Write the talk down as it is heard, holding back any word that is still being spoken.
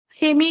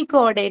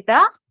Hemichordata,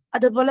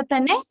 അതുപോലെ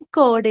തന്നെ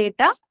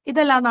കോഡേറ്റ,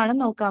 ഇതെല്ലാമാണ്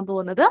നോക്കാൻ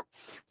പോകുന്നത്.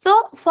 സോ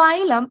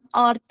ഫൈലം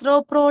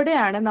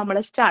ആർത്രോപോഡയാണ് നമ്മൾ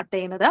സ്റ്റാർട്ട്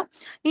ചെയ്യുന്നത്.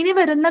 ഇനി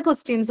വരുന്ന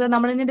ക്വസ്റ്റ്യൻസ്,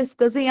 നമ്മൾ ഇനി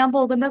ഡിസ്കസ് ചെയ്യാൻ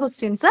പോകുന്ന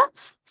ക്വസ്റ്റ്യൻസ്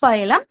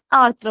ഫൈലം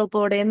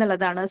ആർത്രോപോഡ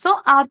എന്നുള്ളതാണ്. സോ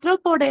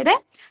ആർത്രോപോഡയുടെ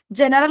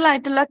ജനറൽ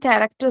ആയിട്ടുള്ള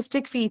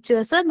ക്യാരക്ടറിസ്റ്റിക്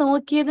ഫീച്ചേഴ്സ്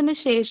നോക്കിയതിന്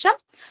ശേഷം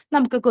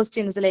നമുക്ക്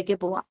ക്വസ്റ്റ്യൻസിലേക്ക്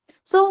പോവാം.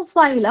 So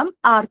phylum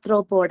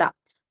ആർത്രോപോഡ.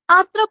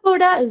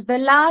 ആർത്രോപോഡ is the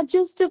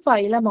largest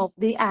phylum of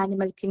the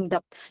animal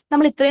kingdom.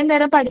 നമ്മൾ ഇത്രയും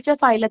നേരം പഠിച്ച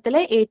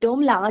ഫൈലത്തിലെ ഏറ്റവും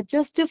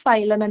ലാർജസ്റ്റ്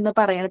ഫൈലം എന്ന്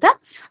പറയുന്നത്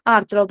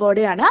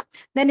ആർത്രോപോഡയാണ്.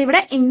 ദെൻ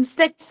ഇവിടെ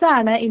ഇൻസെക്ട്സ്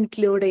ആണ്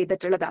ഇൻക്ലൂഡ്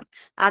ചെയ്തിട്ടുള്ളത്.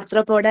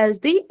 ആർത്രോപോഡ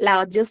is the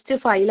largest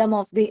phylum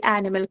of the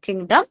animal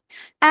kingdom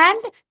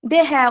and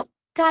they have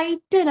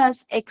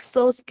കൈറ്റനസ്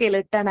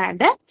exoskeleton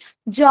and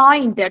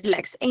jointed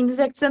legs.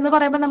 Insects എന്ന്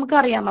പറയുമ്പോൾ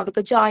നമുക്കറിയാം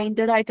അവർക്ക്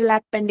ജോയിന്റഡ് ആയിട്ടുള്ള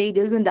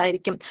അപ്പൻഡേജസ്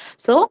ഉണ്ടായിരിക്കും.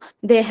 So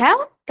they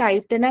have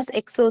കൈറ്റനസ്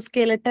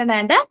exoskeleton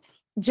and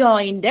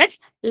jointed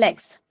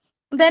legs.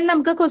 Then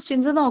നമുക്ക്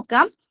ക്വസ്റ്റ്യൻസ്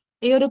നോക്കാം.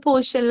 ഈ ഒരു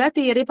പോർഷനിലെ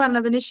തിയറി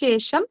പറഞ്ഞതിന്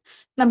ശേഷം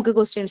നമുക്ക്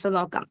ക്വസ്റ്റ്യൻസ്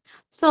നോക്കാം.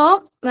 So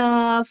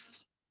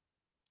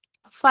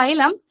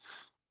phylum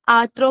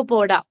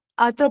ആർത്രോപോഡ.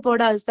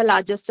 Arthropoda is the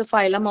largest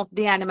phylum of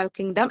the animal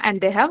kingdom and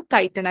they have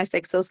chitinous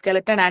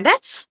exoskeleton and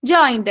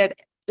jointed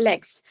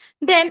legs.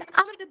 Then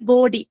അവരുടെ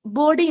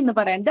body എന്ന്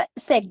പറയുന്നത്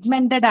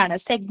സെഗ്മെന്റഡ് ആണ്.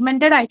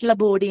 സെഗ്മെന്റഡ് ആയിട്ടുള്ള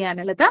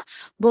ബോഡിയാണുള്ളത്.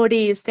 Body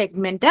is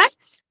segmented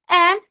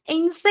and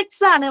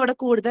insects ആണ് ഇവിടെ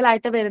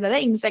കൂടുതലായിട്ട് വരുന്നത്.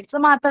 ഇൻസെക്ട്സ്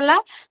മാത്രമല്ല,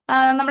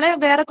 നമ്മളെ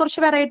വേറെ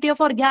കുറച്ച് വെറൈറ്റി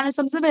ഓഫ്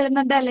ഓർഗാനിസംസ്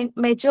വരുന്നുണ്ട്.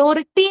 അല്ലെങ്കിൽ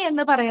മെജോറിറ്റി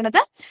എന്ന്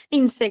പറയുന്നത്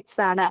ഇൻസെക്ട്സ്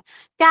ആണ്.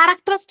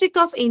 Characteristic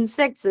of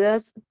insects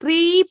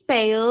 3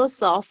 pairs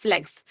of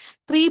legs.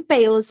 3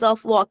 pairs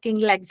of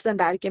walking legs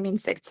ഉണ്ടായിരിക്കും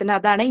ഇൻസെക്ട്സിന്.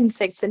 അതാണ്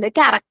ഇൻസെക്ട്സിന്റെ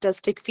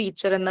ക്യാരക്ടറിസ്റ്റിക്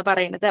ഫീച്ചർ എന്ന്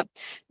പറയുന്നത്.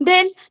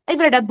 ദെൻ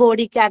ഇവരുടെ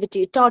ബോഡി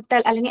ക്യാവിറ്റി,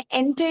 ടോട്ടൽ അല്ലെങ്കിൽ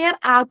എൻറ്റയർ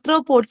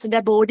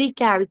ആർത്രോപോഡ്സിന്റെ ബോഡി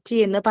ക്യാവിറ്റി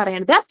എന്ന്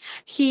പറയുന്നത്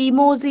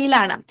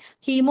ഹീമോസീലാണ്.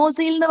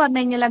 ഹീമോസീൽ എന്ന്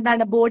പറഞ്ഞു കഴിഞ്ഞാൽ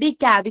എന്താണ്? Body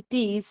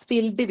cavity is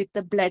filled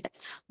with blood.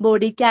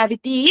 Body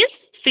cavity is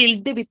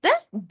filled with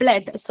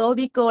blood. So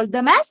we call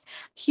them as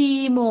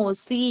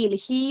haemocele.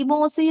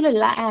 Haemocele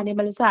ഉള്ള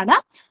ആനിമൽസ് ആണ്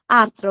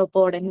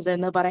ആർത്രോപോഡൻസ്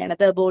എന്ന്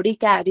പറയുന്നത്. Body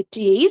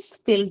cavity is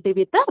filled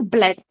with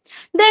blood.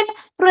 Then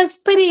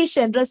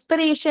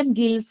respiration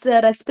gills.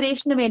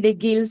 Respiration വേണ്ടി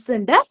gills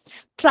ഉണ്ട്,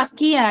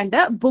 trachea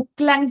ഉണ്ട്,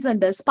 book lungs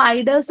ഉണ്ട്.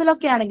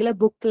 സ്പൈഡേഴ്സിലൊക്കെ ആണെങ്കിൽ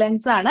book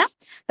lungs ആണ്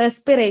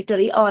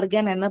റെസ്പിറേറ്ററി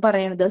ഓർഗൻ എന്ന്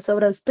പറയുന്നത്. So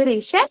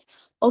respiration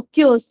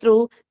occurs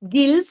through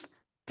gills,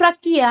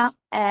 trachea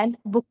and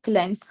book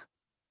lungs.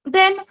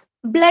 Then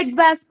blood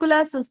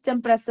vascular system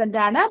present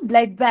ആണ്.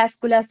 blood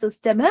vascular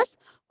system is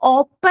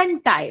open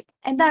type.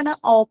 എന്താണ്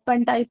open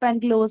type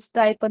and close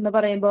type എന്ന്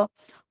പറയുമ്പോൾ?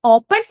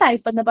 Open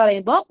type എന്ന്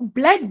പറയുമ്പോൾ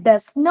blood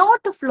does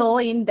not flow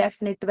in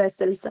definite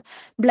vessels.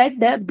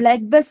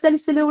 Blood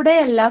വെസൽസിലൂടെ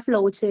അല്ല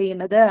flow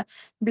ചെയ്യുന്നത്.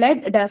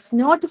 Blood does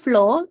not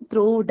flow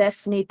through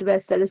definite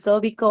vessels. So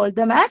we call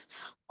them as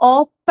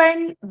open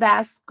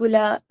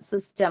vascular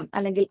system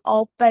അല്ലെങ്കിൽ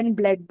open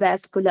blood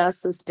vascular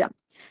system.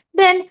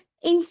 Then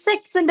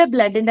ഇൻസെക്ട്സിന്റെ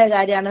ബ്ലഡിന്റെ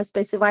കാര്യമാണ്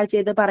specify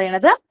ചെയ്ത്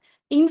പറയുന്നത്.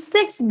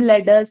 Insects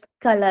blood is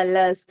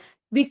colourless.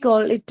 We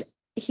call it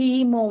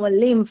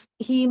haemolymph.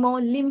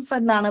 Haemolymph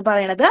എന്നാണ്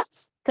പറയുന്നത്.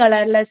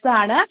 Colourless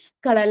ആണ്.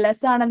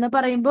 Colourless ആണെന്ന്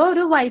പറയുമ്പോൾ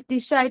ഒരു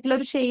വൈറ്റിഷ് ആയിട്ടുള്ള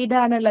ഒരു ഷെയ്ഡ്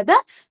ആണുള്ളത്.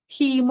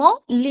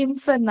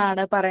 ഹീമോലിംഫ്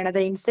എന്നാണ് പറയുന്നത്.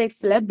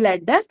 ഇൻസെക്ട്സിലെ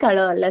ബ്ലഡ്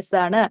കളർലെസ്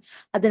ആണ്.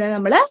 അതിനെ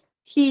നമ്മള്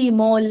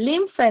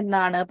ഹീമോലിംഫ്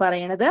എന്നാണ്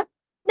പറയുന്നത്.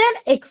 ദെൻ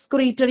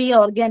എക്സ്ക്രീറ്ററി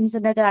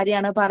ഓർഗൻസിന്റെ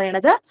കാര്യമാണ്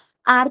പറയണത്.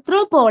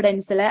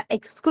 ആർത്രോപോഡൻസിലെ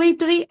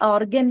എക്സ്ക്രീറ്ററി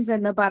ഓർഗൻസ്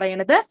എന്ന്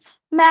പറയുന്നത്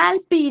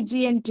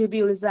മാൽപീജിയൻ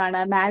ട്യൂബ്യൂൾസ് ആണ്.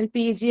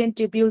 Malpighian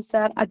tubules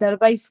R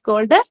otherwise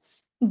called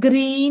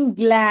green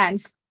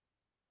glands.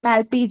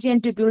 Malpighian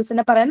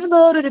ട്യൂബ്യൂൾസിനെ പറയുന്ന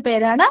വേറൊരു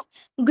പേരാണ്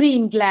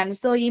ഗ്രീൻ ഗ്ലാൻഡ്.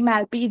 സോ ഈ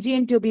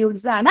മാൽപീജിയൻ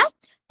ട്യൂബ്യൂൾസ് ആണ്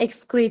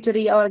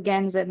എക്സ്ക്രീറ്ററി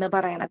ഓർഗൻസ് എന്ന്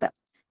പറയുന്നത്.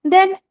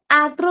 ദെൻ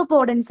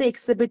ആർത്രോപോഡൻസ്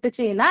എക്സിബിറ്റ്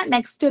ചെയ്യുന്ന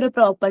നെക്സ്റ്റ് ഒരു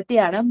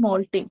പ്രോപ്പർട്ടിയാണ്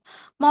മോൾട്ടിംഗ്.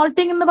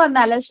 മോൾട്ടിംഗ് എന്ന്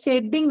പറഞ്ഞാൽ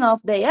shedding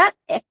of their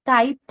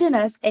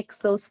chitinous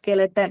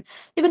exoskeleton.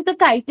 ഇവർക്ക്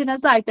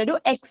കൈറ്റിനസ് ആയിട്ടൊരു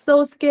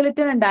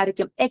എക്സോസ്കെലിട്ടൺ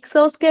ഉണ്ടായിരിക്കും.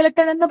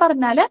 എക്സോസ്കെലിട്ടൺ എന്ന്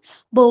പറഞ്ഞാൽ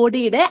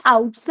ബോഡിയുടെ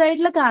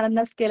ഔട്ട്സൈഡിൽ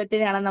കാണുന്ന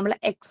സ്കെലിട്ടനെയാണ് നമ്മൾ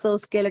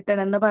എക്സോസ്കെലിട്ടൺ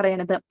എന്ന്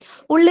പറയുന്നത്.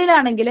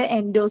 ഉള്ളിലാണെങ്കിൽ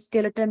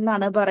എൻഡോസ്കെലിട്ടൺ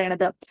എന്നാണ്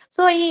പറയുന്നത്.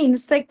 സോ ഈ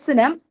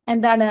ഇൻസെക്ട്സിന്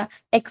എന്താണ്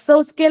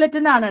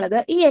എക്സോസ്കെലിട്ടൺ ആണുള്ളത്.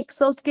 ഈ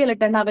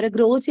എക്സോസ്കെലിട്ടൺ അവർ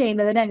ഗ്രോ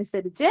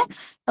ചെയ്യുന്നതിനനുസരിച്ച്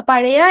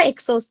പഴയ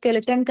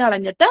എക്സോസ്കെലിട്ടൺ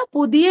കളഞ്ഞിട്ട്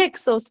പുതിയ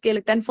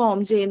എക്സോസ്കെലിട്ടൺ ഫോം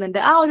ചെയ്യുന്നുണ്ട്.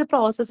 ആ ഒരു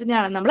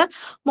പ്രോസസ്സിനെയാണ് നമ്മൾ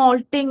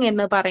മോൾട്ടിംഗ്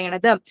എന്ന്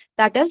പറയുന്നത്.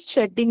 That is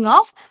shedding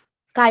of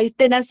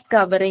chitinous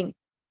covering.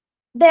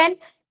 Then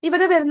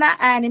ഇവിടെ വരുന്ന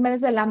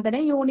ആനിമൽസ് എല്ലാം തന്നെ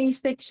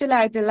യൂണിസെക്ഷൽ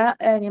ആയിട്ടുള്ള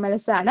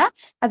ആനിമൽസ് ആണ്.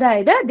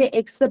 അതായത് ദി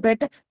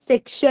എക്സിബിറ്റ്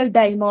സെക്ഷൽ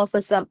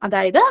ഡൈമോർഫിസം.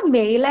 അതായത്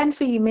male and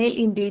female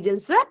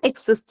individuals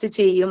exist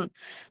ചെയ്യും.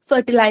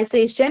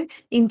 ഫെർട്ടിലൈസേഷൻ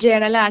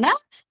ഇന്റേണൽ ആണ്.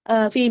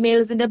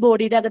 ഫീമെയിൽസിന്റെ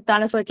ബോഡിയുടെ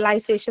അകത്താണ്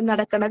ഫെർട്ടിലൈസേഷൻ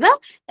നടക്കുന്നത്.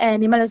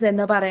 ആനിമൽസ്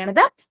എന്ന്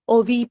പറയുന്നത്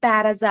ഒവി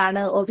പാരസ്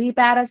ആണ്. ഒവി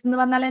പാരസ് എന്ന്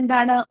പറഞ്ഞാൽ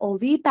എന്താണ്?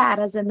 ഒവി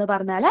പാരസ് എന്ന്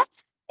പറഞ്ഞാൽ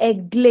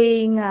എഗ്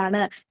ലേയിങ് ആണ്.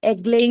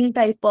 എഗ് ലേയിങ്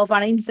ടൈപ്പ് ഓഫ്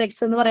ആണ്.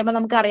 ഇൻസെക്ട്സ് എന്ന് പറയുമ്പോൾ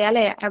നമുക്ക് അറിയാം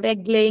അല്ലെ, അത്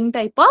egg laying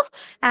type of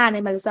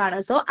animals ആണ്.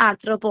 സോ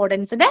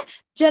ആർത്രോപോഡൻസിന്റെ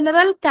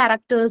ജനറൽ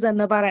ക്യാരക്ടേഴ്സ്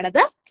എന്ന്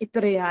പറയുന്നത്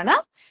ഇത്രയാണ്.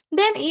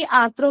 ദെൻ ഈ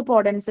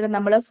ആർത്രോപോഡൻസിനെ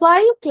നമ്മൾ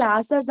 5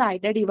 ക്ലാസ്സസ്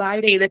ആയിട്ട്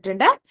ഡിവൈഡ്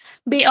ചെയ്തിട്ടുണ്ട്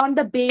on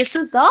the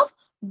basis of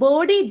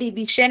body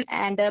division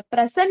and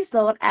presence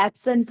or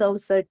absence of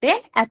certain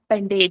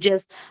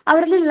appendages.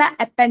 അവരിലുള്ള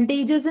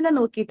അപ്പൻഡേജസിനെ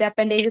നോക്കിയിട്ട്,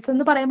 അപ്പൻഡേജസ്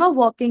എന്ന് പറയുമ്പോൾ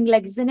വാക്കിംഗ്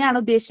ലെഗ്സിനെയാണ്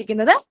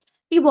ഉദ്ദേശിക്കുന്നത്.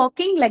 ഈ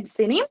വാക്കിംഗ്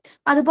ലെഗ്സിനെയും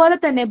അതുപോലെ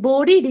തന്നെ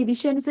ബോഡി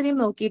ഡിവിഷൻസിനെയും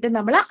നോക്കിയിട്ട്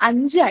നമ്മൾ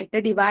 5 ആയിട്ട്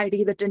ഡിവൈഡ്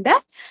ചെയ്തിട്ടുണ്ട്.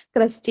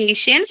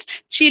 ക്രസ്റ്റേഷ്യൻസ്,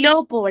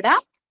 ചിലോപോഡ,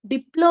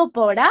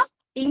 ഡിപ്ലോപോഡ,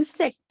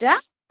 ഇൻസെക്ട,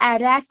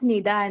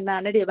 അരാക്നിഡ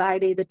എന്നാണ്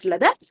ഡിവൈഡ്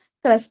ചെയ്തിട്ടുള്ളത്.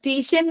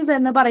 ക്രസ്റ്റേഷ്യൻസ്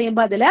എന്ന്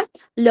പറയുമ്പോൾ അതില്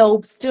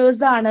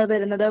ലോബ്സ്റ്റേഴ്സ് ആണ്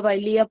വരുന്നത്.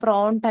 വലിയ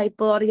പ്രോൺ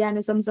ടൈപ്പ്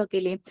ഓർഗാനിസംസ് ഒക്കെ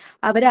ഇല്ലേ,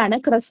 അവരാണ്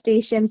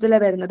ക്രസ്റ്റേഷ്യൻസിൽ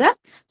വരുന്നത്.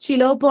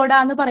 ചിലോപോഡ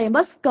എന്ന്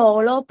പറയുമ്പോൾ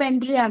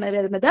സ്കോളോപെൻട്രി ആണ്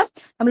വരുന്നത്.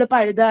 നമ്മൾ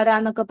പഴുതാര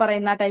എന്നൊക്കെ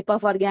പറയുന്ന ടൈപ്പ്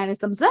ഓഫ്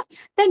ഓർഗാനിസംസ്.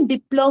 ദെൻ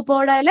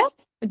ഡിപ്ലോപോഡയില്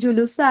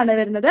ജുലൂസ് ആണ്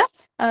വരുന്നത്.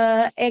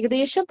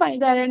 ഏകദേശം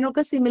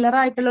പഴുതാരനൊക്കെ സിമിലർ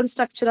ആയിട്ടുള്ള ഒരു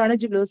സ്ട്രക്ചറാണ്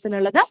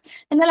ജുലൂസിനുള്ളത്,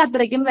 എന്നാൽ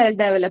അത്രയ്ക്കും വെൽ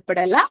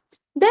ഡെവലപ്ഡ് അല്ല.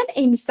 ദെൻ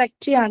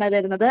ഇൻസെക്ട ആണ്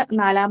വരുന്നത്,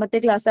 4ാമത്തെ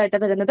ക്ലാസ് ആയിട്ട്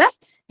വരുന്നത്.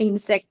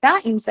 ഇൻസെക്ട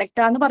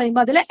എന്ന്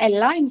പറയുമ്പോൾ അതിൽ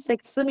എല്ലാ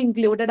ഇൻസെക്ട്സും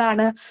ഇൻക്ലൂഡഡ്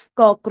ആണ്.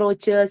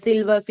 Cockroach,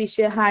 silver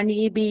fish,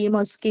 honey B,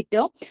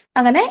 mosquito,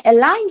 അങ്ങനെ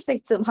എല്ലാ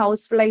ഇൻസെക്ട്സും,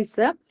 ഹൗസ്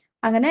ഫ്ലൈസ്,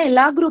 അങ്ങനെ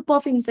എല്ലാ ഗ്രൂപ്പ്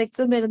ഓഫ്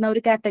ഇൻസെക്ട്സും വരുന്ന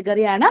ഒരു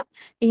കാറ്റഗറിയാണ്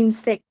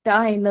ഇൻസെക്ട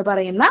എന്ന്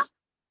പറയുന്ന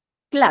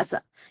ക്ലാസ്.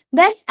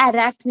 ദെൻ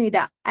അരാക്നിഡ.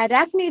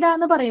 അരാക്നിഡ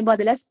എന്ന് പറയുമ്പോൾ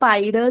അതിലെ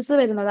സ്പൈഡേഴ്സ്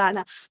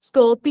വരുന്നതാണ്.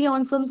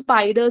 സ്കോർപിയോൺസും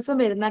സ്പൈഡേഴ്സും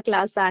വരുന്ന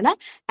ക്ലാസ് ആണ്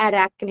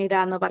അരാക്നിഡ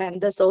എന്ന്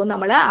പറയുന്നത്. സോ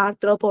നമ്മൾ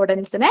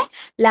ആർത്രോപോഡൻസിനെ,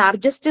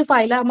 ലാർജസ്റ്റ്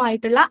ഫൈലം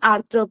ആയിട്ടുള്ള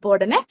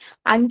ആർത്രോപോഡിനെ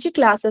 5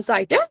 ക്ലാസ്സസ്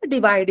ആയിട്ട്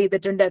ഡിവൈഡ്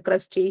ചെയ്തിട്ടുണ്ട്.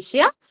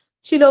 Crustacea,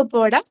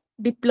 ചിലോപോഡ,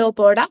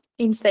 ഡിപ്ലോപോഡ,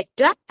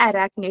 Insecta,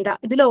 അരാക്നിഡ.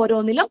 ഇതിൽ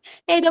ഓരോന്നിലും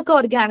ഏതൊക്കെ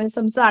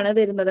ഓർഗാനിസംസ് ആണ്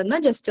വരുന്നതെന്ന്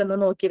ജസ്റ്റ് ഒന്ന്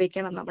നോക്കി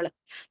വെക്കണം നമ്മൾ.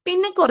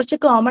 പിന്നെ കുറച്ച്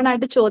കോമൺ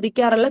ആയിട്ട്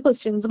ചോദിക്കാറുള്ള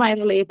ക്വസ്റ്റ്യൻസുമായി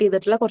റിലേറ്റ്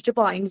ചെയ്തിട്ടുള്ള കുറച്ച്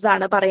പോയിന്റ്സ്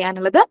ആണ്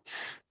പറയാനുള്ളത്.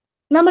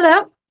 നമ്മള്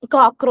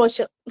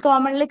കോക്രോച്ച്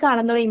കോമൺലി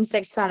കാണുന്ന ഒരു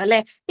ഇൻസെക്ട്സ് ആണ്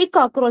അല്ലെ. ഈ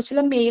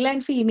കോക്രോച്ചില് മെയിൽ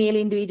ആൻഡ് ഫീമെയിൽ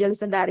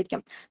ഇൻഡിവിജ്വൽസ്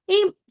ഉണ്ടായിരിക്കും. ഈ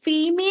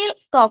ഫീമെയിൽ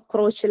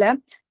കോക്രോച്ചില്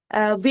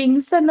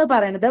വിങ്സ് എന്ന്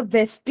പറയുന്നത്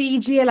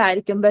വെസ്റ്റീജിയൽ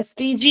ആയിരിക്കും.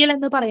 വെസ്റ്റീജിയൽ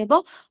എന്ന്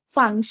പറയുമ്പോൾ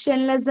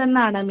ഫങ്ഷൻലെസ്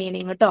എന്നാണ്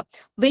മീനിങ് കേട്ടോ.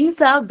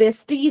 Wings R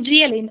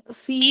vestigial in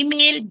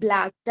female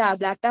ബ്ലാക്ട.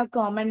 ബ്ലാക്ട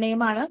common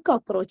name ആണ്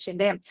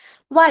കോക്രോച്ചിന്റെ.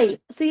 While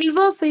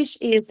silver fish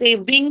is A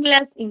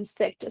wingless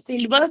insect.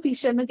 Silver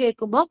fish എന്ന്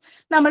കേൾക്കുമ്പോൾ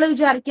നമ്മൾ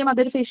വിചാരിക്കും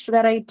അതൊരു ഫിഷ്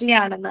വെറൈറ്റി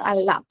ആണെന്ന്.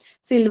 അല്ല,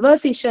 സിൽവർ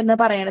ഫിഷ് എന്ന്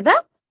പറയുന്നത്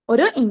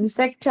ഒരു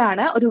ഇൻസെക്ട്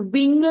ആണ്, ഒരു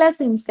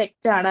വിംഗ്ലെസ്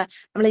ഇൻസെക്ട് ആണ്.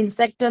 നമ്മൾ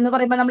ഇൻസെക്ട് എന്ന്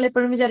പറയുമ്പോൾ നമ്മൾ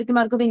എപ്പോഴും വിചാരിക്കും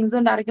അവർക്ക് വിങ്സ്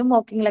ഉണ്ടായിരിക്കും,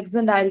 വാക്കിംഗ് ലെഗ്സ്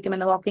ഉണ്ടായിരിക്കും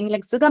എന്ന്. വാക്കിംഗ്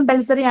ലെഗ്സ്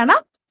കമ്പൽസറി ആണ്,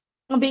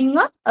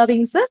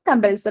 വിങ്സ്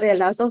കമ്പൽസറി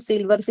അല്ല. സോ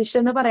സിൽവർ ഫിഷ്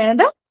എന്ന്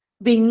പറയുന്നത്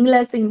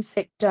വിംഗ്ലെസ്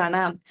ഇൻസെക്ട്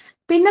ആണ്.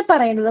 പിന്നെ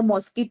പറയുന്നത്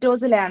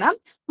മൊസ്കിറ്റോസിലാണ്.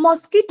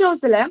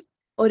 മൊസ്കിറ്റോസില്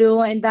ഒരു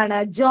എന്താണ്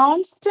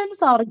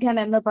ജോൺസ്റ്റൺസ് ഓർഗൻ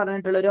എന്ന്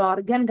പറഞ്ഞിട്ടുള്ള ഒരു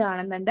ഓർഗൻ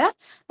കാണുന്നുണ്ട്.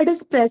 It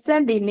is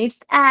present in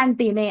its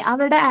ആന്റിനെ.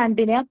 അവരുടെ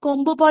ആന്റിന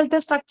കൊമ്പ് പോലത്തെ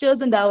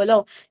സ്ട്രക്ചേഴ്സ് ഉണ്ടാവുമല്ലോ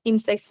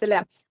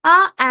ഇൻസെക്ട്സില്. ആ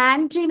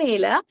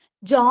ആന്റിനയില്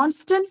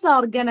ജോൺസ്റ്റൺസ്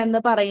ഓർഗൻ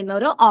എന്ന് പറയുന്ന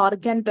ഒരു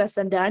ഓർഗൻ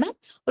പ്രസന്റ് ആണ്.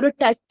 ഒരു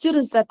ടച്ച്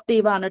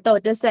റിസെപ്റ്റീവ് ആണ് കേട്ടോ.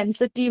 It is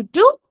sensitive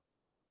to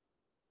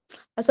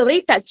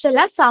touch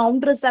അല്ല,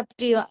 സൗണ്ട്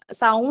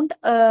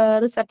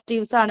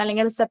റിസെപ്റ്റീവ്സ് ആണ്,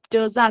 അല്ലെങ്കിൽ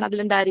റിസെപ്റ്റേഴ്സ് ആണ്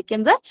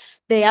അതിലുണ്ടായിരിക്കുന്നത്.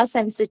 They are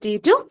sensitive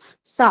to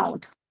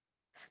sound.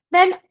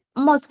 Then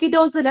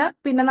മൊസ്കിറ്റോസില്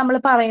പിന്നെ നമ്മൾ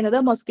പറയുന്നത്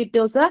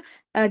മൊസ്കിറ്റോസ്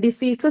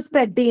ഡിസീസ്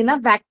സ്പ്രെഡ് ചെയ്യുന്ന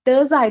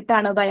വെക്ടേഴ്സ്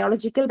ആയിട്ടാണ്,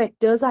 ബയോളജിക്കൽ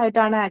വെക്ടേഴ്സ്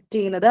ആയിട്ടാണ് ആക്ട്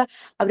ചെയ്യുന്നത്.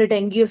 അവർ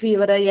ഡെങ്കു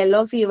ഫീവർ,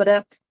 യെല്ലോ ഫീവർ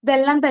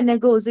ഇതെല്ലാം തന്നെ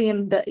കോസ്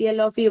ചെയ്യുന്നുണ്ട്.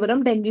 യെല്ലോ ഫീവറും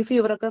ഡെങ്കു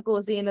ഫീവറും ഒക്കെ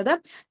കോസ് ചെയ്യുന്നത്,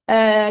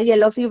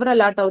 യെല്ലോ ഫീവർ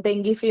അല്ല കേട്ടോ,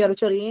 ഡെങ്കു ഫീവർ.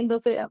 ചെറിയ എന്തോ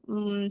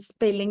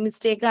സ്പെല്ലിംഗ്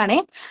മിസ്റ്റേക്ക് ആണ്.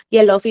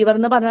 യെല്ലോ ഫീവർ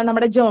എന്ന് പറഞ്ഞാൽ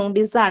നമ്മുടെ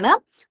ജോണ്ടിസ് ആണ്.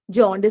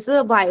 ജോണ്ടിസ്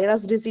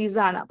വൈറസ് ഡിസീസ്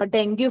ആണ്. അപ്പൊ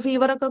ഡെങ്കു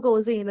ഫീവർ ഒക്കെ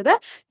കോസ് ചെയ്യുന്നത്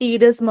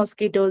ഈഡിസ്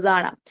മൊസ്കിറ്റോസ്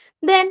ആണ്.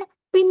 ദെൻ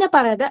പിന്നെ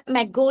പറയുന്നത്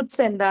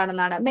മെഗോട്സ്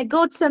എന്താണെന്നാണ്.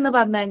 മെഗോട്സ് എന്ന്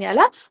പറഞ്ഞു കഴിഞ്ഞാൽ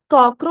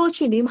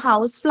കോക്രോച്ചിന്റെയും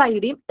ഹൗസ്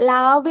ഫ്ലൈയുടെയും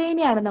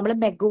ലാർവേനെയാണ് നമ്മൾ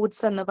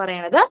മെഗോട്സ് എന്ന്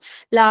പറയുന്നത്.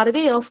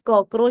 Larvae of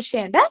cockroach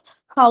and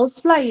house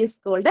fly is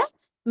called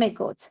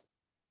മെഗോട്സ്.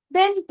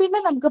 Then പിന്നെ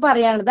നമുക്ക്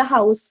പറയാനുള്ളത്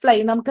ഹൗസ് ഫ്ലൈ.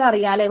 നമുക്ക്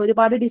അറിയാലേ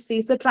ഒരുപാട്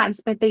ഡിസീസ്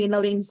ട്രാൻസ്മിറ്റ് ചെയ്യുന്ന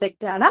ഒരു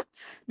ഇൻസെക്ട് ആണ്.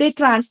 ദേ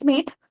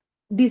transmit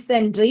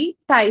dysentery,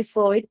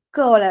 typhoid,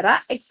 cholera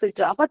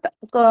etcetera. അപ്പൊ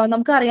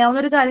നമുക്ക് അറിയാവുന്ന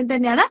ഒരു കാര്യം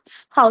തന്നെയാണ്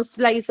ഹൗസ്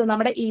ഫ്ലൈസ്,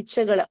 നമ്മുടെ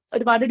ഈച്ചകൾ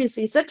ഒരുപാട്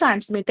ഡിസീസ്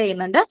ട്രാൻസ്മിറ്റ്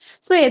ചെയ്യുന്നുണ്ട്.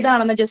 സോ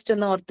ഏതാണെന്ന് ജസ്റ്റ്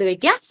ഒന്ന് ഓർത്ത്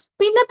വെക്കുക.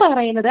 പിന്നെ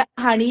പറയുന്നത്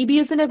ഹണി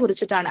ബീസിനെ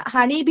കുറിച്ചിട്ടാണ്.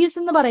 ഹണി ബീസ്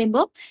എന്ന്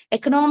പറയുമ്പോൾ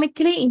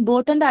എക്കണോമിക്കലി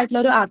ഇമ്പോർട്ടന്റ്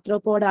ആയിട്ടുള്ള ഒരു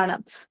ആർത്രോപോഡാണ്.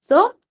 സോ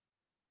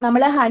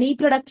നമ്മൾ ഹണി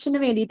പ്രൊഡക്ഷന്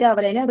വേണ്ടിയിട്ട്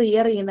അവരെ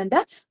റിയർ ചെയ്യുന്നുണ്ട്.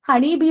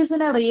 ഹണി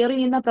ബീസിനെ റിയർ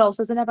ചെയ്യുന്ന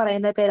പ്രോസസ്സിനെ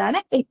പറയുന്ന പേരാണ്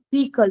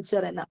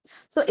എപ്പികൾച്ചർ എന്ന്.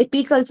 സോ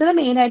എപ്പികൾച്ചർ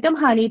മെയിൻ ആയിട്ടും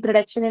ഹണി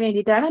പ്രൊഡക്ഷന്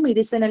വേണ്ടിയിട്ടാണ്.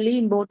 മെഡിസിനലി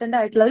ഇമ്പോർട്ടന്റ്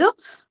ആയിട്ടുള്ള ഒരു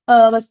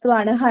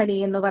വസ്തുവാണ് ഹണി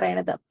എന്ന്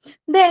പറയുന്നത്.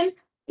 ദെൻ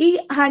ഈ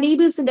ഹണി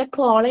ബീസിന്റെ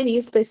കോളനി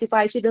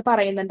സ്പെസിഫൈ ചെയ്ത്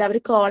പറയുന്നുണ്ട്. അവർ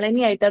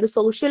കോളനി ആയിട്ട് ഒരു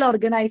സോഷ്യൽ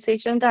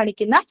ഓർഗനൈസേഷൻ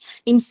കാണിക്കുന്ന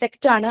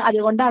ഇൻസെക്ട് ആണ്.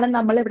 അതുകൊണ്ടാണ്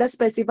നമ്മൾ ഇവിടെ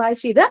സ്പെസിഫൈ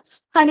ചെയ്ത്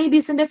ഹണി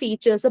ബീസിന്റെ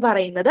ഫീച്ചേഴ്സ്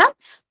പറയുന്നത്.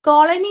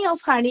 Colony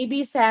of honey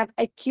Bs have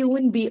A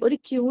queen B. ഒരു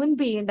ക്യൂൻ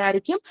ബി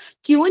ഉണ്ടായിരിക്കും.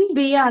 ക്യൂൻ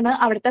ബി ആണ്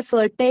അവിടുത്തെ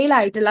ഫെർട്ടൈൽ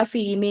ആയിട്ടുള്ള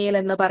ഫീമെയിൽ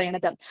എന്ന്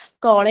പറയുന്നത്.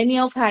 Colony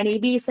of honey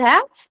Bs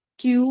have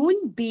queen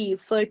B,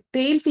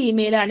 fertile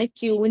female ആണ്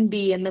ക്യൂൻ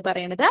ബി എന്ന്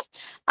പറയുന്നത്.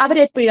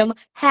 അവരെപ്പോഴും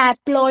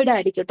ഹാപ്ലോയിഡ്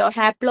ആയിരിക്കും കേട്ടോ.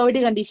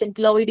 ഹാപ്ലോയിഡ് കണ്ടീഷൻ,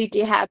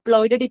 പ്ലോയിഡിറ്റി,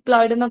 ഹാപ്ലോയിഡ്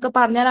ഡിപ്ലോയിഡ് എന്നൊക്കെ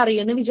പറഞ്ഞാൽ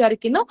അറിയുമെന്ന്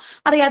വിചാരിക്കുന്നു.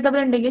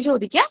 അറിയാത്തവരുണ്ടെങ്കിൽ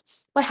ചോദിക്കാം.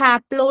 അപ്പൊ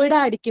ഹാപ്ലോയിഡ്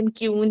ആയിരിക്കും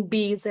ക്യൂൻ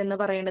ബീസ് എന്ന്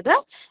പറയുന്നത്.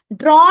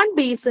 ഡ്രോൺ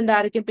ബീസ്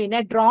ഉണ്ടായിരിക്കും. പിന്നെ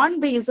ഡ്രോൺ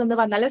ബീസ് എന്ന്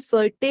പറഞ്ഞാൽ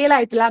ഫെർട്ടൈൽ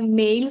ആയിട്ടുള്ള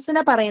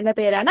മെയിൽസിനെ പറയുന്ന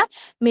പേരാണ്.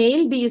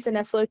 മെയിൽ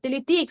ബീസിനെ,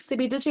 ഫെർട്ടിലിറ്റി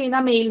എക്സിബിറ്റ് ചെയ്യുന്ന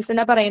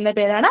മെയിൽസിനെ പറയുന്ന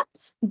പേരാണ്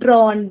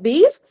ഡ്രോൺ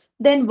ബീസ്.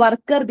 ദെൻ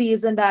വർക്കർ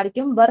ബീസ്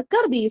ഉണ്ടായിരിക്കും.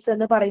 വർക്കർ ബീസ്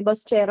എന്ന് പറയുമ്പോൾ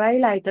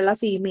സ്റ്റെറൈൽ ആയിട്ടുള്ള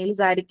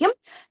ഫീമെയിൽസ് ആയിരിക്കും.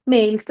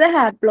 മെയിൽസ്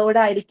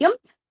ഹാപ്ലോയിഡ് ആയിരിക്കും.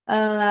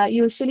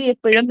 യൂഷ്വലി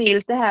എപ്പോഴും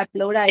മെയിൽസ്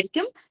ഹാപ്ലോയിഡ്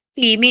ആയിരിക്കും,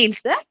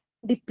 ഫീമെയിൽസ്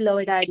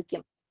ഡിപ്ലോയിഡ്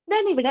ആയിരിക്കും.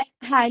 ദെൻ ഇവിടെ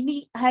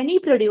ഹണി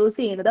പ്രൊഡ്യൂസ്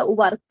ചെയ്യുന്നത്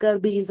വർക്കർ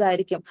ബീസ്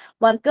ആയിരിക്കും.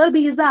 വർക്കർ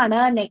ബീസ് ആണ്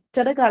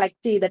നെക്ടർ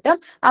കളക്ട് ചെയ്തിട്ട്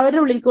അവരുടെ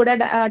ഉള്ളിൽ കൂടെ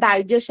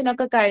ഡൈജഷൻ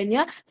ഒക്കെ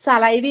കഴിഞ്ഞ്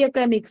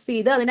സലൈവയൊക്കെ മിക്സ്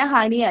ചെയ്ത് അതിനെ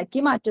ഹണിയാക്കി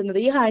മാറ്റുന്നത്.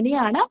 ഈ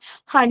ഹണിയാണ്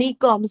ഹണി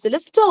കോംസിൽ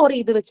സ്റ്റോർ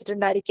ചെയ്ത്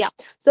വെച്ചിട്ടുണ്ടായിരിക്കുക.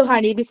 സോ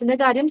ഹണി ബീസിന്റെ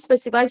കാര്യം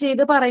സ്പെസിഫൈ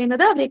ചെയ്ത്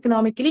പറയുന്നത് അവർ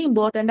എക്കണോമിക്കലി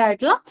ഇമ്പോർട്ടന്റ്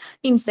ആയിട്ടുള്ള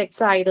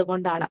ഇൻസെക്ട്സ്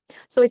ആയതുകൊണ്ടാണ്.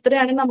 സോ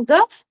ഇത്രയാണ് നമുക്ക്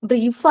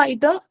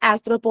ബ്രീഫായിട്ട്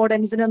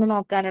ആർത്രോപോഡൻസിനെ ഒന്ന്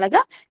നോക്കാനുള്ളത്.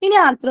 ഇനി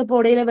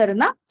ആർത്രോപോഡയിൽ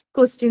വരുന്ന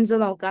ക്വസ്റ്റ്യൻസ്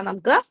നോക്കാം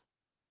നമുക്ക്.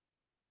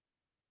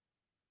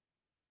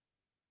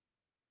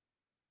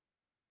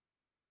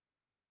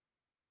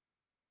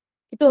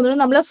 തോന്നുന്നു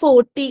നമ്മൾ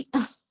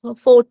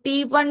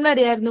 41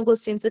 വരെയായിരുന്നു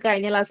ക്വസ്റ്റ്യൻസ്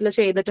കഴിഞ്ഞ ക്ലാസ്സിൽ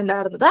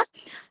ചെയ്തിട്ടുണ്ടായിരുന്നത്.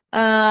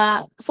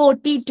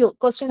 42,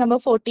 ക്വസ്റ്റ്യൻ നമ്പർ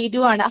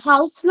 42 ആണ്.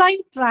 House fly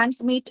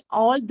transmit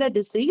all the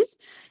disease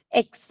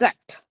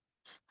except.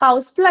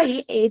 House fly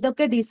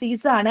ഏതൊക്കെ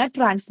ഡിസീസ് ആണ്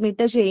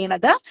ട്രാൻസ്മിറ്റ്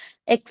ചെയ്യുന്നത്?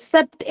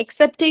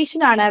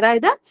 എക്സെപ്റ്റേഷൻ ആണ്.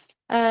 അതായത്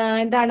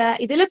എന്താണ്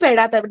ഇതിൽ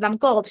പെടാത്ത,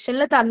 നമുക്ക്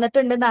ഓപ്ഷനിൽ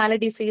തന്നിട്ടുണ്ട് 4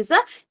 ഡിസീസ്.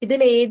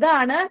 ഇതിൽ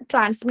ഏതാണ്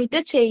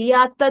ട്രാൻസ്മിറ്റ്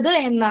ചെയ്യാത്തത്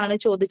എന്നാണ്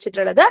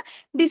ചോദിച്ചിട്ടുള്ളത്.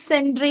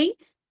 Dysentery,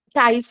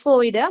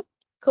 typhoid,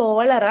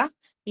 cholera,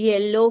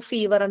 yellow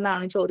fever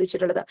എന്നാണ്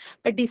ചോദിച്ചിട്ടുള്ളത്.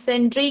 അപ്പൊ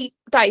ഡിസെൻട്രി,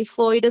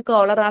 ടൈഫോയിഡ്,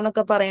 കോളറ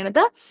എന്നൊക്കെ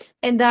പറയുന്നത്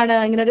എന്താണ്,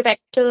 ഇങ്ങനെ ഒരു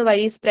വെക്ടർ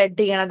വഴി സ്പ്രെഡ്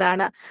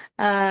ചെയ്യണതാണ്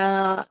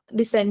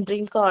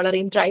ഡിസെൻട്രിയും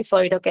കോളറയും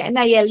ടൈഫോയിഡ് ഒക്കെ.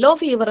 എന്നാൽ യെല്ലോ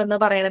ഫീവർ എന്ന്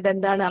പറയുന്നത്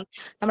എന്താണ്,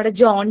 നമ്മുടെ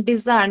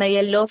ജോണ്ടിസ് ആണ്.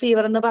 യെല്ലോ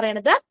ഫീവർ എന്ന്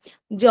പറയുന്നത്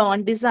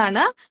ജോണ്ടിസ്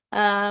ആണ്.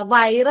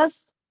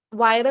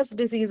 വൈറസ്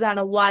ഡിസീസ്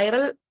ആണ്,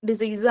 വൈറൽ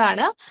ഡിസീസ്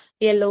ആണ്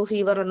യെല്ലോ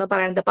ഫീവർ എന്ന്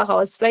പറയുന്നത്. അപ്പൊ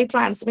ഹൗസ് ഫ്ലൈ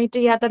ട്രാൻസ്മിറ്റ്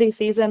ചെയ്യാത്ത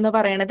ഡിസീസ് എന്ന്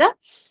പറയുന്നത്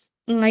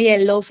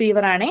യെല്ലോ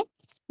ഫീവർ ആണ്.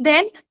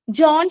 Then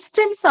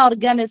ജോൺസ്റ്റൺസ്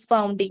organ is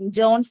found in.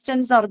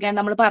 ജോൺസ്റ്റൺസ് organ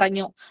നമ്മൾ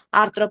പറഞ്ഞു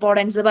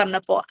ആർത്രോപോഡൻസ്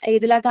പറഞ്ഞപ്പോ.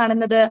 ഏതിലാ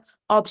കാണുന്നത്?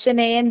 ഓപ്ഷൻ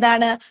എ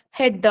എന്താണ്,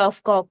 head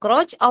of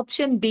cockroach.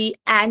 Option B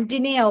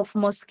antenna of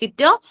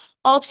mosquito.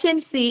 Option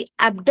C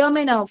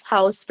abdomen of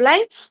house fly.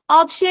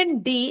 Option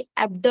D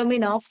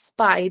abdomen of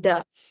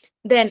spider.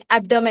 Then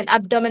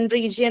abdomen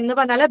region എന്ന്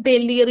പറഞ്ഞാൽ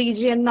belly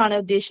region എന്നാണ്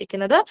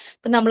ഉദ്ദേശിക്കുന്നത്.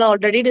 ഇപ്പൊ നമ്മൾ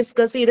ഓൾറെഡി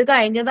ഡിസ്കസ് ചെയ്ത്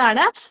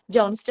കഴിഞ്ഞതാണ്.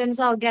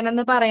 ജോൺസ്റ്റൺസ് ഓർഗൻ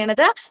എന്ന്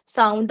പറയുന്നത്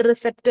സൗണ്ട്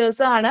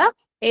റിസെപ്റ്റേഴ്സ് ആണ്.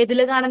 ഏതിൽ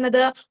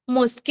കാണുന്നത്?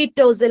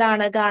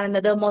 മൊസ്കിറ്റോസിലാണ്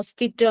കാണുന്നത്.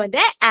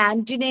 മൊസ്കിറ്റോന്റെ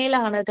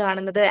ആന്റിനയിലാണ്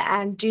കാണുന്നത്.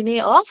 ആന്റിന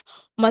ഓഫ്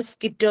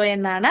മൊസ്കിറ്റോ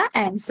എന്നാണ്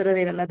ആൻസർ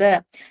വരുന്നത്.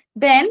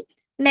 ദെൻ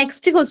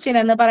നെക്സ്റ്റ് ക്വസ്റ്റ്യൻ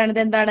എന്ന് പറയുന്നത്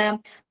എന്താണ്?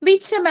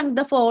 Which among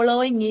the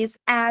following is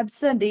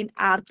absent in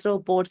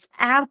arthropods.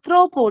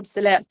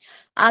 ആർത്രോപോഡ്സില്,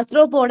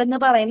 arthropod എന്ന്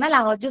പറയുന്ന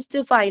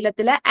ലാർജസ്റ്റ്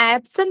ഫൈലത്തില്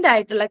ആബ്സെന്റ്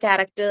ആയിട്ടുള്ള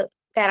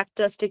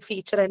ക്യാരക്ടറിസ്റ്റിക്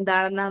ഫീച്ചർ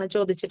എന്താണെന്നാണ്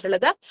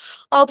ചോദിച്ചിട്ടുള്ളത്.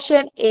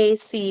 Option A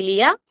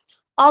cilia.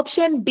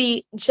 Option B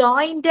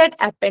jointed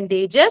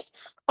appendages.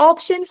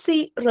 Option C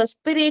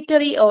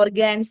respiratory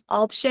organs.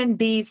 Option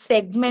D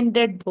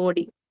segmented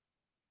body.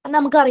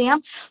 നമുക്കറിയാം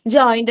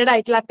jointed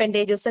ആയിട്ടുള്ള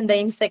അപ്പൻഡേജസ് ഉണ്ട്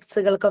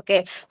ഇൻസെക്ട്സുകൾക്കൊക്കെ.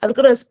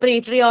 അവർക്ക്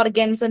റെസ്പിറേറ്ററി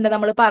ഓർഗൻസ് ഉണ്ട്,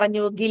 നമ്മൾ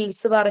പറഞ്ഞു.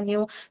 ഗിൽസ്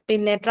പറഞ്ഞു,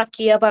 പിന്നെ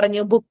ട്രക്കിയ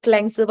പറഞ്ഞു, ബുക്ക്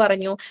ലങ്സ്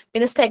പറഞ്ഞു,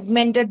 പിന്നെ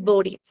സെഗ്മെന്റഡ്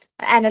ബോഡി.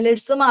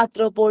 അനലിഡ്സും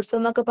ആർത്രോപോഡ്സും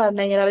എന്നൊക്കെ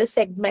പറഞ്ഞു കഴിഞ്ഞാൽ അവർ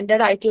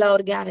സെഗ്മെന്റഡ് ആയിട്ടുള്ള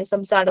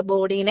ഓർഗാനിസംസ് ആണ്.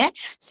 ബോഡീനെ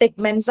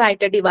സെഗ്മെന്റ്സ്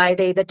ആയിട്ട് ഡിവൈഡ്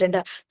ചെയ്തിട്ടുണ്ട്.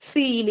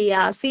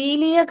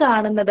 സീലിയ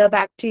കാണുന്നത്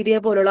ബാക്ടീരിയ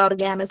പോലുള്ള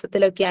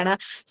ഓർഗാനിസത്തിലൊക്കെയാണ്,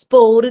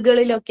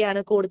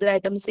 സ്പോറുകളിലൊക്കെയാണ്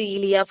കൂടുതലായിട്ടും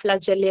സീലിയ,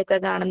 ഫ്ലജല്ലിയ ഒക്കെ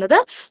കാണുന്നത്.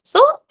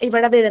 സോ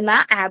ഇവിടെ വരുന്ന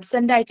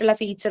ആബ്സെന്റ് ആയിട്ടുള്ള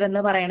ഫീച്ചർ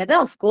എന്ന് പറയുന്നത്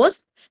ഓഫ് കോഴ്സ്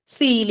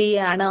സീലിയ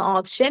ആണ്.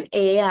 ഓപ്ഷൻ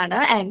എ ആണ്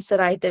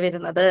ആൻസർ ആയിട്ട്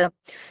വരുന്നത്.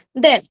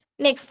 Then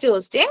next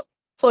question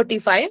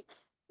 45.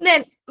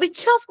 Then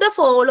which of the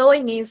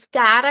following is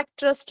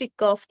characteristic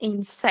of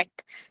insect?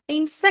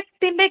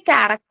 ഇൻസെക്ടിന്റെ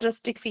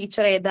characteristic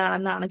feature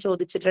ഏതാണെന്നാണ്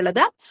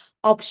ചോദിച്ചിട്ടുള്ളത്.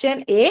 Option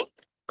A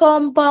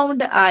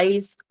compound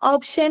ice.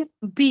 Option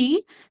B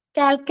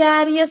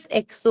calcareous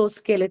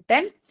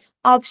exoskeleton.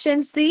 Option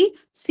C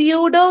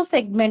pseudo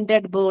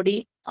segmented body.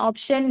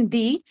 Option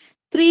D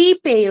 3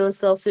 pairs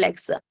of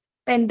legs.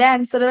 അപ്പൊ എന്താ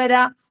answer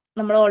വരാ?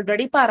 നമ്മൾ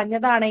already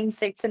പറഞ്ഞതാണ്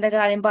ഇൻസെക്ട്സിന്റെ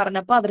കാര്യം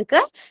പറഞ്ഞപ്പോ അവർക്ക്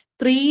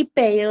 3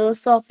 pairs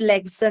of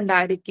legs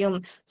ഉണ്ടായിരിക്കും.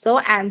 സോ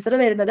ആൻസർ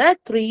വരുന്നത്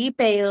 3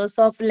 pairs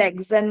of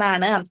legs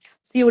എന്നാണ്.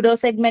 സ്യൂഡോ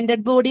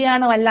സെഗ്മെന്റഡ് ബോഡി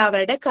ആണോ? അല്ല,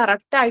 അവരുടെ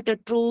കറക്റ്റ് ആയിട്ട്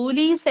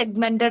ട്രൂലി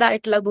സെഗ്മെന്റഡ്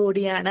ആയിട്ടുള്ള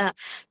ബോഡിയാണ്.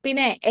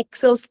 പിന്നെ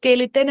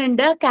എക്സോസ്കെലിറ്റൻ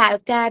ഉണ്ട്,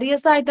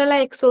 കാൽക്കാരിയസ് ആയിട്ടുള്ള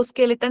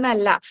എക്സോസ്കെലിറ്റൻ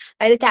അല്ല.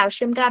 അതായത്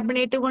കാൽഷ്യം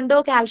കാർബണേറ്റ് കൊണ്ടോ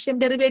കാൽഷ്യം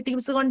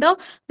ഡെറിവേറ്റീവ്സ് കൊണ്ടോ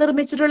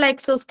നിർമ്മിച്ചിട്ടുള്ള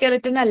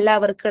എക്സോസ്കെലിറ്റൻ അല്ല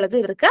അവർക്കുള്ളത്.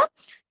 ഇവർക്ക്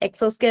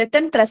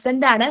എക്സോസ്കെലിറ്റൻ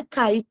പ്രസന്റ് ആണ്,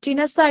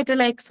 കൈറ്റിനസ്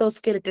ആയിട്ടുള്ള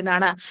എക്സോസ്കെലിറ്റൻ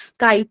ആണ്.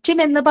 കൈറ്റിൻ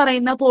എന്ന്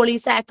പറയുന്ന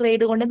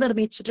പോളിസാക്രൈഡ് കൊണ്ട്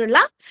നിർമ്മിച്ചിട്ടുള്ള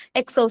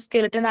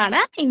എക്സോസ്കെലിറ്റൺ ആണ്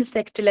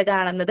ഇൻസെക്റ്റിൽ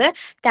കാണുന്നത്.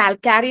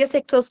 കാൽക്കാരിയസ്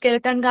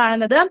എക്സോസ്കെലിറ്റൺ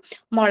കാണുന്നത്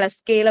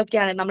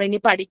മൊളസ്കയിലൊക്കെയാണ്, നമ്മൾ ഇനി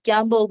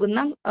പഠിക്കാൻ പോകുന്ന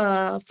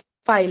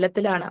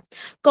ഫൈലത്തിലാണ്.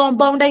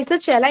 കോമ്പൗണ്ടൈസ്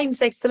ചില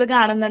ഇൻസെക്ട്സിൽ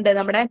കാണുന്നുണ്ട്,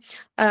 നമ്മുടെ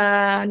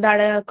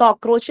എന്താണ്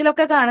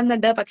കോക്രോച്ചിലൊക്കെ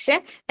കാണുന്നുണ്ട്, പക്ഷെ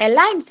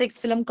എല്ലാ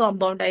ഇൻസെക്ട്സിലും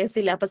കോമ്പൗണ്ടൈസ്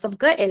ഇല്ല. അപ്പൊ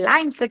നമുക്ക് എല്ലാ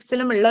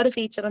ഇൻസെക്ട്സിലും ഉള്ള ഒരു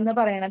ഫീച്ചർ എന്ന്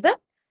പറയുന്നത്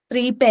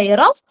 3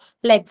 പെയർ ഓഫ്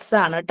ലെഗ്സ്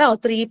ആണ് കേട്ടോ,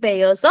 3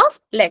 പെയേഴ്സ് ഓഫ്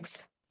ലെഗ്സ്.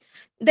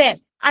 ദെൻ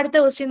അടുത്ത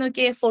ക്വസ്റ്റ്യൻ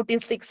നോക്കിയേ,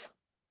 46.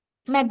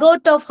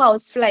 മെഗോട്ട് ഓഫ്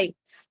ഹൗസ് ഫ്ലൈ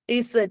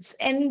ലിസേർഡ്സ്.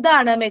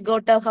 എന്താണ്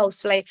മെഗോട്ട് ഓഫ് ഹൗസ്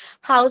ഫ്ലൈ?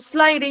 ഹൗസ്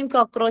ഫ്ലൈയുടെയും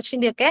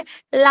കോക്രോച്ചിന്റെയും ഒക്കെ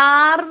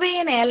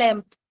ലാർവേനെ അല്ലെ,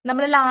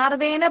 നമ്മൾ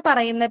ലാർവേനെ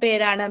പറയുന്ന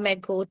പേരാണ്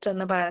മെഗോട്ട്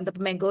എന്ന് പറയുന്നത്.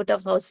 മെഗോട്ട്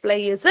of house fly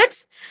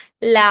ലിസേർഡ്സ്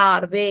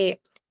larvae.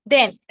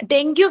 Then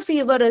dengue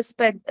fever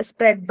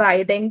spread by.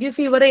 Dengue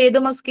fever ഏത്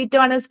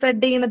മൊസ്കിറ്റോ ആണ്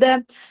സ്പ്രെഡ് ചെയ്യുന്നത്?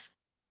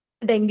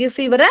 ഡെങ്കു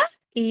ഫീവർ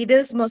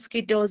ഈഡിസ്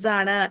മൊസ്കിറ്റോസ്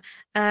ആണ്,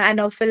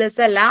 അനോഫിലസ്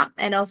അല്ല.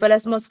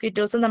 അനോഫിലസ്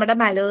മൊസ്കിറ്റോസ് നമ്മുടെ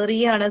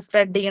മലേറിയ ആണ്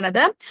സ്പ്രെഡ്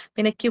ചെയ്യണത്.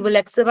 പിന്നെ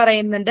ക്യുബുലക്സ്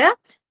പറയുന്നുണ്ട്.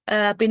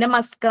 പിന്നെ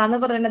മസ്ക എന്ന്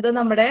പറയുന്നത്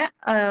നമ്മുടെ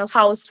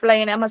ഹൗസ്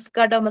ഫ്ലൈനെ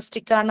മസ്ക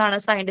ഡൊമസ്റ്റിക്ക എന്നാണ്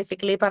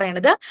സയന്റിഫിക്കലി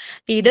പറയുന്നത്.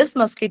 ഈഡിസ്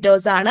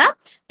മൊസ്കിറ്റോസ് ആണ്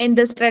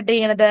എന്ത് സ്പ്രെഡ്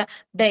ചെയ്യണത്?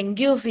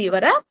 ഡെങ്കു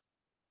ഫീവർ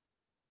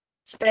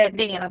സ്പ്രെഡ്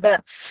ചെയ്യണത്.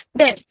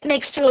 Then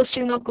next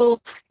question നോക്കൂ.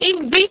 In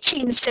which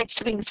insects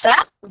wings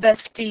are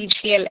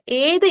vestigial?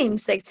 ഏത്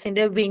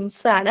ഇൻസെക്ട്സിന്റെ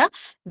വിങ്സ് ആണ്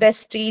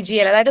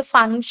വെസ്റ്റിജിയൽ, അതായത്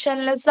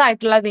ഫങ്ഷൻലെസ്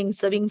ആയിട്ടുള്ള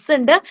വിങ്സ്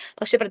ഉണ്ട്,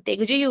 പക്ഷെ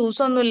പ്രത്യേകിച്ച്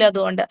യൂസ് ഒന്നുമില്ല.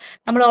 അതുകൊണ്ട്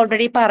നമ്മൾ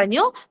ഓൾറെഡി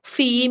പറഞ്ഞു,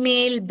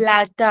 ഫീമെയിൽ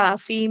ബ്ലാറ്റ.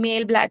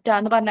 ഫീമെയിൽ ബ്ലാറ്റ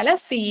എന്ന് പറഞ്ഞാൽ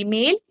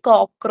ഫീമെയിൽ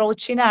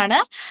കോക്രോച്ചിനാണ്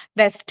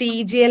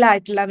വെസ്റ്റിജിയൽ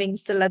ആയിട്ടുള്ള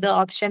വിങ്സ് ഉള്ളത്.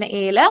 ഓപ്ഷൻ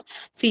എയില്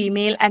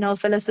ഫീമെയിൽ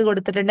അനോഫിലസ്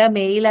കൊടുത്തിട്ടുണ്ട്.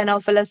 മെയിൽ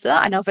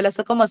അനോഫിലസ്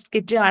ഒക്കെ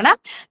മൊസ്കിറ്റോ ആണ്.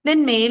 Then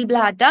mail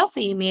Blatta,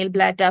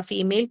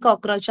 female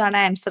cockroach ആണ്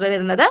ആൻസർ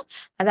വരുന്നത്.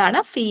 അതാണ്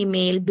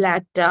ഫീമെയിൽ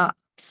ബ്ലാറ്റ.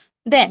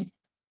 ദെൻ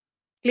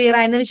ക്ലിയർ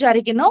ആയെന്ന്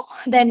വിചാരിക്കുന്നു.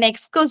 ദെൻ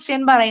നെക്സ്റ്റ്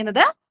ക്വസ്റ്റ്യൻ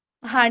പറയുന്നത്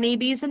ഹണി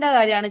ബീസിന്റെ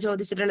കാര്യമാണ്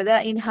ചോദിച്ചിട്ടുള്ളത്.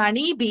 In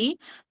honey bee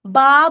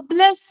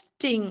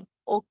ബാബ്ലസ്റ്റിംഗ്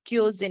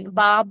ഒക്യൂസിൻ.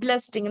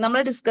 ബാബ്ലസ്റ്റിംഗ് നമ്മൾ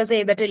ഡിസ്കസ്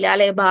ചെയ്തിട്ടില്ല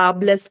അല്ലെ,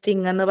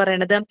 ബാബ്ലസ്റ്റിംഗ് എന്ന്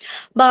പറയുന്നത്.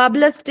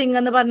 ബാബ്ലസ്റ്റിംഗ്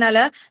എന്ന്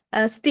പറഞ്ഞാല്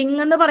സ്റ്റിങ്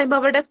എന്ന് പറയുമ്പോൾ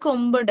അവിടെ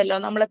കൊമ്പുണ്ടല്ലോ,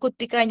 നമ്മളെ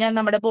കുത്തിക്കഴിഞ്ഞാൽ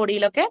നമ്മുടെ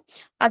ബോഡിയിലൊക്കെ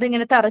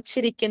അതിങ്ങനെ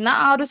തറച്ചിരിക്കുന്ന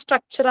ആ ഒരു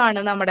സ്ട്രക്ചറാണ്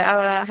നമ്മുടെ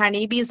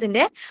ഹണി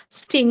ബീസിന്റെ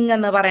സ്റ്റിങ്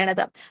എന്ന്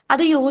പറയുന്നത്.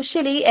 അത്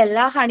യൂഷ്വലി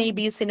എല്ലാ ഹണി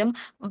ബീസിനും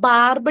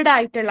ബാർബഡ്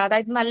ആയിട്ടുള്ള,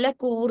 അതായത് നല്ല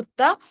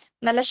കൂർത്ത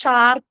നല്ല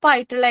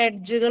ഷാർപ്പായിട്ടുള്ള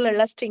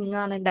എഡ്ജുകളുള്ള സ്റ്റിങ്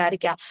ആണ്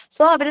ഉണ്ടായിരിക്കുക.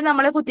 സോ അവര്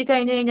നമ്മളെ കുത്തി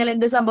കഴിഞ്ഞു കഴിഞ്ഞാൽ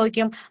എന്ത്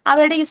സംഭവിക്കും?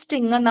 അവരുടെ ഈ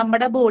സ്റ്റിങ്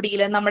നമ്മുടെ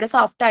ബോഡിയിൽ, നമ്മുടെ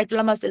സോഫ്റ്റ്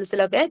ആയിട്ടുള്ള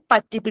മസിൽസിലൊക്കെ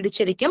പറ്റി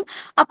പിടിച്ചിരിക്കും.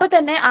 അപ്പൊ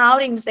തന്നെ ആ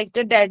ഒരു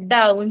ഇൻസെക്ട് ഡെഡ്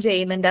ആവുകയും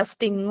ചെയ്യുന്നുണ്ട്. ആ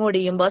സ്റ്റിങ്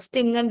ഒടിയുമ്പോൾ,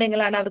 സ്റ്റിങ്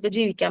ഉണ്ടെങ്കിലാണ് അവർക്ക്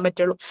ജീവിക്കാൻ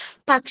പറ്റുള്ളൂ.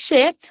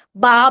 പക്ഷേ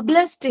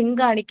ബാബ്ലസ് സ്റ്റിങ്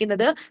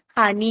കാണിക്കുന്നത്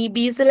ഹണി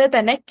ബീസിലെ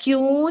തന്നെ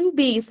ക്യൂൻ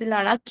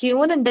ബീസിലാണ്. ആ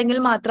ക്യൂൻ ഉണ്ടെങ്കിൽ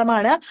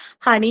മാത്രമാണ്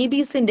ഹണി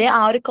ബീസിന്റെ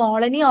ആ ഒരു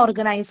കോളനി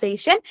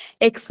ഓർഗനൈസേഷൻ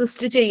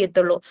എക്സിസ്റ്റ്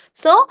ചെയ്യത്തുള്ളൂ.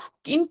 So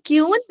in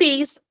queen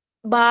Bs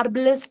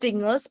ബാർബലസ്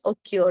സ്റ്റിങ്ങേഴ്സ്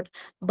ഒക്യൂർഡ്.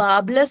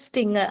 ബാർബലസ്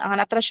sting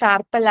അങ്ങനെ അത്ര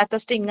ഷാർപ്പ് അല്ലാത്ത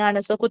സ്റ്റിങ് ആണ്.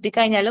 സോ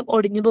കുത്തിക്കഴിഞ്ഞാലും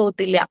ഒടിഞ്ഞു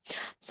പോകത്തില്ല.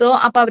 സോ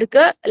അപ്പൊ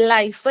അവർക്ക്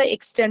ലൈഫ്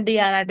എക്സ്റ്റെൻഡ്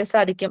ചെയ്യാനായിട്ട്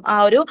സാധിക്കും. ആ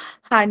ഒരു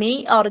ഹണി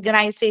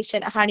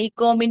ഓർഗനൈസേഷൻ, ഹണി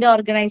കോമിന്റെ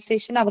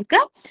ഓർഗനൈസേഷൻ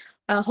അവർക്ക്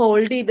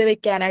ഹോൾഡ് ചെയ്ത്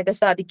വെക്കാനായിട്ട്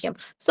സാധിക്കും.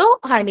 So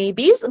honey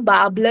Bs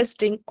ബാർബലസ്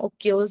sting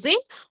occurs in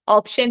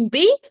option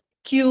B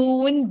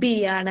queen B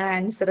ആണ്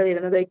ആൻസർ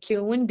വരുന്നത്.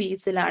 ക്യൂൻ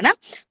ബീസിലാണ്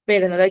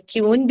വരുന്നത്.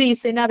 ക്യൂൻ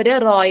ബീസിന് അവര്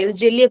റോയൽ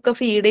ജെല്ലി ഒക്കെ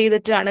ഫീഡ്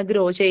ചെയ്തിട്ടാണ്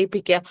ഗ്രോ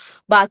ചെയ്യിപ്പിക്കുക.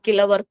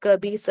 ബാക്കിയുള്ള വർക്ക്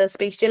ബീസ്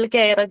സ്പെഷ്യൽ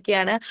കെയർ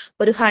ഒക്കെയാണ്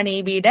ഒരു ഹണി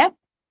ബീയുടെ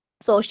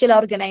സോഷ്യൽ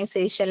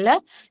ഓർഗനൈസേഷനിൽ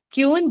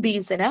ക്യൂൻ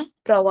ബീസിന്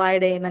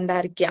പ്രൊവൈഡ്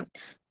ചെയ്യുന്നുണ്ടായിരിക്കാം.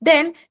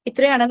 ദെൻ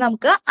ഇത്രയാണ്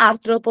നമുക്ക്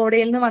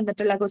ആർത്രോപോഡയിൽ നിന്ന്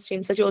വന്നിട്ടുള്ള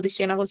ക്വസ്റ്റ്യൻസ്,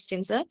 ചോദിച്ചിരുന്ന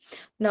ക്വസ്റ്റ്യൻസ്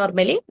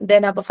നോർമലി.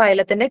 ദെൻ അപ്പൊ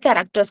ഫൈലത്തിന്റെ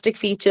ക്യാരക്ടറിസ്റ്റിക്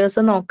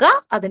ഫീച്ചേഴ്സ് നോക്കുക,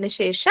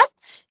 അതിനുശേഷം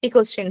ഈ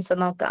ക്വസ്റ്റ്യൻസ്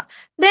നോക്കാം.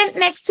 ദെൻ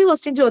നെക്സ്റ്റ്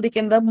ക്വസ്റ്റ്യൻ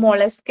ചോദിക്കുന്നത്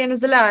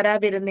മൊളസ്കൻസിൽ ആരാ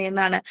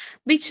വരുന്നതെന്നാണ്.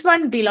 Which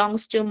one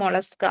belongs to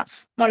Mollusca?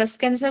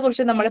 മൊളസ്കൻസിനെ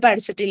കുറിച്ച് നമ്മൾ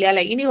പഠിച്ചിട്ടില്ല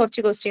അല്ലെ. ഇനി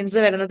കുറച്ച് ക്വസ്റ്റ്യൻസ്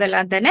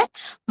വരുന്നതെല്ലാം തന്നെ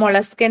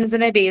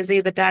മൊളസ്കൻസിനെ ബേസ്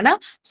ചെയ്തിട്ടാണ്.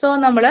 സോ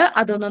നമ്മൾ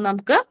അതൊന്നും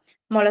നമുക്ക്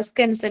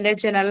മൊളസ്കൻസിന്റെ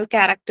ജനറൽ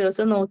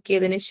ക്യാരക്ടേഴ്സ്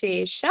നോക്കിയതിന്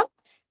ശേഷം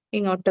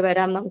ഇങ്ങോട്ട്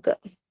വരാം നമുക്ക്.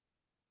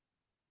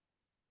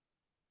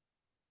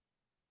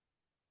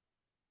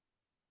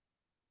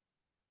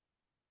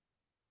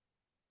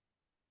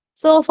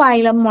 So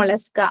phylum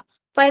Mollusca.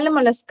 Phylum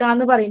Mollusca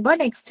എന്ന് പറയുമ്പോൾ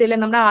നെക്സ്റ്റില്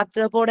നമ്മുടെ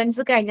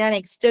ആർത്രോപോഡൻസ് കഴിഞ്ഞാൽ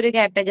നെക്സ്റ്റ് ഒരു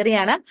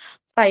കാറ്റഗറിയാണ്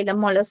ഫൈലം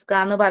മൊളസ്ക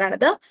എന്ന്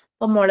പറയുന്നത്.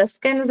 അപ്പൊ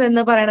മൊളസ്കൻസ്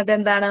എന്ന് പറയുന്നത്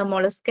എന്താണ്?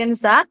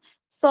 മൊളസ്കൻസ് ആർ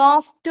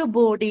സോഫ്റ്റ്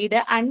ബോഡീഡ്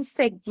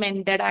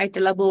അൺസെഗ്മെന്റഡ്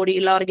ആയിട്ടുള്ള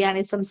ബോഡിയുള്ള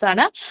ഓർഗാനിസംസ്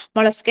ആണ്.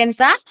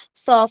 മൊളസ്കൻസ് R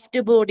soft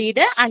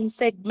bodied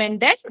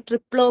അൺസെഗ്മെന്റഡ്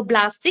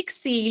triploblastic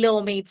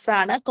coelomates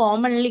ആണ്.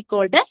 Commonly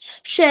called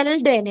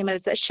shelled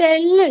animals.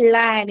 ഷെല്ലുള്ള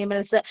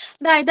animals,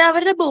 അതായത്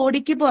അവരുടെ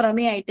ബോഡിക്ക്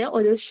പുറമേ ആയിട്ട്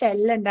ഒരു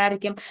ഷെല്ല്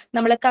ഉണ്ടായിരിക്കും.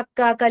 നമ്മൾ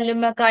കക്ക,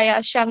 കല്ലുമ്മക്കായ,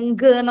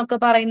 ശംഖ് എന്നൊക്കെ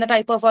പറയുന്ന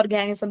ടൈപ്പ് ഓഫ്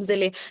ഓർഗാനിസംസ്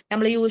ഇല്ലേ,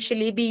 നമ്മൾ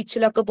യൂഷ്വലി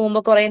ബീച്ചിലൊക്കെ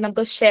പോകുമ്പോൾ കുറെ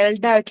നമുക്ക്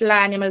ഷെൽഡ് ആയിട്ടുള്ള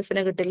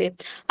ആനിമൽസിനെ കിട്ടില്ലേ,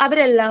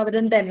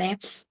 അവരെല്ലാവരും തന്നെ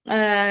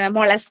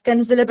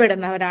മൊളസ്കൻസിൽ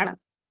പെടുന്നവരാണ്.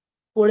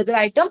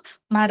 കൂടുതലായിട്ടും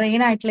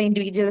മറൈൻ ആയിട്ടുള്ള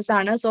ഇൻഡിവിജ്വൽസ്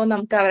ആണ്. സോ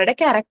നമുക്ക് അവരുടെ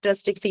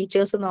ക്യാരക്ടറിസ്റ്റിക്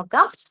ഫീച്ചേഴ്സ്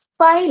നോക്കാം.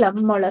 Phylum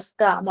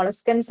mollusca.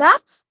 Molluscans are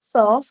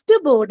soft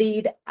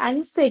bodied,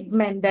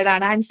 unsegmented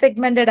ആണ്.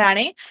 Unsegmented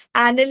ആണ്.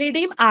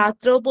 Annelideയും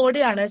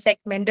arthropoda ആണ്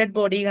segmented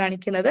body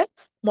കാണിക്കുന്നത്.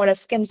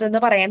 മൊളസ്കൻസ് എന്ന്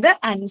പറയുന്നത്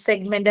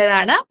അൺസെഗ്മെന്റഡ്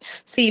ആണ്.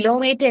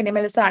 സീലോമേറ്റ്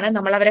അനിമൽസ് ആണ്.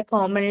 നമ്മൾ അവരെ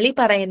കോമൺലി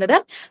പറയുന്നത്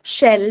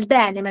ഷെൽഡ്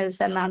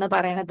ആനിമൽസ് എന്നാണ്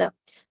പറയുന്നത്.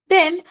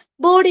 Then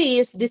body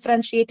is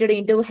differentiated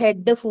into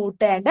head,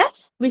 foot and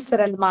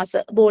visceral mass.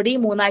 Body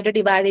മൂന്നായിട്ട്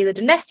ഡിവൈഡ്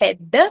ചെയ്തിട്ടുണ്ട്.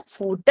 Head,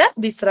 foot,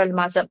 visceral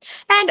mass.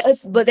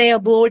 And their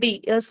body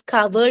is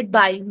covered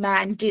by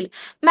mantle.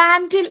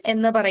 Mantle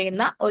എന്ന്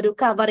പറയുന്ന ഒരു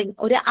കവറിങ്,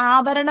 ഒരു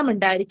ആവരണം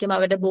ഉണ്ടായിരിക്കും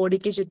അവരുടെ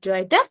ബോഡിക്ക്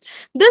ചുറ്റുമായിട്ട്.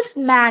 ദിസ്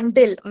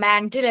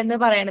മാന്റിൽ എന്ന്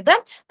പറയുന്നത്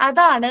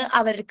അതാണ്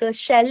അവർക്ക്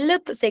ഷെല്ല്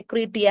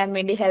സെക്രീറ്റ് ചെയ്യാൻ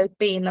വേണ്ടി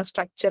ഹെൽപ്പ് ചെയ്യുന്ന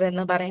സ്ട്രക്ചർ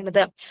എന്ന്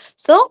പറയുന്നത്.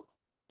 സോ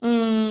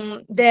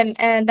ദെൻ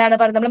എന്താണ്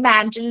പറയുന്നത്, നമ്മൾ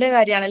മാന്റിലിന്റെ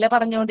കാര്യമാണല്ലേ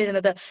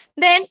പറഞ്ഞുകൊണ്ടിരുന്നത്.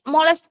 ദെൻ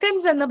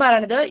മൊളസ്കൻസ് എന്ന്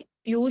പറയുന്നത്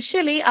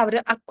യൂഷ്വലി അവർ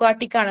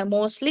അക്വാട്ടിക് ആണ്,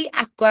 മോസ്റ്റ്ലി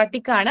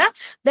അക്വാട്ടിക് ആണ്.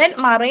 ദെൻ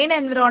മറൈൻ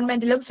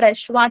എൻവിറോൺമെന്റിലും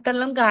ഫ്രഷ്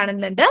വാട്ടറിലും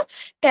കാണുന്നുണ്ട്.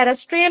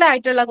 ടെറസ്ട്രിയൽ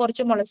ആയിട്ടുള്ള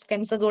കുറച്ച്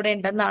മൊളസ്കൻസ് കൂടെ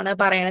ഉണ്ടെന്നാണ്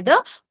പറയുന്നത്.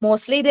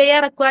 Mostly they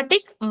are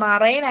aquatic,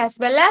 marine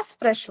as well as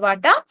fresh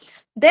water.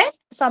 Then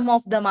some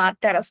of them are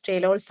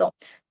terrestrial also.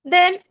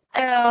 Then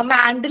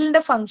മാൻഡിലിന്റെ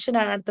function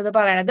ആണ് അടുത്തത്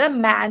പറയണത്.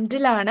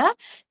 മാൻഡിലാണ്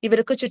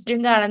ഇവർക്ക് ചുറ്റും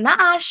കാണുന്ന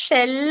ആ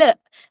ഷെല്ല്,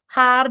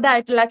 ഹാർഡ്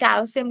ആയിട്ടുള്ള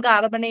കാൽസ്യം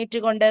കാർബണേറ്റ്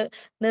കൊണ്ട്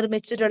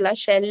നിർമ്മിച്ചിട്ടുള്ള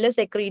ഷെല്ല്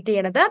സെക്രീറ്റ്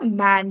ചെയ്യണത്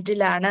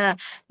മാൻഡിലാണ്.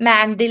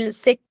 Mantle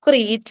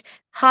secrete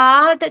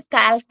hard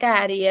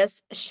calcareous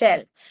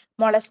shell.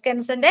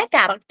 മൊളസ്കൻസിന്റെ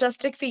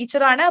characteristic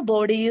feature ആണ്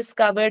body is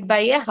covered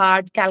by A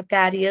hard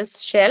calcareous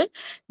shell.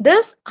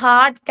 This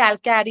hard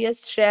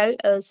calcareous shell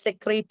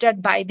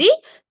secreted by the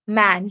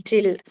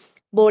mantle.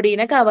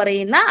 ബോഡീനെ cover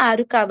ചെയ്യുന്ന ആ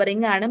ഒരു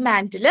കവറിംഗ് ആണ്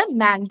മാൻഡില്.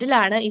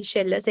 മാൻഡിലാണ് ഈ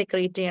shell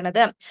secrete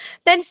ചെയ്യണത്.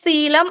 Then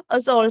coelom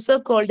is also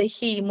called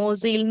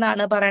haemocele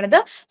എന്നാണ് പറയണത്.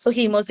 So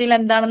haemocele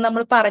എന്താണെന്ന്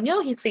നമ്മൾ പറഞ്ഞു.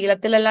 ഈ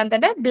സീലത്തിലെല്ലാം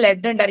തന്നെ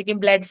ബ്ലഡ് ഉണ്ടായിരിക്കും,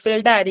 ബ്ലഡ്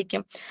ഫിൽഡ്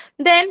ആയിരിക്കും.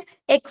 ദെൻ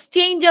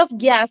എക്സ്ചേഞ്ച് ഓഫ്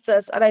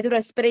ഗ്യാസസ്, അതായത്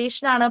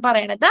റെസ്പിറേഷൻ ആണ്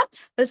പറയണത്.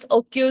 This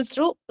occurs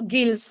through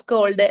gills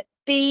called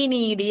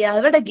ടീനീഡിയ.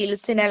 അവരുടെ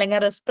ഗിൽസിനെ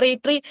അല്ലെങ്കിൽ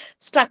റെസ്പിറേറ്ററി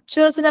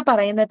സ്ട്രക്ചേഴ്സിനെ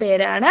പറയുന്ന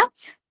പേരാണ്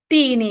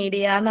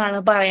ടീനീഡിയ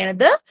എന്നാണ്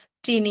പറയണത്.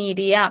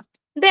 ടീനീഡിയ.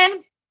 ദെൻ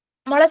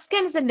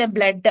മൊളസ്കൻസിന്റെ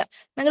ബ്ലഡ്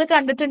നിങ്ങൾ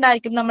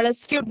കണ്ടിട്ടുണ്ടായിരിക്കും. നമ്മൾ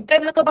സ്ക്വിഡ്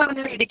എന്നൊക്കെ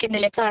പറഞ്ഞ്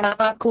മേടിക്കുന്നില്ലേ,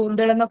 കണവ,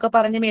 കൂന്തൾ എന്നൊക്കെ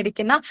പറഞ്ഞ്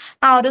മേടിക്കുന്ന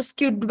ആ ഒരു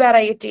സ്ക്വിഡ്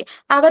വെറൈറ്റി,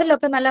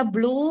 അവരിലൊക്കെ നല്ല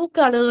ബ്ലൂ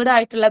കളേർഡ്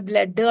ആയിട്ടുള്ള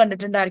ബ്ലഡ്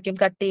കണ്ടിട്ടുണ്ടായിരിക്കും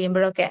കട്ട്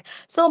ചെയ്യുമ്പോഴൊക്കെ.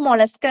 സോ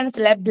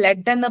മൊളസ്കൻസിലെ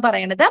ബ്ലഡ് എന്ന്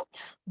പറയുന്നത്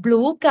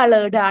ബ്ലൂ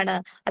കളേർഡ് ആണ്.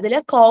 അതിൽ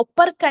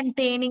കോപ്പർ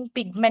കണ്ടെയ്നിങ്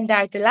പിഗ്മെന്റ്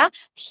ആയിട്ടുള്ള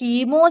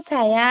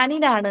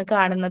ഹീമോസയാനിൻ ആണ്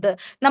കാണുന്നത്.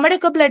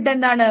 നമ്മുടെയൊക്കെ ബ്ലഡ്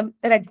എന്താണ്,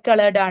 റെഡ്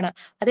കളേർഡ് ആണ്.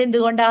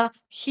 അതെന്തുകൊണ്ടാ?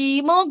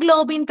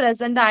 ഹീമോഗ്ലോബിൻ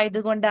പ്രസന്റ്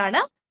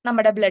ആയതുകൊണ്ടാണ്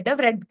നമ്മുടെ ബ്ലഡ്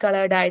റെഡ്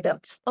കളേർഡ് ആയത്.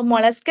 അപ്പൊ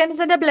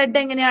മൊളസ്കൻസിന്റെ ബ്ലഡ്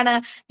എങ്ങനെയാണ്?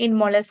 In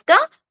Mollusca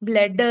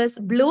blood is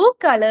blue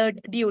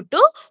coloured due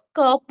to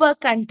copper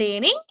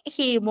containing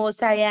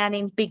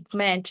haemocyanin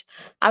pigment.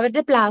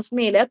 അവരുടെ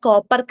പ്ലാസ്മയില്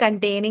കോപ്പർ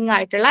കണ്ടെയ്നിങ്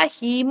ആയിട്ടുള്ള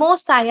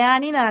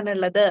ഹീമോസയാനിൻ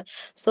ആണുള്ളത്.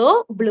 സോ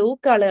ബ്ലൂ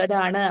കളേർഡ്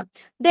ആണ്.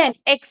 Then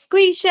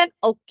excretion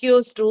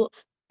occurs to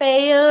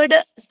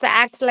paired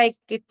സാക്സ് like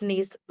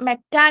kidneys.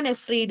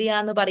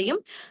 മെറ്റാനെഫ്രീഡിയ എന്ന് പറയും.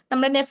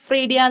 നമ്മൾ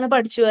നെഫ്രീഡിയ എന്ന്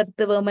പഠിച്ചു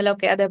എർത്ത്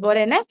വേമലൊക്കെ.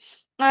 അതേപോലെ തന്നെ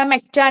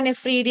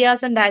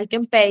മെക്ടാനെഫ്രീഡിയാസ്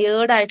ഉണ്ടായിരിക്കും.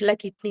 പെയർഡ് ആയിട്ടുള്ള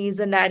കിഡ്നീസ്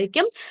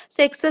ഉണ്ടായിരിക്കും.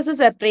 സെക്സസ്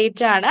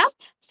സെപ്പറേറ്റ് ആണ്.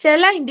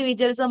 ചില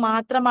ഇൻഡിവിജ്വൽസ്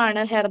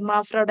മാത്രമാണ്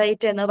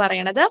ഹെർമാഫ്രോഡൈറ്റ് എന്ന്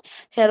പറയുന്നത്.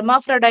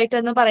 ഹെർമാഫ്രോഡൈറ്റ്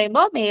എന്ന്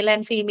പറയുമ്പോൾ മെയിൽ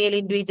ആൻഡ് ഫീമെയിൽ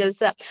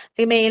ഇൻഡിവിജ്വൽസ്,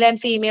 ഈ male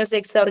and female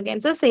sex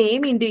organs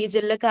same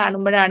ഇൻഡിവിജ്വലിൽ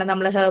കാണുമ്പോഴാണ്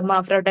നമ്മൾ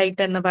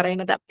ഹെർമാഫ്രോഡൈറ്റ് എന്ന്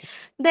പറയുന്നത്.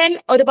 ദെൻ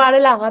ഒരുപാട്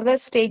ലാർവൽ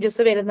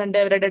സ്റ്റേജസ് വരുന്നുണ്ട്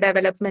ഇവരുടെ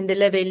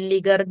ഡെവലപ്മെന്റിൽ.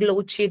 വെല്ലിഗർ,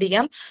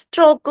 ഗ്ലൂച്ചിഡിയം,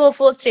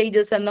 ട്രോക്കോഫോ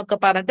സ്റ്റേജസ് എന്നൊക്കെ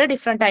പറഞ്ഞിട്ട്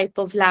ഡിഫറെന്റ്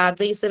ടൈപ്പ് ഓഫ്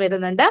ലാർവീസ്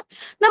വരുന്നുണ്ട്.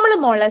 നമ്മൾ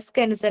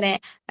മൊളസ്കൻസിനെ,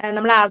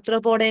 നമ്മൾ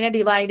ആർത്രോപോഡേനെ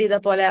ഡിവൈഡ് ചെയ്ത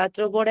പോലെ,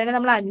 ആർത്രോപോഡേനെ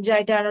നമ്മൾ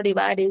 5ആയിട്ടാണ്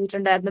ഡിവൈഡ്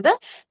ചെയ്തിട്ടുണ്ടായിരുന്നത്.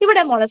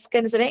 ഇവിടെ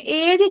മൊളസ്കൻസിനെ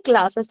 7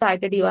 ക്ലാസ്സസ്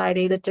ആയിട്ട് ഡിവൈഡ്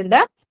ചെയ്തിട്ടുണ്ട്.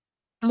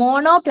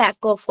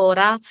 മോണോപ്ലാക്കോഫോറ,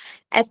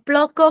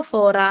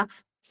 എപ്ലോക്കോഫോറ,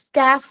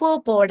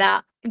 സ്കാഫോപോഡ,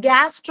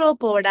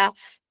 ഗ്യാസ്ട്രോപോഡ,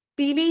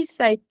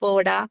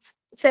 പിലിസൈപ്പോഡ,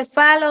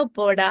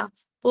 സെഫാലോപോഡ,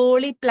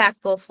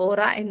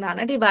 പോളിപ്ലാക്കോഫോറ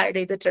എന്നാണ് ഡിവൈഡ്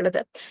ചെയ്തിട്ടുള്ളത്.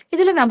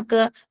 ഇതിൽ നമുക്ക്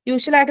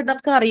യൂഷ്വലായിട്ട്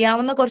നമുക്ക്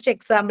അറിയാവുന്ന കുറച്ച്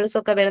എക്സാമ്പിൾസ്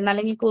ഒക്കെ വരുന്ന,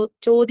 അല്ലെങ്കിൽ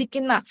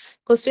ചോദിക്കുന്ന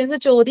ക്വസ്റ്റ്യൻസ്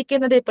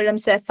ചോദിക്കുന്നത് എപ്പോഴും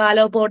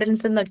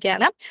സെഫാലോപോഡൻസ്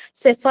എന്നൊക്കെയാണ്.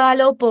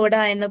 സെഫാലോപോഡ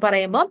എന്ന്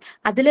പറയുമ്പോൾ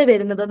അതിൽ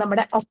വരുന്നത്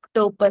നമ്മുടെ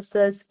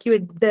ഒക്ടോപ്പസ്,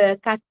 സ്ക്വിഡ്,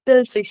 കട്ടിൽ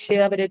ഫിഷ്,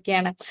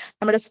 അവരൊക്കെയാണ്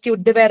നമ്മുടെ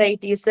സ്ക്വിഡ്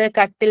വെറൈറ്റീസ്,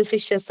 കട്ടിൽ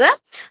ഫിഷസ്.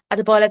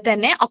 അതുപോലെ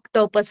തന്നെ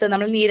ഒക്ടോപ്പസ്,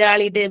 നമ്മൾ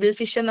നീരാളി, ഡെവിൽ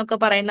ഫിഷ് എന്നൊക്കെ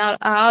പറയുന്ന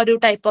ആ ഒരു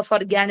ടൈപ്പ് ഓഫ്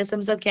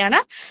ഓർഗാനിസംസ്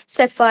ഒക്കെയാണ്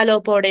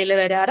സെഫാലോപോഡയിൽ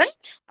വരാറ്.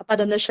 അപ്പൊ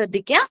അതൊന്ന്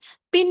ശ്രദ്ധിക്കുക.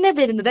 പിന്നെ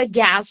വരുന്നത്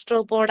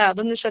ഗ്യാസ്ട്രോപോഡ,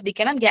 അതൊന്ന്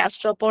ശ്രദ്ധിക്കണം.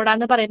 ഗ്യാസ്ട്രോപോഡ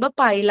എന്ന് പറയുമ്പോൾ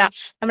പൈല,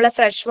 നമ്മളെ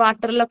ഫ്രഷ്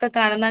വാട്ടറിലൊക്കെ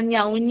കാണുന്ന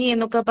ഞൗഞ്ഞി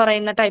എന്നൊക്കെ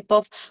പറയുന്ന ടൈപ്പ്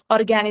ഓഫ്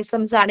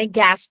ഓർഗാനിസംസ് ആണ്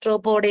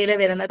ഗ്യാസ്ട്രോപോഡയിൽ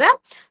വരുന്നത്.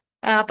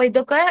 അപ്പൊ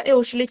ഇതൊക്കെ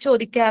യൂഷ്വലി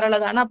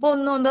ചോദിക്കാറുള്ളതാണ്. അപ്പൊ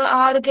ഒന്ന്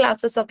ആ ഒരു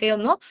ക്ലാസ്സസ് ഒക്കെ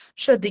ഒന്ന്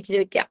ശ്രദ്ധിച്ചു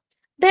വെക്കാം.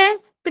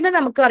 പിന്നെ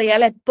നമുക്കറിയാം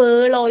അല്ലെ,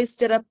 പേൾ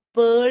ഓയിസ്റ്റർ,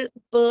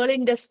 പേൾ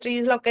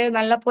ഇൻഡസ്ട്രീസിലൊക്കെ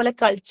നല്ല പോലെ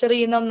കൾച്ചർ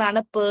ചെയ്യുന്ന ഒന്നാണ്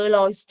പേൾ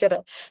ഓയിസ്റ്റർ.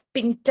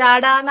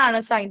 പിൻറ്റാഡ എന്നാണ്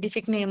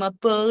സയന്റിഫിക് നെയിം.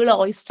 പേൾ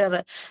ഓയിസ്റ്റർ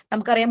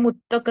നമുക്കറിയാം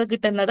മുത്തൊക്കെ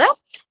കിട്ടുന്നത്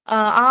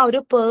ആ ഒരു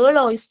പേൾ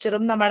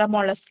ഓയിസ്റ്ററും നമ്മുടെ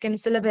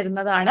മൊളസ്കിൻസിൽ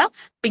വരുന്നതാണ്.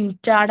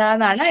 പിങ്ടാഡ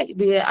എന്നാണ്.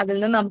 അതിൽ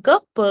നിന്ന് നമുക്ക്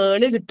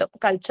പേള് കിട്ടും.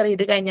 കൾച്ചർ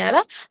ചെയ്ത് കഴിഞ്ഞാൽ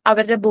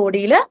അവരുടെ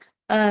ബോഡിയിൽ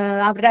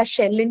അവരുടെ ആ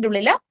ഷെല്ലിന്റെ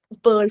ഉള്ളില്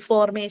പേൾ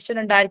ഫോർമേഷൻ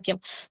ഉണ്ടായിരിക്കും.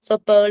 സോ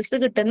പേൾസ്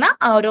കിട്ടുന്ന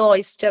ആ ഒരു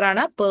ഓയിസ്റ്റർ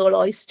ആണ് പേൾ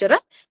ഓയിസ്റ്റർ.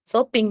 സോ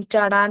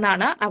പിങ്ടാഡ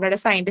എന്നാണ് അവിടെ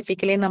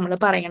സയന്റിഫിക്കലി നമ്മൾ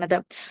പറയണത്.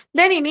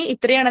 ദെൻ ഇനി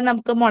ഇത്രയാണ്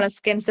നമുക്ക്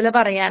മൊളസ്കിൻസിൽ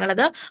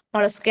പറയാനുള്ളത്,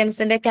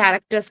 മൊളസ്കിൻസിന്റെ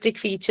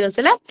ക്യാരക്ടറിസ്റ്റിക്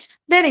ഫീച്ചേഴ്സിൽ.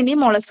 ദെൻ ഇനി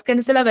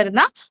മൊളസ്കിൻസിൽ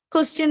വരുന്ന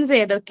ക്വസ്റ്റ്യൻസ്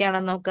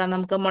ഏതൊക്കെയാണെന്ന് നോക്കാം.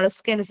 നമുക്ക്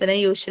മൊളസ്കിൻസിന്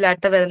യൂഷ്വൽ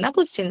ആയിട്ട് വരുന്ന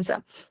questions.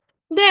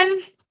 Then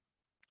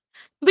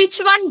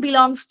which one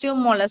belongs to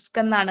mollusc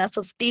എന്നാണ്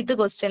 50th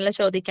ക്വസ്റ്റ്യനിൽ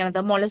ചോദിക്കുന്നത്.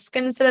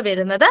 മൊളസ്കിൻസിൽ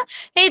വരുന്നത്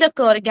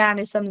ഏതൊക്കെ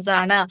ഓർഗാനിസംസ്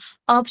ആണ്?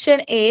 ഓപ്ഷൻ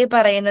എ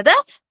പറയുന്നത്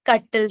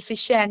കട്ടിൽ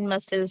fish and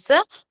muscles,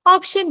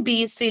 option B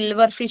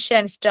silver fish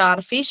and star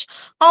fish,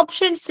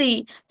 option C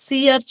see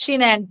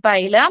urchin and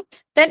പൈല,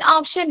 then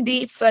option D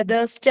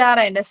feather star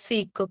and see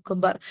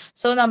cucumber.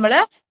 So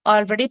നമ്മള്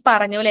already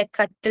പറഞ്ഞു അല്ലെ,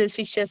 കട്ടിൽ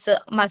ഫിഷസ്,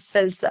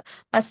 മസിൽസ്.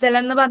 മസിൽ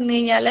എന്ന് പറഞ്ഞു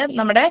കഴിഞ്ഞാല്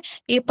നമ്മുടെ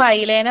ഈ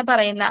പൈലേനെ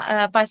പറയുന്ന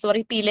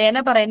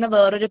പിലേനെ പറയുന്ന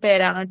വേറൊരു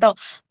പേരാണ് കേട്ടോ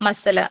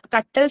മസല്.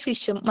 കട്ടൽ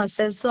ഫിഷും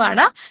മസിൽസും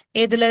ആണ്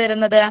ഏതില്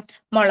വരുന്നത്?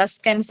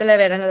 മൊളസ്കൻസില്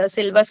വരുന്നത്.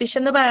 സിൽവർ ഫിഷ്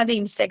എന്ന് പറയുന്നത്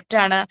ഇൻസെക്ട്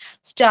ആണ്.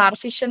 സ്റ്റാർ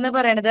ഫിഷ് എന്ന്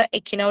പറയുന്നത്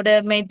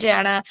എക്കിനോഡെർമേറ്റ്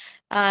ആണ്.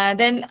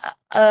 ദെൻ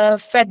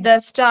ഫെദർ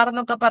സ്റ്റാർ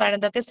എന്നൊക്കെ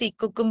പറയുന്നതൊക്കെ സീ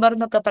കുക്കുംബർ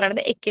എന്നൊക്കെ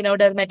പറയുന്നത്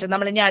എക്കിനോഡെർമേറ്റ്.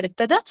 നമ്മൾ ഇനി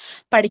അടുത്തത്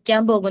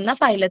പഠിക്കാൻ പോകുന്ന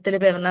ഫൈലത്തിൽ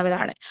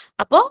വരുന്നവരാണ്.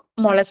 അപ്പോ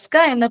മൊളസ്ക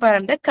എന്ന്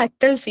പറയുന്നത്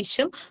കട്ടൽ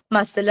ഫിഷും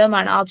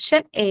മസിലുമാണ്.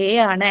 ഓപ്ഷൻ എ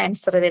ആണ്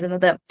ആൻസർ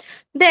വരുന്നത്.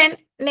 ദെൻ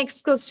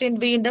നെക്സ്റ്റ് ക്വസ്റ്റ്യൻ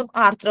വീണ്ടും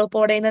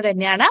ആർത്രോപോഡയെന്ന്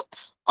തന്നെയാണ്.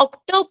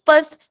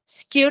 ഒക്ടോപ്പസ്,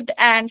 സ്ക്വിഡ്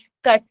ആൻഡ്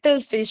കട്ടിൽ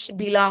ഫിഷ്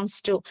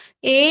ബിലോങ്സ് ടു.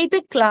 ഏത്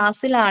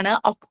ക്ലാസ്സിലാണ്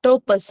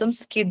ഒക്ടോപ്പസും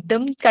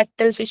സ്ക്വിഡും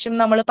കട്ടിൽ ഫിഷും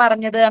നമ്മൾ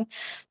പറഞ്ഞത്?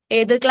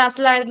 ഏത്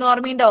ക്ലാസ്സിലായിരുന്നു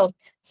ഓർമ്മയുണ്ടോ?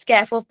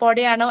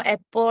 സ്കാഫോപോഡയാണോ,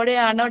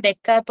 എപ്പോഡയാണോ,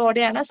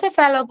 ഡെക്കാപോഡയാണോ,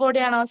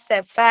 സെഫാലോപോഡയാണോ?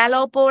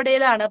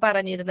 സെഫാലോപോഡയിലാണ്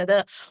പറഞ്ഞിരുന്നത്.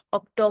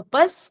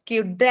 ഒക്ടോപ്പസ്,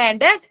 സ്ക്വിഡ്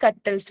ആൻഡ്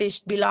കട്ടിൽ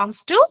ഫിഷ്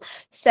ബിലോങ്സ് ടു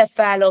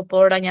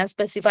സെഫാലോപോഡ. ഞാൻ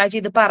സ്പെസിഫൈ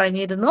ചെയ്ത്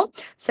പറഞ്ഞിരുന്നു.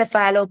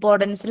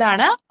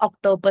 സെഫാലോപോഡൻസിലാണ്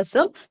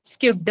ഒക്ടോപ്പസും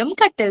സ്ക്വിഡും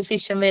കട്ടിൽ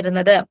ഫിഷും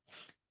വരുന്നത്.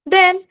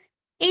 ദെൻ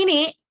ഇനി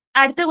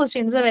അടുത്ത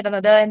ക്വസ്റ്റ്യൻസ്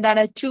വരുന്നത്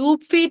എന്താണ്?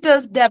 Tube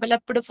ഫീറ്റേഴ്സ്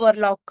developed four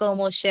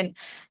locomotion.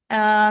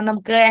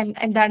 നമുക്ക്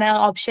എന്താണ്?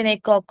 Option A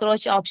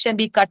cockroach, option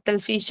B cuttle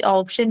fish,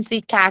 option C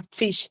കാറ്റ്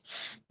ഫിഷ്.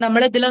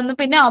 നമ്മൾ ഇതിലൊന്നും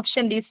പിന്നെ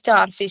option D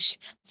star fish.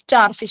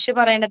 Star fish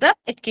പറയുന്നത്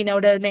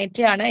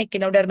എക്കിനോഡെർമേറ്റ് ആണ്.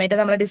 എക്കിനോഡെർമേറ്റ്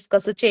നമ്മൾ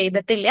ഡിസ്കസ്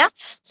ചെയ്തിട്ടില്ല.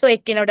 സോ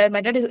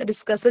എക്കിനോഡെർമേറ്റ്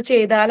ഡിസ്കസ്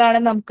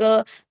ചെയ്താലാണ് നമുക്ക്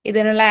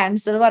ഇതിനുള്ള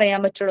ആൻസർ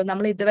പറയാൻ പറ്റുള്ളൂ.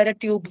 നമ്മൾ ഇതുവരെ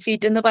ട്യൂബ്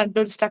ഫീറ്റ് എന്ന്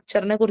പറഞ്ഞിട്ട് ഒരു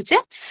സ്ട്രക്ചറിനെ കുറിച്ച്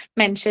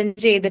മെൻഷൻ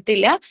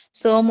ചെയ്തിട്ടില്ല.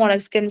 സോ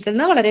മൊളസ്കിൻസിൽ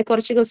നിന്ന് വളരെ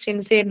കുറച്ച്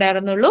ക്വസ്റ്റ്യൻസേ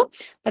ഉണ്ടായിരുന്നുള്ളൂ.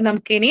 അപ്പൊ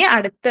നമുക്കിനി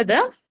അടുത്തത്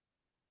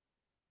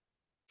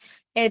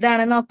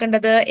ഏതാണ്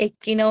നോക്കേണ്ടത്?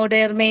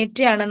 എക്കിനോഡെർമേറ്റ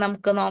ആണ്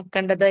നമുക്ക്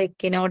നോക്കേണ്ടത്.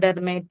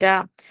 എക്കിനോഡെർമേറ്റ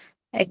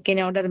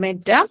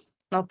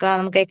നോക്കാം.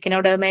 നമുക്ക്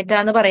എക്കിനോഡെർമേറ്റ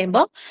എന്ന്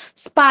പറയുമ്പോൾ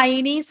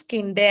സ്പൈനി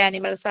സ്കിൻഡ്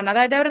ആനിമൽസ് ആണ്.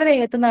 അതായത് അവരുടെ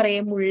ദേഹത്ത്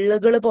നിറയെ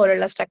മുള്ളുകൾ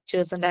പോലുള്ള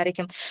സ്ട്രക്ചേഴ്സ്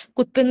ഉണ്ടായിരിക്കും.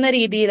 കുത്തുന്ന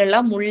രീതിയിലുള്ള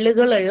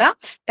മുള്ളുകളുള്ള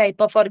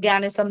ടൈപ്പ് ഓഫ്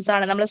ഓർഗാനിസംസ്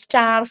ആണ്. നമ്മൾ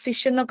സ്റ്റാർ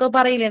ഫിഷ് എന്നൊക്കെ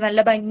പറയില്ലേ,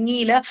 നല്ല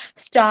ഭംഗിയില്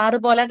സ്റ്റാർ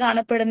പോലെ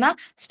കാണപ്പെടുന്ന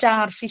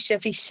സ്റ്റാർ ഫിഷ്.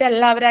 ഫിഷ്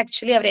അല്ല അവർ,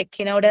 ആക്ച്വലി അവർ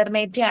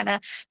എക്കിനോഡെർമേറ്റ ആണ്.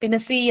 പിന്നെ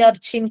സീ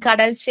അർച്ചിൻ,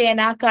 കടൽ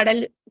ചേന,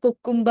 കടൽ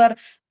കുക്കുംബർ,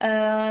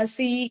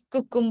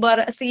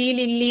 സീ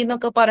ലില്ലി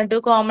എന്നൊക്കെ പറഞ്ഞിട്ട്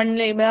കോമൺ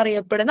നെയിം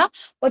അറിയപ്പെടുന്ന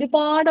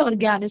ഒരുപാട്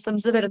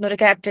ഓർഗാനിസംസ് വരുന്ന ഒരു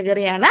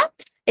കാറ്റഗറിയാണ്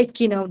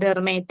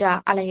എക്കിനോഡെർമേറ്റ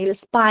അല്ലെങ്കിൽ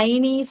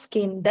സ്പൈനി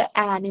സ്കിൻഡ്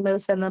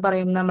ആനിമൽസ് എന്ന്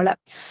പറയും നമ്മള്.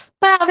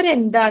 അപ്പൊ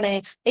അവരെന്താണ്?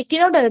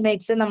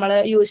 എക്കിനോഡെർമേറ്റ്സ് നമ്മൾ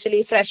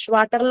യൂഷ്വലി ഫ്രഷ്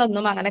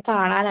വാട്ടറിലൊന്നും അങ്ങനെ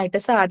കാണാനായിട്ട്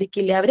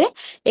സാധിക്കില്ല. അവര്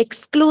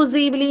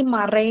എക്സ്ക്ലൂസീവ്ലി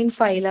മറൈൻ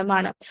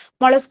ഫൈലമാണ്.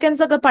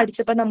 മൊളസ്കൻസ് ഒക്കെ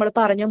പഠിച്ചപ്പോൾ നമ്മൾ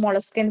പറഞ്ഞു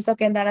മൊളസ്കൻസ്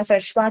ഒക്കെ എന്താണ്?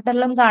 ഫ്രഷ്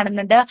വാട്ടറിലും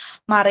കാണുന്നുണ്ട്,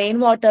 മറൈൻ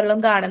വാട്ടറിലും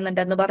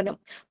കാണുന്നുണ്ട് എന്ന് പറഞ്ഞു.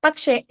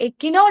 പക്ഷെ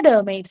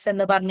എക്കിനോഡെർമേറ്റ്സ്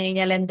എന്ന് പറഞ്ഞു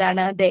കഴിഞ്ഞാൽ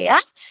എന്താണ്? They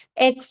are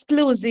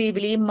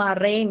exclusively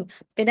marine.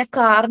 പിന്നെ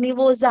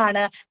കാർണിവോസ്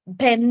ആണ്,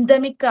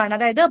 ബെന്തമിക് ആണ്.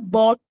 അതായത്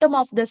ബോട്ടം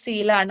ഓഫ് ദ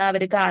സീലാണ്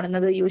അവർ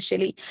കാണുന്നത്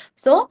usually.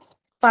 So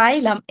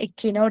phylum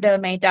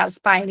Echinodermata,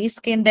 spiny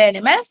skinned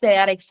animals. They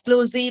are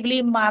exclusively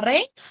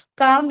marine,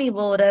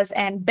 carnivorous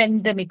and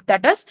benthomic.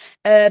 That is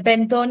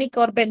benthonic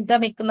or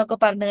benthamic എന്നൊക്കെ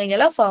പറഞ്ഞു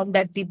കഴിഞ്ഞാൽ found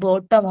at the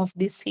bottom of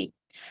the sea.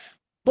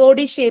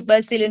 Body shape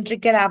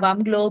cylindrical ആവാം,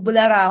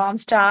 globular ആവാം,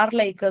 star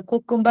like,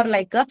 cucumber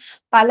like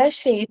പല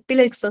ഷേപ്പിൽ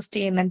exist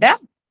ചെയ്യുന്നുണ്ട്.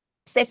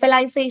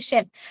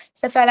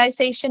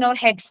 Cephalisation or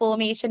head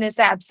formation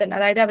is absent.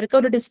 അതായത് അവർക്ക്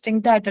ഒരു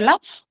ഡിസ്റ്റിങ്ക്റ്റ് ആയിട്ടുള്ള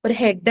ഒരു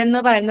ഹെഡ് എന്ന്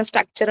പറയുന്ന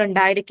സ്ട്രക്ചർ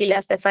ഉണ്ടായിരിക്കില്ല.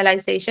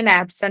 സെഫലൈസേഷൻ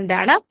ആബ്സെന്റ്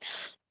ആണ്.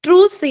 ട്രൂ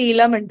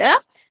സീലം ഉണ്ട്.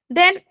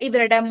 ദെൻ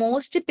ഇവരുടെ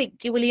മോസ്റ്റ്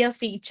പെക്യുലിയർ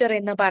ഫീച്ചർ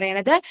എന്ന്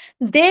പറയുന്നത്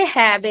they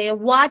have A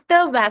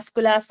water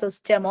vascular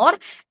system or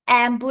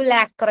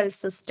ആംബുലാക്രൽ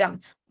system.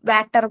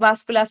 Water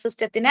vascular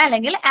സിസ്റ്റത്തിന്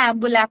അല്ലെങ്കിൽ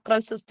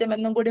ആംബുലാക്രൽ സിസ്റ്റം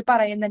എന്നും കൂടി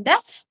പറയുന്നുണ്ട്.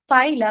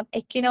 ഫൈലം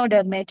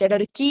എക്കിനോഡെർമേറ്റയുടെ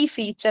ഒരു കീ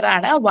ഫീച്ചർ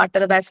ആണ്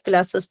water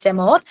vascular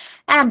system or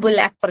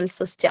ആംബുലാക്രൽ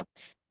system.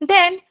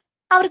 Then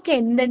അവർക്ക്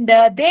എന്തുണ്ട്?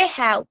 They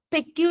have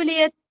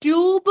peculiar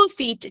tube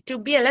feet.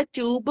 Tube അല്ല,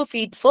 ട്യൂബ്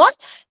ഫീറ്റ് ഫോർ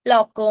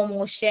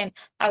ലോക്കോമോഷൻ.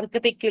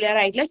 അവർക്ക് പെക്യുലർ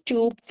ആയിട്ടുള്ള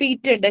ട്യൂബ്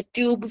ഫീറ്റ് ഉണ്ട്.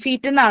 ട്യൂബ്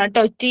ഫീറ്റ് എന്നാണ്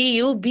കേട്ടോ,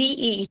 TUBE,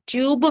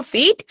 ട്യൂബ്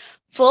ഫീറ്റ്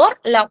ഫോർ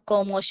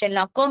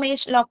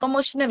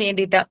ലോക്കോമോഷന്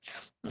വേണ്ടിയിട്ട്,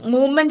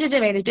 മൂവ്മെന്റിന്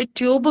വേണ്ടിയിട്ട്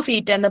ട്യൂബ്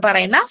ഫീറ്റ് എന്ന്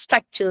പറയുന്ന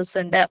സ്ട്രക്ചേഴ്സ്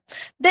ഉണ്ട്.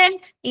 ദെൻ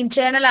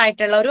ഇന്റേണൽ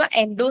ആയിട്ടുള്ള ഒരു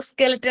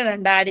എൻഡോസ്കെലറ്റൻ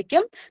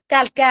ഉണ്ടായിരിക്കും,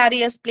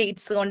 കാൽക്കാരിയസ്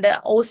പ്ലേറ്റ്സ് കൊണ്ട്,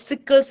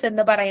 ഓസിക്കിൾസ്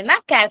എന്ന് പറയുന്ന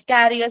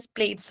കാൽക്കാരിയസ്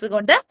പ്ലേറ്റ്സ്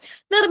കൊണ്ട്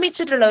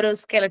നിർമ്മിച്ചിട്ടുള്ള ഒരു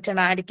സ്കെലറ്റൻ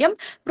ആയിരിക്കും.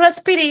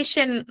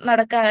 റെസ്പിറേഷൻ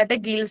നടക്കാനായിട്ട്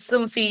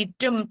ഗിൽസും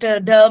ഫീറ്റും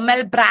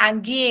ഡെർമൽ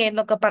ബ്രാങ്കിയെ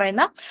എന്നൊക്കെ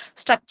പറയുന്ന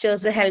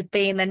സ്ട്രക്ചേഴ്സ് ഹെൽപ്പ്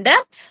ചെയ്യുന്നുണ്ട്.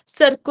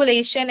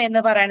 സർക്കുലേഷൻ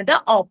എന്ന് പറയുന്നത്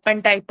ഓപ്പൺ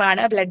ടൈപ്പ്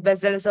ആണ്, ബ്ലഡ്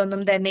വെസൽസ്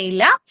ഒന്നും തന്നെ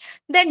ഇല്ല.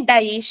 ദെൻ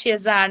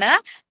ഡയേഷ്യസ് ആണ്,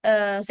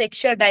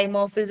 സെക്ഷൽ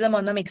ഡൈമോർഫിസം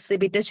ഒന്നും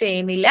എക്സിബിറ്റ്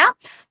ചെയ്യുന്നില്ല.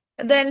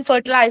 ദെൻ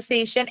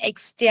ഫെർട്ടിലൈസേഷൻ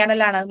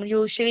എക്സ്റ്റേണൽ ആണ്,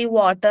 യൂഷ്വലി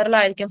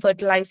വാട്ടറിലായിരിക്കും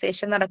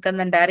ഫെർട്ടിലൈസേഷൻ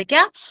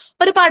നടക്കുന്നുണ്ടായിരിക്കുക.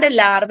 ഒരുപാട്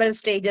ലാർവൽ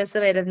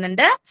സ്റ്റേജസ്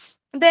വരുന്നുണ്ട്.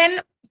 ദെൻ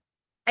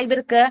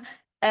ഇവർക്ക്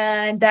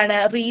എന്താണ്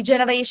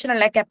റീജനറേഷൻ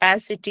ഉള്ള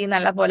കപ്പാസിറ്റി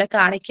നല്ലപോലെ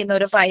കാണിക്കുന്ന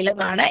ഒരു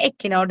ഫൈലമാണ്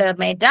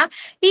എക്കിനോഡെർമേറ്റ.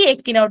 ഈ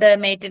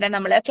എക്കിനോഡെർമേറ്റിനെ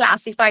നമ്മൾ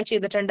ക്ലാസിഫൈ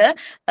ചെയ്തിട്ടുണ്ട്,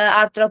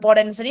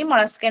 ആർത്രോപോഡൻസിനെയും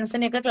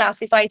മൊളസ്കൻസിനെയും ഒക്കെ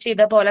ക്ലാസിഫൈ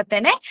ചെയ്ത പോലെ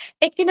തന്നെ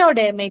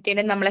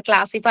എക്കിനോഡെർമേറ്റിനെ നമ്മൾ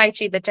ക്ലാസിഫൈ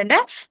ചെയ്തിട്ടുണ്ട്.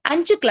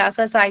 5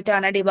 ക്ലാസ്സസ്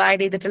ആയിട്ടാണ്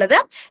ഡിവൈഡ് ചെയ്തിട്ടുള്ളത്.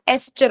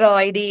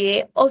 എസ്റ്ററോയിഡിയെ,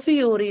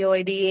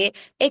 ഒഫിയൂറിയോയിഡിയെ,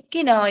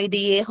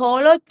 എക്കിനോയിഡിയെ,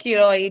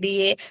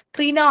 ഹോളോക്യൂറോയിഡിയെ,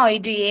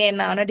 ക്രിനോയിഡിയെ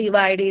എന്നാണ്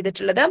ഡിവൈഡ്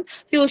ചെയ്തിട്ടുള്ളത്.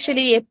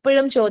 യൂഷ്വലി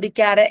എപ്പോഴും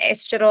ചോദിക്കാറ്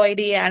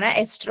എസ്റ്ററോയിഡിയെ ആണ്.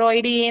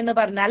 എസ്റ്ററോയിഡിയെ എന്ന്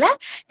പറഞ്ഞാൽ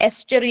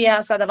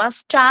എസ്റ്ററിയാസ് അഥവാ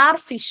സ്റ്റാർ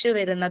ഫിഷ്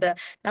വരുന്നത്,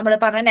 നമ്മൾ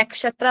പറഞ്ഞ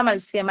നക്ഷത്ര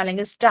മത്സ്യം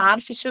അല്ലെങ്കിൽ സ്റ്റാർ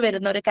ഫിഷ്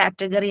വരുന്ന ഒരു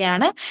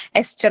കാറ്റഗറിയാണ്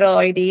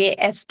എസ്റ്ററോയിഡിയെ.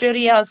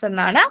 എസ്റ്ററിയാസ്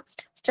എന്നാണ്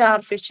സ്റ്റാർ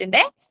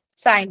ഫിഷിന്റെ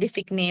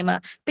സയന്റിഫിക് നെയിം.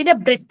 പിന്നെ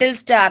ബ്രിട്ടിൽ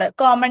സ്റ്റാർ,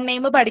 കോമൺ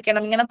നെയിം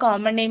പഠിക്കണം, ഇങ്ങനെ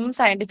കോമൺ നെയിമും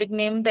സയന്റിഫിക്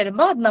നെയിമും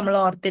തരുമ്പോൾ അത് നമ്മൾ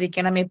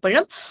ഓർത്തിരിക്കണം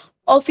എപ്പോഴും.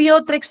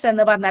 ഒഫിയോത്രിക്സ്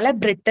എന്ന് പറഞ്ഞാൽ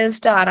ബ്രിട്ടിൽ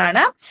സ്റ്റാർ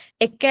ആണ്.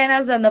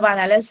 എക്കാനസ് എന്ന്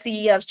പറഞ്ഞാൽ സീ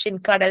അർച്ചിൻ,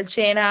 കടൽ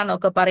ചേന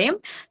എന്നൊക്കെ പറയും.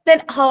 ദെൻ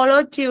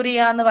ഹോളോട്യൂറിയ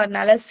എന്ന്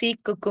പറഞ്ഞാൽ സീ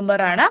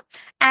കുക്കുംബർ ആണ്.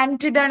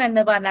 ആന്റിഡൺ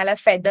എന്ന് പറഞ്ഞാൽ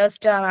ഫെദർ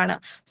സ്റ്റാർ ആണ്.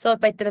 സോ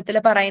ഇപ്പൊ ഇത്തരത്തിൽ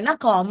പറയുന്ന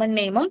കോമൺ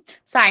നെയിമും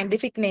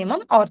സയന്റിഫിക്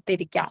നെയിമും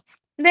ഓർത്തിരിക്കാം.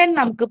 ദെൻ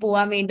നമുക്ക്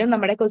പോവാം, വീണ്ടും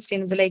നമ്മുടെ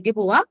ക്വസ്റ്റ്യൻസിലേക്ക്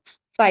പോവാം.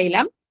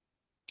 ഫൈലം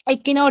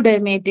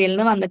എക്കിനോഡെർമേറ്റയിൽ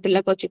നിന്ന് വന്നിട്ടുള്ള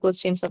കുറച്ച്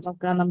ക്വസ്റ്റ്യൻസ്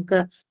നോക്കാം നമുക്ക്.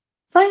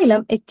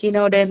 ഫൈലം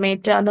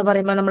എക്കിനോഡെർമേറ്റ എന്ന്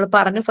പറയുമ്പോൾ നമ്മൾ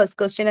പറഞ്ഞു, ഫസ്റ്റ്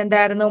ക്വസ്റ്റ്യൻ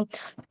എന്തായിരുന്നു?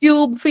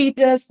 Tube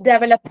ഫീറ്റേഴ്സ്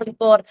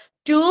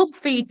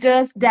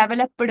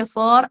developed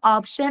four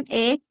option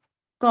A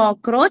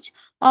cockroach,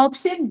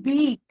 option B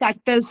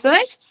cuttle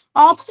fish,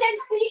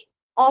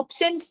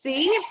 option C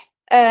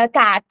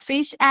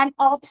catfish, and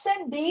option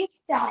D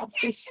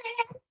starfish.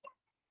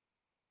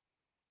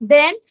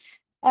 Then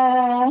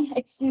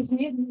excuse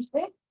me,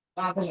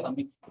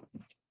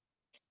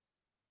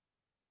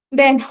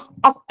 then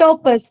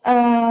octopus,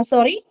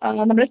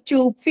 നമ്മുടെ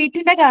ട്യൂബ്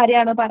ഫീറ്റിന്റെ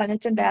കാര്യമാണ്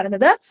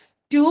പറഞ്ഞിട്ടുണ്ടായിരുന്നത്.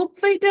 Tube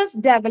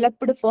ഫീറ്റേഴ്സ്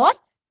developed four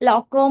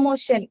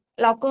locomotion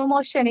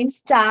in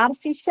star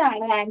fish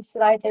ആണ്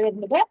answer ആയിട്ട്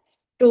വരുന്നത്.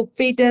 Tube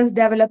ഫീറ്റേഴ്സ്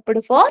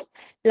developed four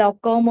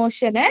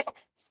locomotion and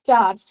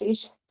star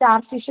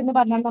fish എന്ന്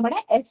പറഞ്ഞാൽ നമ്മുടെ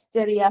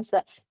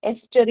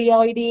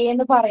എസ്റ്ററിയോയിഡിയെ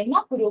എന്ന് പറയുന്ന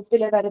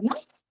ഗ്രൂപ്പിൽ വരുന്ന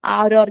ആ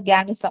ഒരു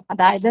ഓർഗാനിസം,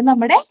 അതായത്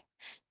നമ്മുടെ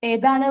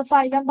ഏതാണ്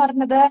ഫൈലം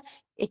പറഞ്ഞത്?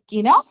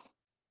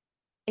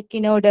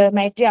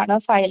 എക്കിനോഡെർമേറ്റ ആണ്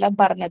ഫൈലം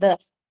പറഞ്ഞത്.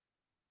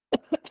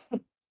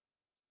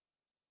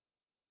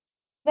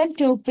 Then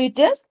tube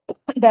feeders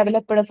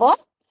developed for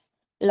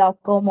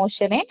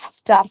locomotion in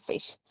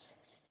starfish.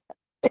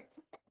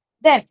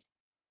 Then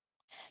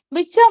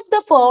which of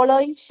the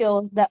following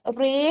shows the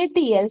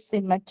radial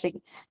symmetry?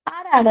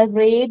 ആരാണ്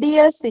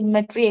radial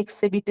symmetry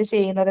എക്സിബിറ്റ്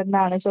ചെയ്യുന്നത്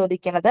എന്നാണ്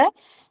ചോദിക്കുന്നത്.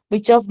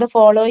 Which of the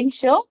following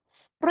show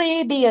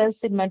radial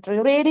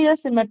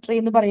symmetry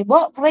എന്ന്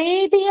പറയുമ്പോൾ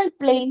റേഡിയൽ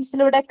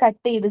പ്ലെയിൻസിലൂടെ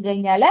കട്ട് ചെയ്ത്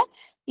കഴിഞ്ഞാൽ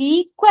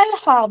ഈക്വൽ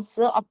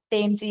ഹാഫ്സ്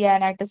ഒബ്റ്റെയിൻ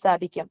ചെയ്യാനായിട്ട്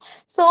സാധിക്കും.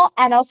 സോ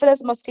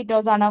അനോഫിലസ്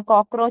മൊസ്കിറ്റോസ് ആണോ,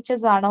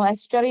 കോക്രോച്ചസ് ആണോ,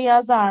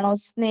 എസ്റ്ററിയാസ് ആണോ,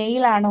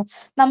 സ്നെയിൽ ആണോ?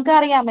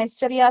 നമുക്കറിയാം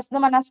എസ്റ്ററിയാസ്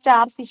എന്ന് പറഞ്ഞാൽ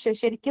സ്റ്റാർ ഫിഷ്,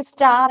 ശരിക്കും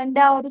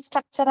സ്റ്റാറിന്റെ ആ ഒരു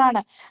സ്ട്രക്ചർ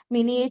ആണ്,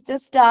 മിനിയേച്ചർ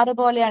സ്റ്റാർ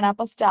പോലെയാണ്.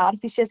 അപ്പൊ സ്റ്റാർ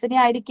ഫിഷസിനെ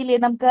ആയിരിക്കില്ലേ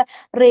നമുക്ക്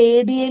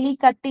റേഡിയലി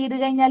കട്ട് ചെയ്ത്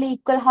കഴിഞ്ഞാൽ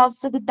ഈക്വൽ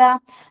ഹാഫ്സ് കിട്ടുക?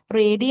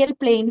 റേഡിയൽ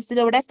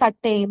പ്ലെയിൻസിലൂടെ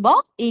കട്ട് ചെയ്യുമ്പോൾ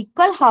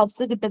ഈക്വൽ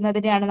ഹാഫ്സ്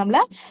കിട്ടുന്നതിനെയാണ് നമ്മൾ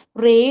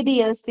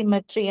റേഡിയൽ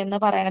സിമെട്രി എന്ന്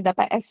പറയുന്നത്.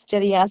 അപ്പൊ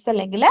എസ്റ്ററിയാസ്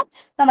അല്ലെങ്കിൽ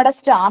നമ്മുടെ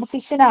സ്റ്റാർ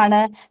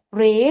ഫിഷിനാണ്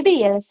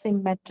റേഡിയൽ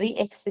സിമെട്രി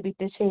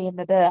എക്സിബിറ്റ്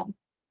ചെയ്യുന്നത്.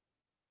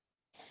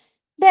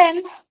 Then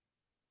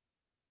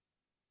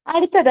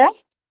അടുത്തത്,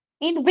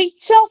 in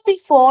which of the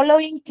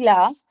following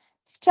class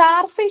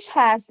starfish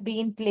has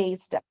been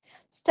placed?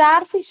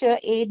 Starfish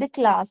ഏത്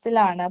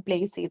ക്ലാസ്സിലാണ്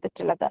പ്ലേസ്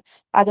ചെയ്തിട്ടുള്ളത്?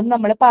 അതും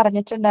നമ്മൾ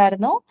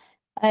പറഞ്ഞിട്ടുണ്ടായിരുന്നു.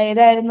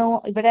 ഏതായിരുന്നു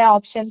ഇവിടെ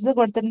ഓപ്ഷൻസ്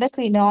കൊടുത്തിട്ടുണ്ട്?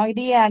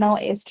 ക്രിനോയിഡിയ ആണോ,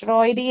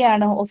 എസ്ട്രോയിഡിയ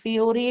ആണോ,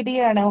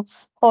 ഒഫിയൂറിഡിയ ആണോ,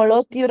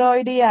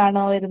 ഹോളോത്യൂറോയിഡിയ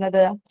ആണോ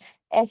വരുന്നത്?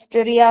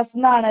 എസ്റ്ററിയാസ്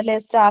എന്നാണല്ലേ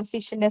സ്റ്റാർ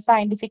ഫിഷിന്റെ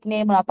സയന്റിഫിക്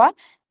നെയിം. അപ്പൊ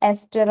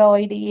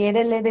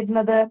എസ്റ്ററോയിഡിയയുടെ അല്ലേ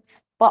വരുന്നത്?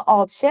 അപ്പൊ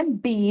ഓപ്ഷൻ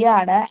ബി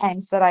ആണ്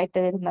ആൻസർ ആയിട്ട്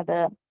വരുന്നത്.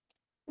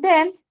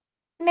 ദെൻ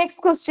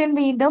നെക്സ്റ്റ് ക്വസ്റ്റ്യൻ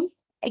വീണ്ടും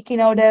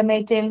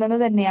എക്കിനോഡെർമേറ്റയിൽ നിന്ന്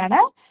തന്നെയാണ്.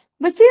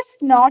 Which is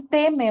not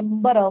A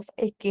member of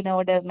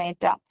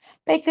Echinodermata?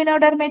 അപ്പൊ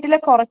എക്കിനോഡെർമേറ്റിലെ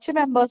കുറച്ച്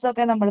മെമ്പേഴ്സ്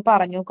ഒക്കെ നമ്മൾ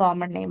പറഞ്ഞു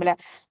കോമൺ നെയിമില്.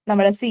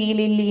 നമ്മുടെ സീ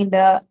ലില്ലി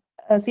ഉണ്ട്,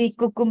 സീ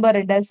കുക്കുംബർ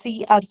ഉണ്ട്, സീ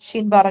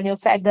അർച്ചിൻ പറഞ്ഞു,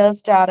 feather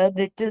star,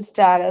 brittle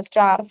star,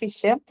 star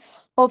fish,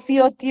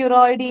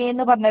 ഒഫിയോത്യൂറോയിഡി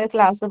എന്ന് പറഞ്ഞൊരു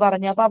ക്ലാസ്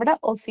പറഞ്ഞു. അപ്പൊ അവിടെ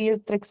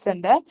ഒഫിയോത്രിക്സ്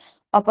ഉണ്ട്.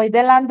 അപ്പൊ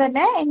ഇതെല്ലാം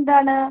തന്നെ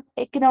എന്താണ്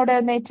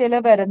എക്കിനോഡെർമേറ്റയിൽ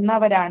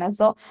വരുന്നവരാണ്.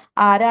 സോ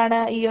ആരാണ്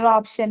ഈ ഒരു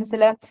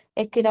ഓപ്ഷൻസിൽ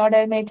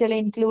എക്കിനോഡെർമേറ്റയിൽ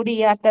ഇൻക്ലൂഡ്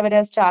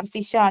ചെയ്യാത്തവര്? സ്റ്റാർ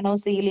ഫിഷ് ആണോ,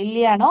 സീ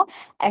ലില്ലി ആണോ,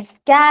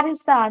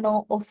 എസ്കാരിസ് ആണോ,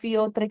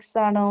 ഒഫിയോത്രിക്സ്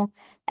ആണോ?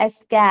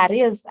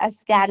 എസ്കാരിസ്.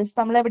 എസ്കാരിസ്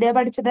നമ്മൾ എവിടെയാ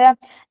പഠിച്ചത്?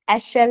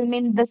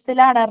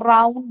 അഷൽമിന്തസിലാണ്,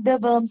 റൗണ്ട്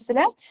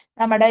വേംസില്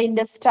നമ്മുടെ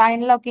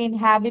ഇൻഡസ്റ്റൈനിലൊക്കെ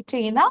ഇൻഹാബിറ്റ്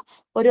ചെയ്യുന്ന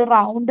ഒരു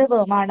റൗണ്ട്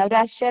വേം ആണ്, ഒരു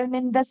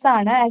അഷൽമിന്തസ്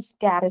ആണ്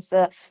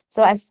എസ്കാരിസ്.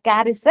 സോ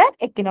എസ്കാരിസ്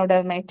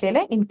എക്കിനോഡെർമേറ്റയിൽ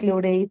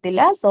ഇൻക്ലൂഡ്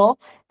ചെയ്യത്തില്ല. സോ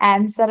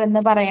ആൻസർ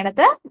എന്ന്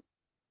പറയണത്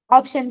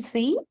ഓപ്ഷൻ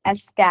സി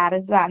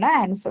എസ്കാരിസ് ആണ്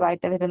ആൻസർ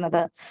ആയിട്ട്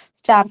വരുന്നത്.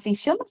 സ്റ്റാർ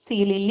ഫിഷും സീ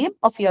ലില്ലിയും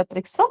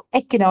ഒഫിയോത്രിക്സും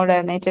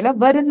എക്കിനോഡെർമേറ്റയിൽ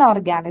വരുന്ന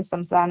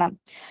ഓർഗാനിസംസ് ആണ്.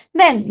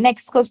 ദെൻ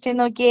നെക്സ്റ്റ് ക്വസ്റ്റ്യൻ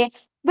നോക്കിയേ.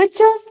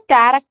 Which is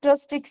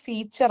characteristic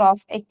feature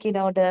of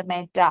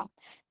Echinodermata?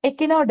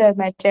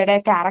 എക്കിനോഡെർമേറ്റയുടെ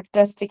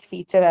characteristic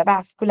feature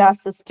vascular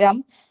system,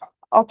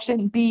 option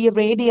B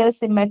radial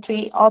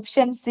symmetry,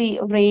 option C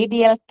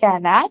radial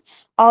canal,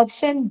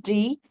 option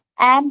D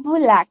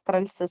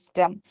ആംബുലാക്രൽ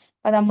system.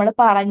 അപ്പൊ നമ്മൾ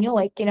പറഞ്ഞു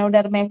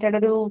എക്കിനോഡെർമേറ്റയുടെ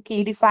ഒരു കീ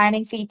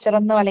ഡിഫൈനിങ് ഫീച്ചർ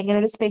എന്നോ അല്ലെങ്കിൽ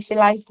ഒരു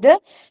സ്പെഷ്യലൈസ്ഡ്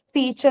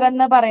ഫീച്ചർ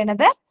എന്ന്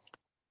പറയുന്നത്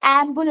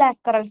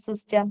ആംബുലാക്രൽ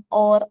system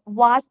or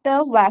water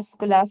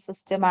vascular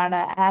system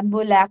ആണ്.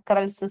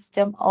 ആംബുലാക്രൽ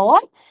system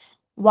or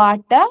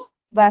water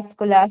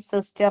vascular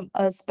system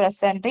is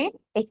present in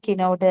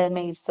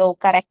echinodermate. So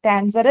correct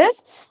answer is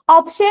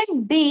option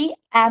D,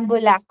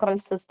 ambulacral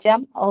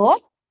system or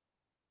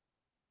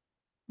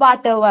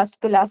water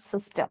vascular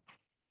system.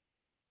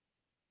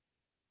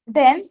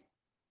 Then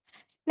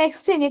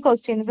next ഇനി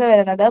questions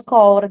വരുന്നത്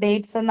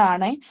chordates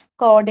എന്നാണ്.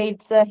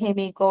 Chordates,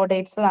 hemi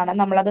chordates എന്നാണ്.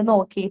 നമ്മളത്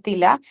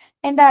നോക്കിയിട്ടില്ല.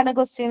 എന്താണ്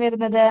question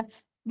വരുന്നത്?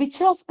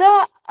 Which of the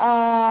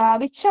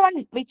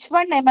which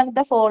one among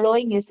the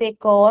following is A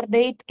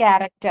chordate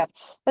character?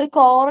 ഒരു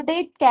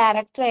chordate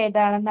character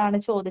ഏതാണെന്നാണ്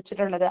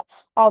ചോദിച്ചിട്ടുള്ളത്.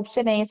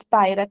 Option A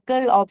spiracle,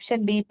 option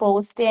B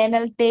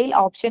പോസ്റ്റേനൽ tail,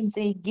 option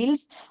C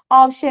gills,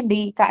 option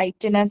D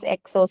chitinous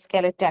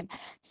എക്സോസ്കെലറ്റൻ.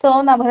 So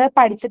നമ്മൾ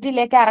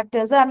പഠിച്ചിട്ടില്ലേ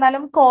characters.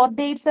 എന്നാലും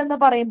chordates എന്ന്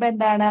പറയുമ്പോൾ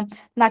എന്താണ്?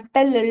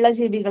 നട്ടലുള്ള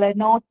ജീവികള്,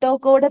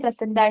 നോട്ടോകോഡ്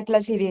പ്രസന്റ്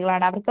ആയിട്ടുള്ള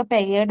ജീവികളാണ്. അവർക്ക്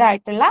paired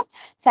ആയിട്ടുള്ള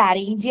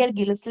ഫാരീഞ്ചിയൽ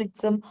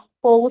ഗിൽസ്ലിറ്റ്സും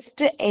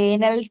പോസ്റ്റ്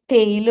ഏനൽ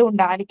ടെയിലും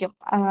ഉണ്ടായിരിക്കും.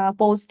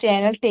 പോസ്റ്റ്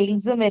ഏനൽ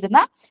ടെയിൽസും വരുന്ന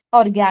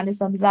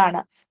ഓർഗാനിസംസ്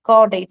ആണ്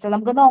കോർഡേറ്റ്സ്.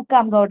 നമുക്ക്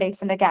നോക്കാം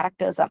കോർഡേറ്റ്സിന്റെ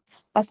ക്യാരക്ടേഴ്സ്.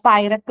 അപ്പൊ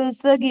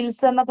സ്പൈറക്കിൾസ്,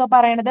 ഗിൽസ് എന്നൊക്കെ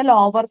പറയുന്നത്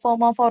ലോവർ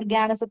ഫോം ഓഫ്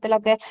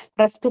ഓർഗാനിസത്തിലൊക്കെ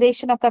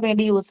റെസ്പിറേഷൻ ഒക്കെ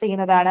വേണ്ടി യൂസ്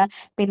ചെയ്യുന്നതാണ്.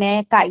 പിന്നെ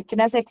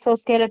കൈറ്റിനസ്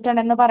എക്സോസ്കെലറ്റൺ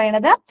എന്ന്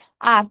പറയുന്നത്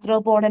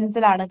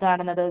ആർത്രോപോഡൻസിലാണ്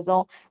കാണുന്നത്. സോ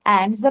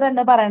ആൻസർ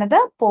എന്ന് പറയുന്നത്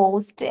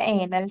പോസ്റ്റ്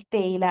ഏനൽ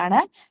ടെയിൽ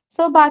ആണ്.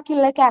 സോ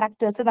ബാക്കിയുള്ള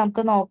ക്യാരക്ടേഴ്സ്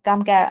നമുക്ക് നോക്കാം.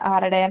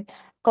 ആരുടെ?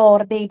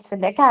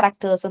 കോർഡേറ്റ്സിന്റെ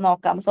ക്യാരക്ടേഴ്സ്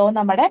നോക്കാം. സോ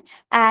നമ്മുടെ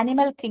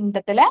ആനിമൽ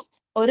കിങ്ഡത്തിലെ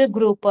ഒരു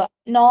ഗ്രൂപ്പ്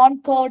നോൺ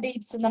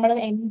കോർഡേറ്റ്സ്, നമ്മൾ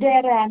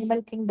എൻറ്റയർ ആനിമൽ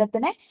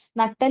കിങ്ഡത്തിനെ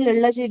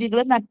നട്ടലുള്ള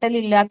ജീവികളും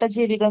നട്ടലില്ലാത്ത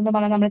ജീവികൾ എന്ന്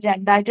പറഞ്ഞാൽ നമ്മൾ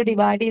രണ്ടായിട്ട്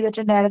ഡിവൈഡ്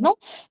ചെയ്തിട്ടുണ്ടായിരുന്നു,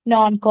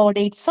 നോൺ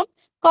കോർഡേറ്റ്സും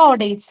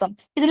കോർഡേറ്റ്സും.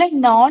 ഇതിലെ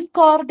നോൺ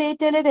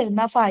കോർഡേറ്റിൽ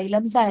വരുന്ന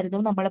ഫൈലംസ്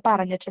ആയിരുന്നു നമ്മൾ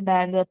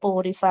പറഞ്ഞിട്ടുണ്ടായിരുന്നത്.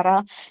 Porifera,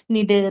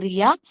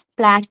 cnidaria,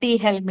 platy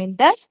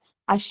helminthes,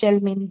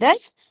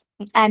 അഷൽമിന്തസ്,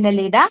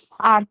 annelida,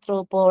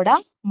 ആർത്രോപോഡ,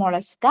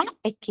 Mollusca,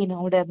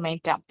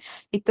 Echinodermata.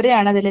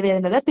 ഇത്രയാണ് അതിൽ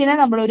വരുന്നത്. പിന്നെ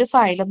നമ്മൾ ഒരു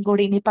ഫൈലം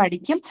കൂടി ഇനി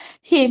പഠിക്കും,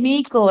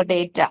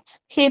 ഹെമികോഡേറ്റ.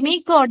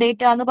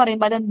 ഹെമികോഡേറ്റ എന്ന്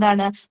പറയുമ്പോൾ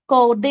അതെന്താണ്?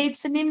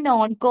 കോർഡേറ്റ്സിന്റെയും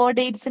നോൺ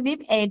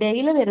കോർഡേറ്റ്സിന്റെയും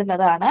ഇടയിൽ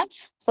വരുന്നതാണ്.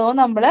 സോ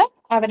നമ്മൾ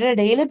അവരുടെ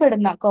ഇടയിൽ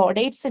പെടുന്ന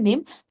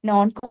കോർഡേറ്റ്സിന്റെയും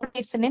നോൺ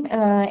കോർഡേറ്റ്സിന്റെയും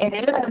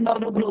ഇടയിൽ വരുന്ന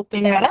ഒരു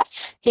ഗ്രൂപ്പിനെയാണ്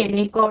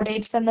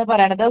ഹെമികോഡേറ്റ്സ് എന്ന്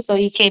പറയുന്നത്. സോ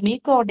ഈ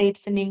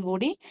ഹെമികോഡേറ്റ്സിന്റെയും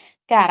കൂടി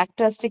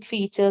ക്യാരക്ടറിസ്റ്റിക്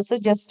ഫീച്ചേഴ്സ്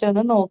ജസ്റ്റ്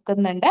ഒന്ന്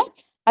നോക്കുന്നുണ്ട്.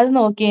 അത്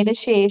നോക്കിയതിന്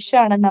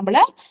ശേഷമാണ് നമ്മൾ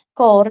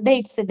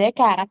കോർഡേറ്റ്സിന്റെ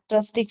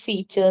ക്യാരക്ടറിസ്റ്റിക്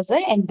ഫീച്ചേഴ്സ്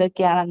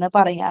എന്തൊക്കെയാണെന്ന്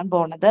പറയാൻ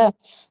പോണത്.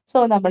 സോ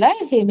നമ്മൾ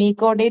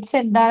ഹെമികോഡേറ്റ്സ്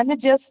എന്താണെന്ന്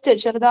ജസ്റ്റ്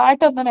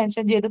ചെറുതായിട്ടൊന്ന്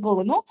മെൻഷൻ ചെയ്ത്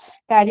പോകുന്നു,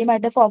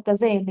 കാര്യമായിട്ട്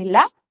ഫോക്കസ് ചെയ്യുന്നില്ല.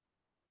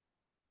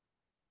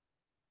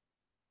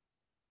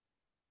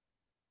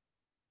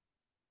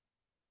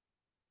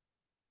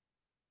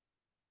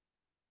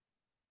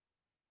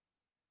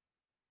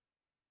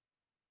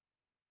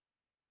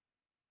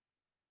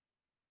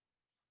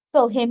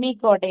 So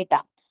Hemichordata.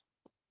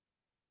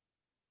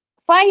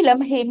 Phylum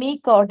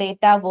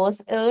Hemichordata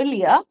was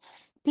earlier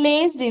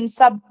placed in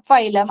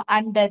subphylum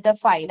under the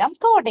phylum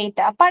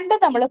Chordata. പണ്ട്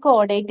നമ്മൾ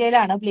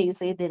കോഡേറ്റയിലാണ് പ്ലേസ്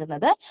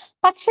ചെയ്തിരുന്നത്.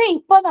 പക്ഷെ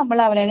ഇപ്പൊ നമ്മൾ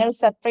അവരെ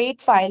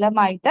സെപ്പറേറ്റ് ഫൈലം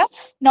ആയിട്ട്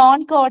നോൺ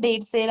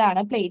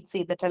കോഡേറ്റ്സിലാണ് പ്ലേസ്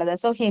ചെയ്തിട്ടുള്ളത്.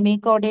 So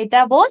Hemichordata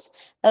was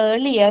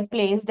earlier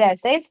placed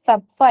as a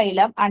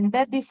subphylum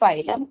under the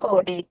phylum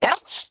Chordata,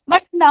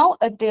 but now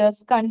it is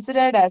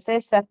considered as a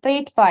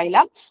separate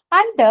phylum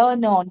under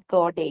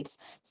non-chordates.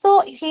 So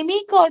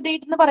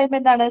ഹെമികോഡേറ്റ് എന്ന് പറയുമ്പോൾ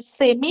എന്താണ്?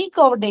 സെമി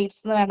കോഡേറ്റ്സ്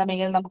എന്ന്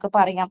വേണമെങ്കിൽ നമുക്ക്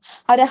പറയാം.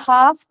 ഒരു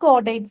ഹാഫ്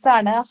കോഡേറ്റ്സ്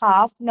ആണ് ആണ്,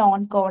 ഹാഫ് നോൺ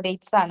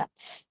കോഡേറ്റ്സ് ആണ്.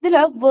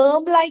 ഇതില്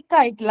വേം ലൈക്ക്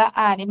ആയിട്ടുള്ള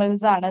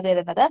ആനിമൽസ് ആണ്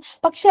വരുന്നത്.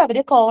 പക്ഷെ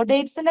അവര്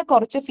കോഡേറ്റ്സിന്റെ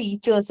കുറച്ച്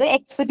ഫീച്ചേഴ്സ്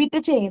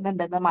എക്സിബിറ്റ്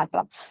ചെയ്യുന്നുണ്ടെന്ന്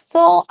മാത്രം.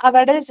 സോ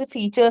അവരുടെ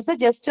ഫീച്ചേഴ്സ്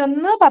ജസ്റ്റ്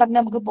ഒന്ന് പറഞ്ഞ്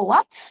നമുക്ക്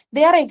പോവാം.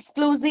 They are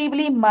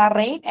exclusively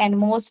marine and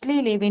mostly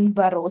live in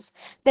burrows.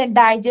 Then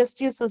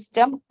digestive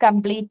system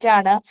complete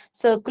ആണ്,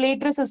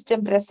 circulatory system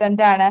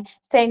present ആണ്,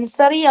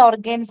 സെൻസറി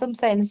ഓർഗൻസും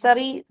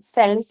സെൻസറി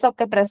സെൽസ്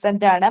ഒക്കെ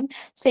പ്രസന്റ് ആണ്,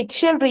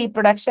 സെക്ഷൽ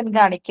റീപ്രൊഡക്ഷൻ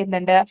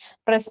കാണിക്കുന്നുണ്ട്,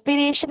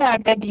 റെസ്പിറേഷൻ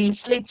ആയിട്ട്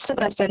ഗ്ലിസ്ലിറ്റ്സ്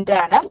പ്രസന്റ്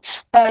ആണ്.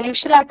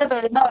 യൂഷ്വൽ ആയിട്ട്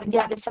വരുന്ന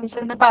ഓർഗാനിസംസ്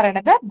എന്ന്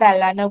പറയുന്നത്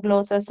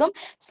ബെലാനോഗ്ലോസസും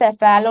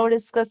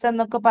സെഫാലോഡിസ്കസ്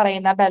എന്നൊക്കെ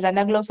പറയുന്ന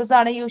ബെലാനോഗ്ലോസസ്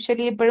ആണ്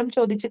യൂഷ്വലി എപ്പോഴും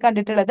ചോദിച്ച്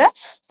കണ്ടിട്ടുള്ളത്.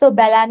 സോ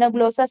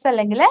ബെലാനോഗ്ലോസസ്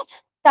അല്ലെങ്കിൽ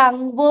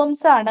ടങ്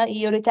വേംസ് ആണ് ഈ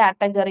ഒരു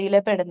കാറ്റഗറിയിൽ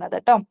പെടുന്നത്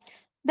കേട്ടോ.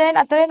 ദെൻ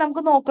അത്രയും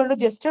നമുക്ക് നോക്കുള്ളൂ.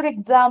 ജസ്റ്റ് ഒരു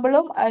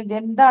എക്സാമ്പിളും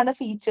എന്താണ്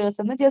ഫീച്ചേഴ്സ്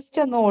എന്ന് ജസ്റ്റ്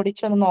ഒന്ന്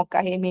ഓടിച്ചൊന്ന്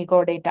നോക്കാം.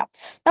 ഹെമികോഡേറ്റ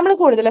നമ്മൾ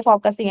കൂടുതൽ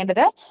ഫോക്കസ്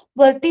ചെയ്യേണ്ടത്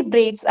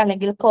വെർട്ടിബ്രേറ്റ്സ്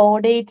അല്ലെങ്കിൽ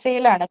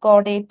കോഡേറ്റയിലാണ്.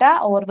 കോഡേറ്റ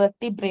ഓർ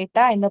വെർട്ടിബ്രേറ്റ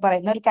എന്ന്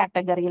പറയുന്ന ഒരു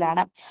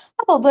കാറ്റഗറിയിലാണ്.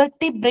 അപ്പോൾ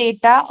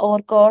വെർട്ടിബ്രേറ്റ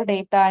ഓർ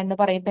കോഡേറ്റ എന്ന്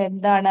പറയുമ്പോൾ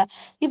എന്താണ്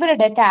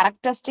ഇവരുടെ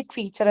ക്യാരക്ടറിസ്റ്റിക്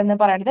ഫീച്ചർ എന്ന്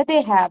പറയുന്നത്? They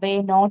have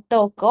A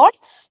notochord,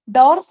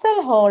 dorsal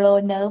hollow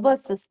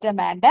nervous system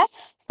and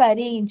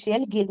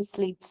ഫരീഞ്ചിയൽ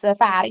gill slits.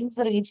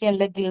 Pharynx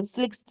റീജിയനിലെ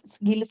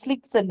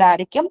gill slits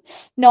ഉണ്ടായിരിക്കും,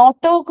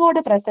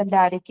 നോട്ടോകോഡ് പ്രസന്റ്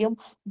ആയിരിക്കും,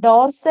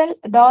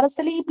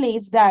 ഡോർസലി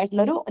പ്ലേസ്ഡ്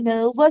ആയിട്ടുള്ള ഒരു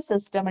നെർവസ്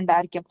സിസ്റ്റം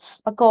ഉണ്ടായിരിക്കും.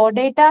 അപ്പൊ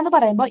കോഡേറ്റ എന്ന്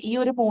പറയുമ്പോൾ ഈ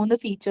ഒരു 3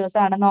 ഫീച്ചേഴ്സ്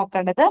ആണ്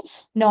നോക്കേണ്ടത്: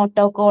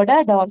 notochord,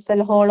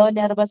 dorsal hollow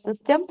nervous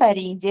system,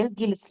 ഫരീഞ്ചിയൽ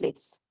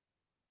gill slits.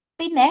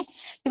 പിന്നെ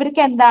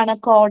ഇവർക്ക് എന്താണ്?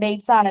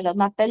 കോഡേറ്റ്സ് ആണല്ലോ,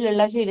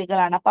 നട്ടലുള്ള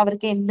ജീവികളാണ്. അപ്പൊ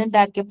അവർക്ക്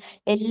എന്തുണ്ടായിരിക്കും?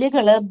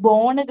 എല്ലുകള്,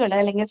 ബോണുകള്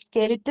അല്ലെങ്കിൽ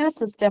സ്കെലിറ്റൽ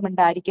സിസ്റ്റം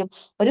ഉണ്ടായിരിക്കും.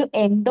 ഒരു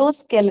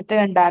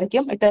എൻഡോസ്കെലിറ്റൻ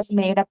ഉണ്ടായിരിക്കും. It is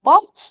made up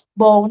of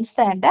bones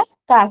and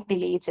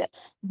cartilage.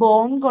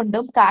 Bone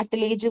കൊണ്ടും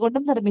കാർട്ടിലേജ്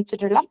കൊണ്ടും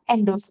നിർമ്മിച്ചിട്ടുള്ള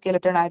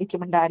എൻഡോസ്കെലിറ്റൻ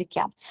ആയിരിക്കും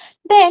ഉണ്ടായിരിക്കാം.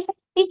 ദെൻ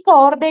ഈ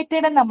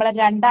കോർഡേറ്റയുടെ നമ്മൾ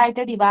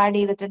രണ്ടായിട്ട് ഡിവൈഡ്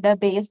ചെയ്തിട്ടുണ്ട്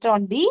based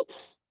on the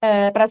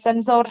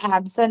presence or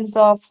absence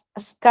of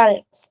skull.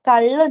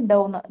 Skull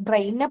ഉണ്ടോന്ന്,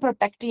 ബ്രെയിനെ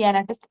പ്രൊട്ടക്ട്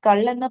ചെയ്യാനായിട്ട് സ്കൾ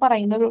എന്ന്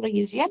പറയുന്ന ഒരു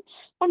റീജിയൻ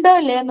ഉണ്ടോ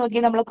ഇല്ലേ എന്ന്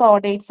നോക്കി നമ്മൾ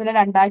കോർഡേറ്റ്സിനെ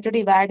രണ്ടായിട്ട്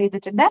ഡിവൈഡ്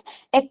ചെയ്തിട്ടുണ്ട്: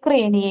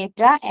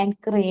 എക്രേനിയേറ്റ ആൻഡ്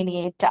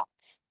ക്രേനിയേറ്റ.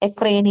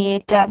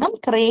 എക്രേനിയേറ്റ എന്നും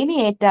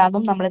ക്രേനിയേറ്റ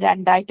എന്നും നമ്മൾ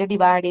രണ്ടായിട്ട്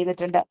ഡിവൈഡ്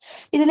ചെയ്തിട്ടുണ്ട്.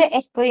 ഇതിൽ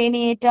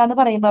എക്രേനിയേറ്റ എന്ന്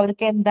പറയുമ്പോൾ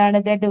അവർക്ക് എന്താണ്?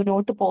 They do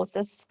not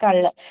poses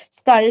skull.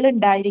 Skull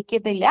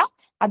ഉണ്ടായിരിക്കത്തില്ല.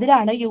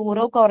 അതിലാണ്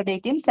യൂറോ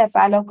കോർഡേറ്റയും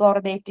സെഫാലോ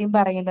കോർഡേറ്റയും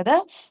പറയുന്നത്.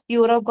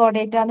 യൂറോ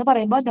കോർഡേറ്റ എന്ന്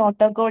പറയുമ്പോൾ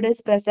notochord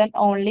is present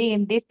only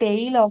in the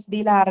tale of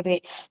the larvae.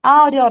 ആ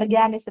ഒരു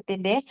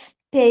ഓർഗാനിസത്തിന്റെ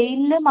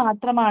ടെയിലില്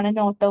മാത്രമാണ്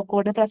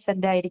നോട്ടോകോഡ്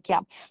പ്രസന്റ്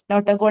ആയിരിക്കാം.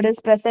 Notochord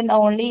is present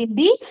only in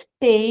the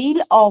tale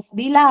of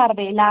the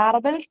larvae.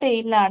 Larval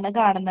ടെയിലാണ്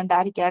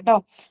കാണുന്നുണ്ടായിരിക്കുക കേട്ടോ.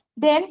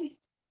 Then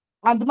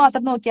അത്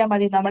മാത്രം നോക്കിയാൽ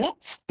മതി നമ്മള്.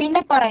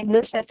 പിന്നെ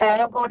പറയുന്നത്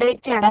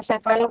സെഫാലോകോഡേറ്റ ആണ്.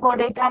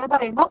 സെഫാലോകോഡേറ്റ എന്ന്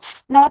പറയുമ്പോൾ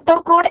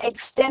notochord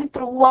extend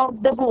through out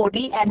the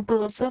body and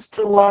purses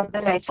through out the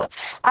life.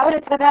 അവർ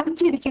എത്ര കാലം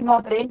ജീവിക്കുന്നു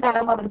അത്രയും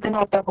കാലം അവർക്ക്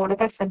നോട്ടോകോഡ്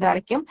പ്രസന്റ്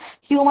ആയിരിക്കും.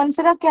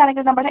 ഹ്യൂമൻസിനൊക്കെ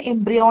ആണെങ്കിൽ നമ്മുടെ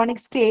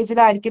എംബ്രിയോണിക്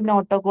സ്റ്റേജിലായിരിക്കും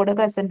നോട്ടോകോഡ്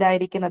പ്രസന്റ്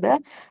ആയിരിക്കുന്നത്.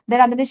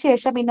 ദെൻ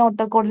അതിനുശേഷം ഈ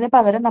നോട്ടോകോഡിന്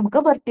പകരം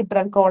നമുക്ക്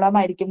വെർട്ടിബ്രൽ കോളം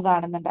ആയിരിക്കും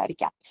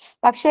കാണുന്നുണ്ടായിരിക്കാം.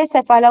 പക്ഷേ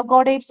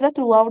സെഫാലോകോഡേറ്റ്സിൽ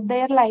through out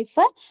their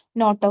life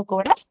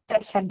notochord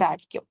present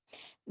ആയിരിക്കും.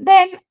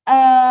 ദെൻ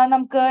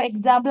നമുക്ക്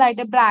എക്സാമ്പിൾ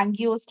ആയിട്ട്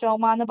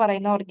ബ്രാങ്കിയോസ്റ്റോമ എന്ന്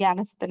പറയുന്ന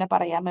ഓർഗാനിസത്തിനെ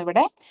പറയാം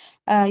ഇവിടെ.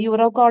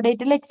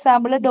 യൂറോകോഡേറ്റിലെ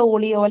എക്സാമ്പിൾ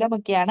ഡോളിയോലം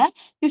ഒക്കെയാണ്.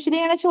 യൂഷ്വലി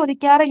അങ്ങനെ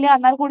ചോദിക്കാറില്ല,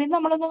 എന്നാൽ കൂടി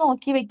നമ്മളൊന്ന്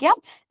നോക്കി വെക്കാം.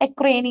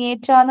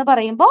 എക്രേനിയേറ്റ എന്ന്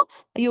പറയുമ്പോൾ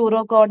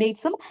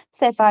യൂറോകോഡേറ്റ്സും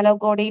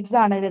സെഫാലോകോഡേറ്റ്സ്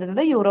ആണ്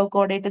വരുന്നത്.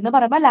 യൂറോകോഡേറ്റ് എന്ന്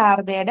പറയുമ്പോൾ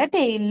ലാർവയുടെ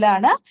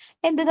ടെയിലാണ്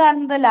എന്ത്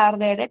കാണുന്നത്?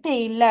 ലാർവയുടെ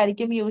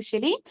ടെയിലായിരിക്കും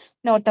യൂഷ്വലി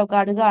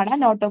നോട്ടോകോഡ് കാണുക.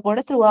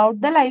 Notochord through out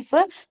the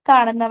life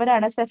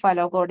കാണുന്നവരാണ്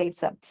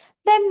സെഫാലോകോഡേറ്റ്സ്.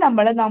 Then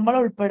നമ്മൾ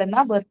ഉൾപ്പെടുന്ന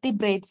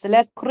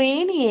വെർട്ടിബ്രേറ്റ്സിലെ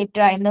ക്രേനിയേറ്റ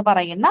എന്ന്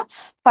പറയുന്ന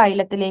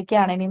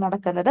ഫൈലത്തിലേക്കാണ് ഇനി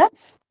നടക്കുന്നത്.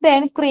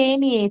 ദെൻ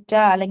ക്രേനിയേറ്റ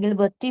അല്ലെങ്കിൽ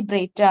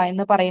വെർട്ടിബ്രേറ്റ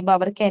എന്ന് പറയുമ്പോൾ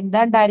അവർക്ക്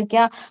എന്താ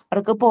ഉണ്ടായിരിക്കുക?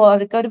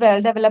 അവർക്ക് ഒരു വെൽ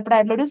ഡെവലപ്ഡ്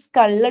ആയിട്ടുള്ള ഒരു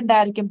സ്കൾ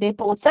ഉണ്ടായിരിക്കും. ദേ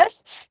പോസസ്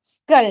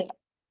സ്കൾ.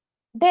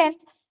 ദെൻ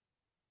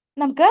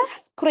നമുക്ക്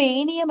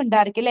ക്രേനിയം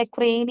ഉണ്ടായിരിക്കും അല്ലെ.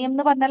 ക്രേനിയം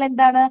എന്ന് പറഞ്ഞാൽ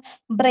എന്താണ്?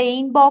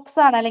 ബ്രെയിൻ ബോക്സ്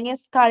ആണ്, അല്ലെങ്കിൽ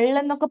സ്കൾ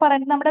എന്നൊക്കെ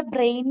പറയുന്നത് നമ്മുടെ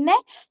ബ്രെയിനിനെ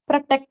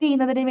പ്രൊട്ടക്ട്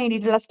ചെയ്യുന്നതിന്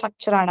വേണ്ടിയിട്ടുള്ള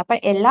സ്ട്രക്ചർ ആണ്. അപ്പൊ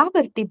എല്ലാ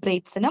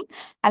വെർട്ടിബ്രേറ്റ്സിനും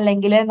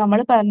അല്ലെങ്കിൽ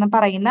നമ്മൾ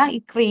പറയുന്ന ഈ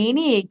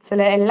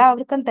ക്രേനിയേറ്റ്സിൽ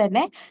എല്ലാവർക്കും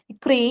തന്നെ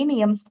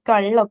ക്രേനിയം,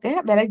 സ്കളൊക്കെ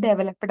വെൽ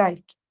ഡെവലപ്ഡ്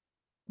ആയിരിക്കും.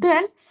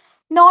 Then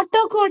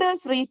notochord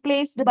is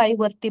replaced by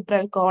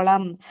vertebral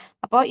column.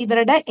 അപ്പോൾ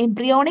ഇവരുടെ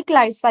എംബ്രിയോണിക്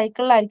ലൈഫ്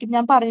സൈക്കിളിലായിരിക്കും,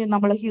 ഞാൻ പറഞ്ഞു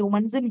നമ്മൾ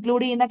ഹ്യൂമൻസ്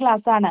ഇൻക്ലൂഡ് ചെയ്യുന്ന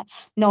ക്ലാസ് ആണ്.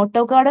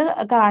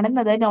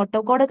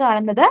 നോട്ടോകോഡ്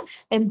കാണുന്നത്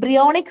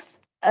embryonic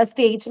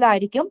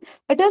സ്റ്റേജിലായിരിക്കും.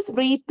 It is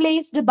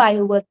replaced by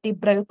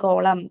vertebral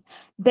column.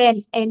 Then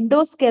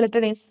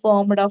എൻഡോസ്കെലറ്റൻ is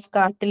formed of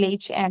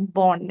cartilage and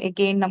bone.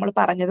 Again നമ്മൾ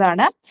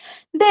പറഞ്ഞതാണ്.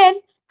 Then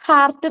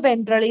ഹാർട്ട്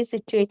വെൻട്രലി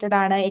സിറ്റുവേറ്റഡ്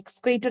ആണ്.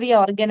 എക്സ്ക്രീറ്ററി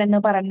ഓർഗൻ എന്ന്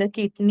പറയുന്നത്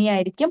കിഡ്നി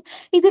ആയിരിക്കും.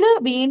 ഇതിൽ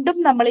വീണ്ടും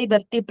നമ്മൾ ഈ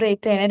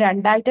വെർട്ടിബ്രേറ്റിനെ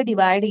രണ്ടായിട്ട്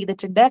ഡിവൈഡ്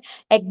ചെയ്തിട്ടുണ്ട്.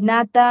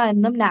 എഗ്നാറ്റ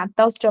എന്നും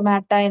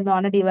നാറ്റോസ്റ്റൊമാറ്റ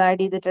എന്നുമാണ് ഡിവൈഡ്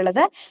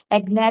ചെയ്തിട്ടുള്ളത്.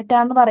 എഗ്നാറ്റ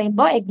എന്ന്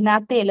പറയുമ്പോൾ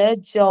എഗ്നാറ്റയില്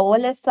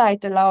ജോലെസ്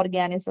ആയിട്ടുള്ള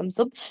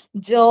ഓർഗാനിസംസും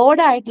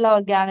ജോഡ് ആയിട്ടുള്ള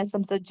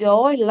ജോ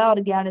ഉള്ള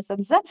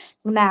ഓർഗാനിസംസ്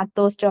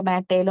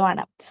നാത്തോസ്റ്റൊമാറ്റയിലും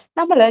ആണ്.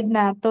 നമ്മൾ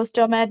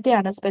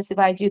നാത്തോസ്റ്റൊമാറ്റയാണ്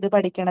സ്പെസിഫൈ ചെയ്ത്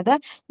പഠിക്കുന്നത്.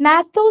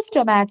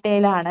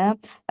 നാത്തോസ്റ്റൊമാറ്റയിലാണ്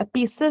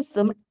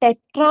പിസസും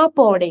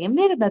ടെട്രാപോഡയും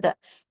വരുന്നത്.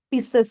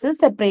 പിസസ്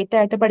സെപ്പറേറ്റ്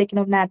ആയിട്ട്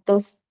പഠിക്കണം.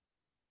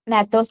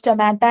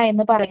 നാത്തോസ്റ്റൊമാറ്റ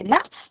എന്ന് പറയുന്ന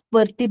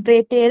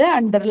വെർട്ടിബ്രേറ്റയുടെ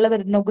അണ്ടറിൽ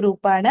വരുന്ന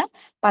ഗ്രൂപ്പാണ്.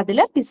 അപ്പൊ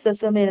അതില്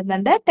പിസസും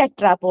വരുന്നുണ്ട്,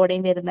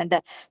 ടെട്രാപോഡയും വരുന്നുണ്ട്.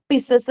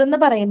 പിസസ് എന്ന്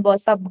പറയുമ്പോൾ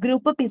സബ്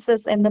ഗ്രൂപ്പ്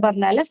പിസസ് എന്ന്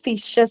പറഞ്ഞാൽ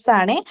ഫിഷസ്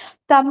ആണ്.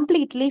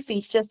 കംപ്ലീറ്റ്ലി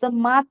ഫിഷസ്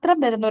മാത്രം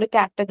വരുന്ന ഒരു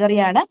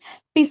കാറ്റഗറിയാണ്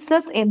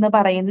പിസസ് എന്ന്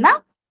പറയുന്ന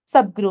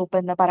സബ് ഗ്രൂപ്പ്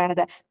എന്ന്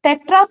പറയുന്നത്.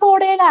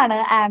 ടെട്രാപോഡയിലാണ്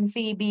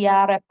amphibia,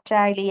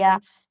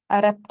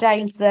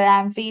 reptiles,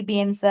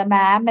 amphibians,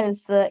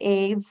 mammals,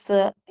 Aves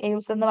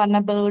എന്ന് പറഞ്ഞ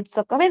ബേർഡ്സ്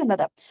ഒക്കെ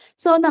വരുന്നത്.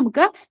 സോ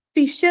നമുക്ക്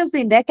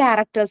ഫിഷസിന്റെ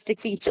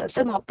ക്യാരക്ടറിസ്റ്റിക്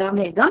ഫീച്ചേഴ്സ് നോക്കാൻ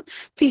വേഗം.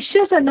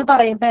 ഫിഷസ് എന്ന്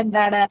പറയുമ്പോൾ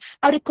എന്താണ്?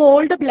 അവർ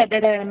കോൾഡ്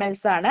ബ്ലഡഡ്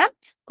ആനിമൽസ് ആണ്.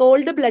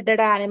 കോൾഡ്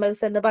ബ്ലഡഡ്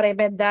ആനിമൽസ് എന്ന്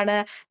പറയുമ്പോൾ എന്താണ്?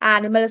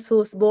 Animals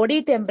whose body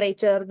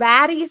temperature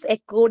varies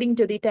according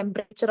to the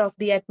temperature of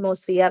the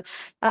atmosphere.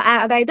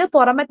 അതായത്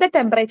പുറമത്തെ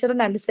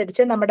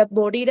ടെമ്പറേച്ചറിനനുസരിച്ച് നമ്മുടെ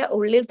ബോഡിയുടെ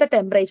ഉള്ളിലത്തെ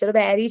ടെമ്പറേച്ചർ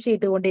വാരി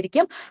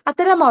ചെയ്തുകൊണ്ടിരിക്കും.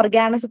 അത്തരം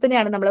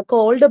ഓർഗാനിസത്തിനെയാണ് നമ്മൾ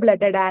കോൾഡ്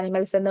ബ്ലഡഡ്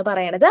ആനിമൽസ് എന്ന്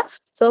പറയുന്നത്.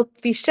 സോ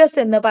ഫിഷസ്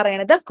എന്ന്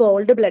പറയുന്നത്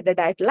കോൾഡ്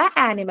ബ്ലഡഡ് ആയിട്ടുള്ള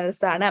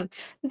ആനിമൽസ് ആണ്.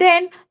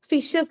 ദെൻ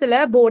ഫിഷസില്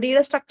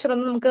ബോഡിയുടെ സ്ട്രക്ചർ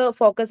ഒന്നും നമുക്ക്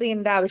ഫോക്കസ്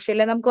ചെയ്യേണ്ട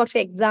ആവശ്യമില്ല. നമുക്ക് കുറച്ച്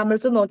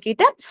എക്സാമ്പിൾസ്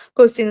നോക്കിയിട്ട്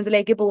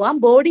ക്വസ്റ്റ്യൻസിലേക്ക് പോവാം.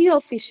 ബോഡി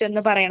ഓഫ് ഫിഷ്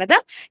എന്ന് പറയുന്നത്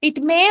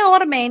it may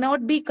or may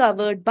not be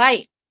covered by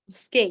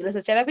scales.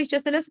 ചില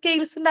ഫിഷസിൽ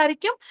സ്കെയിൽസ്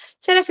ഉണ്ടായിരിക്കും,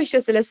 ചില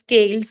ഫിഷസിൽ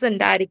സ്കെയിൽസ്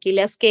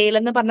ഉണ്ടായിരിക്കില്ല. സ്കെയിൽ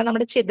എന്ന് പറഞ്ഞാൽ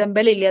നമ്മുടെ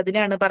ചിതമ്പലില്ലേ,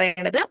 അതിനാണ്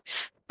പറയണത്.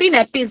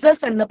 പിന്നെ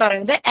പിസസ് എന്ന്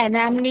പറയുന്നത്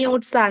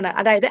അനാംനിയോട്സ് ആണ്.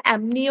 അതായത്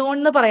അമ്നിയോൺ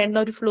എന്ന് പറയുന്ന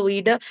ഒരു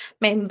ഫ്ലൂയിഡ്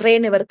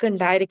മെംബ്രെയിൻ ഇവർക്ക്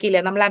ഉണ്ടായിരിക്കില്ല.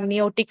 നമ്മൾ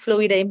അമ്നിയോട്ടിക്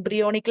ഫ്ലൂയിഡ്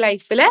എംബ്രിയോണിക്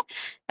ലൈഫില്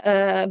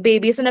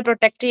ബേബീസിനെ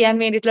പ്രൊട്ടക്ട് ചെയ്യാൻ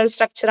വേണ്ടിയിട്ടുള്ള ഒരു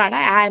സ്ട്രക്ചറാണ്.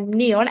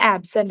 അമ്നിയോൺ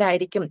ആബ്സെന്റ്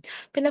ആയിരിക്കും.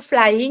 പിന്നെ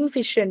ഫ്ലൈയിങ്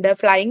ഫിഷ് ഉണ്ട്.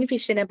 ഫ്ലൈയിങ്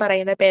ഫിഷിനെ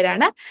പറയുന്ന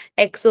പേരാണ്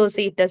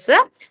എക്സോസീറ്റസ്.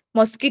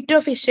 മൊസ്കിറ്റോ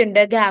ഫിഷ് ഉണ്ട്,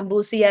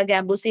 ഗാംബൂസിയ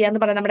എന്ന്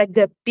പറയുന്നത് നമ്മുടെ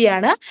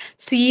ഗപ്പിയാണ്.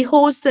 സീ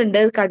ഹോഴ്സ് ഉണ്ട്,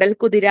 കടൽ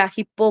കുതിര,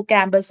 ഹിപ്പോ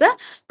ക്യാമ്പസ്.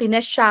 പിന്നെ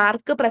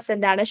ഷാർക്ക്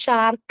പ്രസന്റ് ആണ്.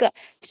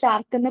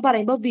 ഷാർക്ക് എന്ന്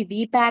പറയുമ്പോൾ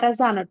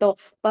വിവിപാരസ് ആണ് കേട്ടോ.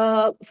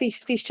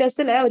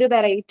 ഫിഷസിലെ ഒരു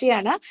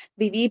വെറൈറ്റിയാണ്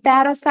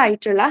വിവിപാരസ്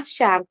ആയിട്ടുള്ള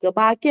ഷാർക്ക്.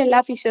 ബാക്കി എല്ലാ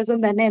ഫിഷസും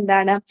തന്നെ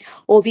എന്താണ്?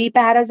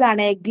 ഒവിപാരസ്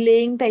ആണ്. എഗ്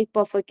ലേയിങ് ടൈപ്പ്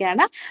ഓഫ്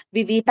ഒക്കെയാണ്.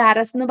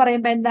 വിവിപാരസ് എന്ന്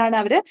പറയുമ്പോൾ എന്താണ്?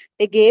 അവര്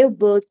ഗേവ്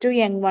ബർത്ത് ടു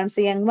യങ്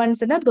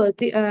വൺസിന്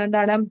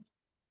എന്താണ്?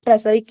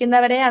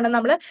 പ്രസവിക്കുന്നവരെയാണ്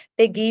നമ്മൾ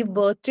give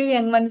birth to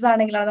young ones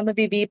ആണെങ്കിലാണ് നമ്മൾ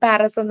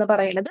വിവിപാരസ് എന്ന്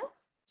പറയുന്നത്.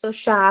 സോ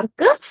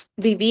ഷാർക്ക്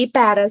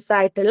വിവിപാരസ്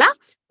ആയിട്ടുള്ള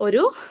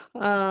ഒരു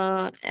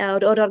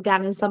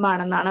ഓർഗാനിസം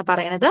ആണെന്നാണ്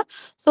പറയുന്നത്.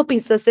 സോ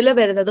പിസസിൽ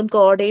വരുന്നതും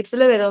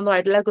കോർഡേറ്റ്സിൽ വരുന്നതും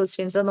ആയിട്ടുള്ള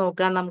ക്വസ്റ്റ്യൻസ്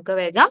നോക്കാം നമുക്ക്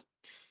വേഗം.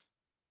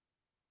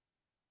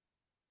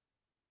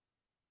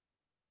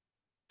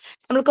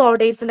 നമ്മൾ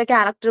കോർഡേറ്റ്സിന്റെ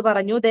ക്യാരക്ടർ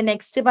പറഞ്ഞു. ദെൻ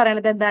നെക്സ്റ്റ്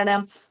പറയുന്നത് എന്താണ്?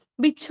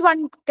 Which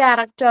one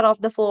character of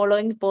the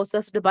following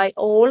possessed by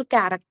all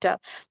character?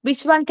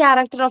 Which one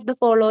character of the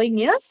following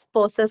is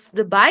possessed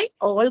by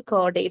all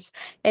chordates?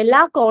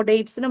 എല്ലാ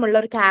കോർഡേറ്റ്സിനുമുള്ള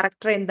ഒരു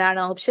ക്യാരക്ടർ എന്താണ്?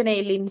 Option A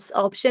limbs,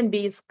 option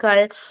B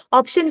skull,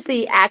 option C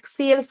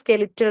axial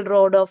skeletal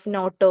road of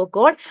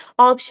notochord,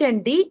 option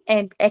D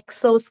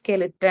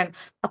exoskeleton.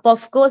 അപ്പൊ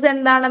of course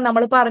എന്താണ്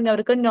നമ്മൾ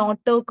പറഞ്ഞവർക്ക്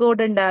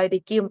notochord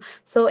ഉണ്ടായിരിക്കും.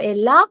 So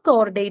എല്ലാ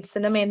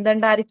കോർഡേറ്റ്സിനും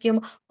എന്തുണ്ടായിരിക്കും?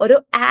 ഒരു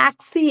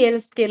axial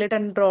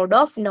skeleton road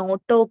of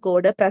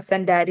notochord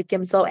present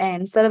ആയിരിക്കും. സോ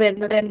ആൻസർ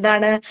വരുന്നത്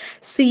എന്താണ്?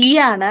 സി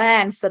ആണ്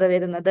ആൻസർ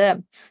വരുന്നത്.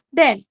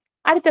 ദെൻ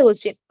അടുത്ത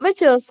question,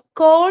 which is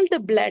cold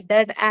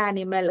blooded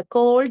animal?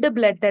 Cold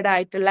blooded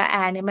ആയിട്ടുള്ള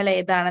ആനിമൽ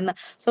ഏതാണെന്ന്.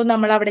 സോ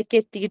നമ്മൾ അവിടേക്ക്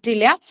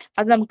എത്തിയിട്ടില്ല.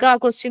 അത് നമുക്ക് ആ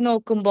ക്വസ്റ്റ്യൻ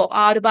നോക്കുമ്പോൾ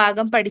ആ ഒരു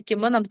ഭാഗം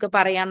പഠിക്കുമ്പോൾ നമുക്ക്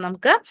പറയാം.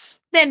 നമുക്ക്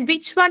then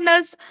which one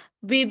is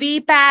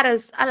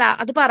viviparous? അല്ല,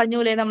 അത്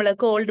പറഞ്ഞൂലേ നമ്മള്?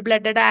 കോൾഡ്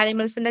ബ്ലഡഡ്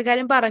ആനിമൽസിന്റെ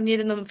കാര്യം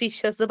പറഞ്ഞിരുന്നു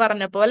ഫിഷസ്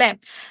പറഞ്ഞപ്പോ അല്ലെ?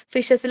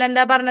 ഫിഷസിൽ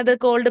എന്താ പറഞ്ഞത്?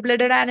 കോൾഡ്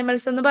ബ്ലഡഡ്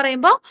ആനിമൽസ് എന്ന്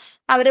പറയുമ്പോൾ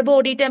അവരുടെ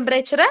ബോഡി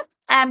ടെമ്പറേച്ചർ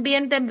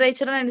ആംബിയൻ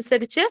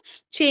ടെമ്പറേച്ചറിനനുസരിച്ച്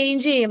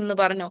ചേഞ്ച് ചെയ്യും എന്ന്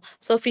പറഞ്ഞു.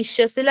 സോ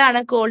ഫിഷസിലാണ്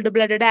കോൾഡ്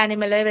ബ്ലഡഡ്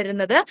ആനിമൽ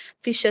വരുന്നത്.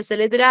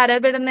 ഫിഷസിൽ ഇതിൽ ആരാ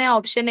പെടുന്നത്?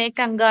 Option A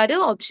kangaroo,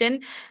 option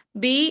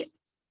B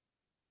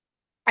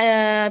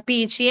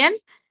pigeon,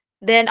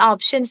 then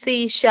option C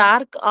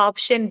shark,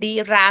 option D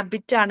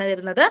rabbit ആണ്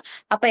വരുന്നത്.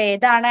 അപ്പൊ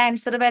ഏതാണ്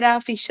ആൻസർ വരാ?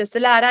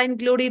 ഫിഷസിൽ ആരാ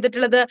ഇൻക്ലൂഡ്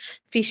ചെയ്തിട്ടുള്ളത്?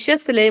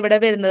 ഫിഷസിൽ ഇവിടെ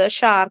വരുന്നത്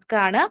ഷാർക്ക്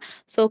ആണ്.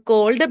 സോ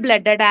കോൾഡ്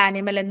ബ്ലഡഡ്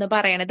ആനിമൽ എന്ന്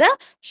പറയുന്നത്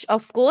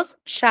ഓഫ് കോഴ്സ്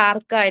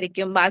ഷാർക്ക്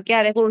ആയിരിക്കും. ബാക്കി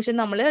ആരെ കുറിച്ച്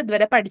നമ്മൾ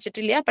ഇതുവരെ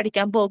പഠിച്ചിട്ടില്ല,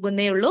 പഠിക്കാൻ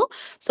പോകുന്നേ ഉള്ളൂ.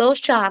 സോ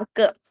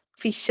ഷാർക്ക്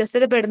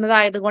ഫിഷസിൽ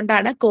പെടുന്നതായത്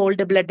കൊണ്ടാണ്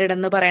കോൾഡ് ബ്ലഡഡ്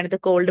എന്ന് പറയുന്നത്.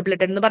 കോൾഡ്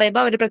ബ്ലഡഡ് എന്ന്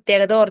പറയുമ്പോൾ അവർ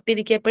പ്രത്യേകത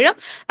ഓർത്തിരിക്കപ്പോഴും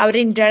അവർ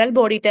ഇന്റേണൽ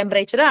ബോഡി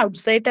ടെമ്പറേച്ചർ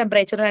ഔട്ട്സൈഡ്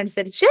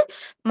ടെമ്പറേച്ചറിനനുസരിച്ച്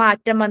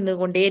മാറ്റം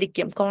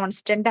വന്നുകൊണ്ടേയിരിക്കും,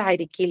 കോൺസ്റ്റന്റ്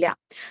ആയിരിക്കില്ല.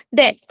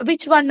 Then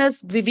which one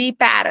is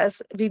viviparous?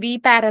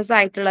 Viviparous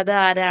ആയിട്ടുള്ളത്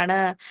ആരാണ്?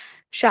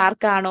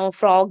 ഷാർക്ക് ആണോ,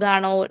 ഫ്രോഗ്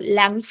ആണോ,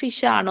 ലങ്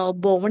ഫിഷ് ആണോ,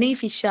 ബോണി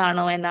ഫിഷ്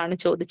ആണോ എന്നാണ്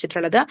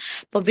ചോദിച്ചിട്ടുള്ളത്.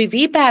 അപ്പൊ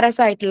വിവി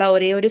പാരസ് ആയിട്ടുള്ള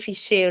ഒരേ ഒരു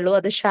ഫിഷേ ഉള്ളൂ,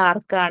 അത്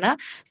ഷാർക്കാണ്.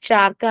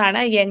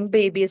 ഷാർക്കാണ് young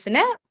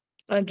ബേബീസിന്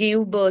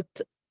give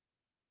birth,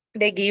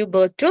 they give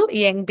birth to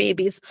young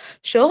babies.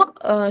 So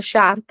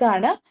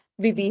ഷാർക്കാണ്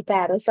വിവി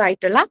പാരസ്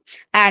ആയിട്ടുള്ള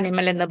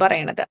ആനിമൽ എന്ന്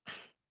പറയുന്നത്.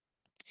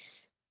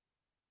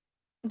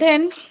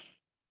 Then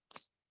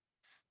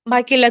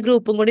ബാക്കിയുള്ള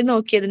ഗ്രൂപ്പും കൂടി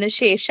നോക്കിയതിനു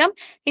ശേഷം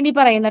ഇനി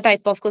പറയുന്ന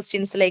ടൈപ്പ് ഓഫ്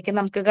ക്വസ്റ്റ്യൻസിലേക്ക്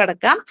നമുക്ക്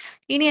കടക്കാം.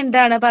 ഇനി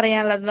എന്താണ്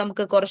പറയാനുള്ളത്?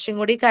 നമുക്ക് കുറച്ചും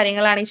കൂടി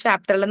കാര്യങ്ങളാണ് ഈ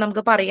ചാപ്റ്ററിൽ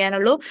നമുക്ക്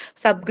പറയാനുള്ളൂ.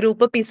 സബ്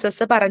ഗ്രൂപ്പ്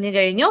പിസസ് പറഞ്ഞു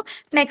കഴിഞ്ഞു.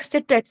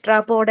 നെക്സ്റ്റ്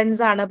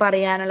ടെട്രാപോഡൻസ് ആണ്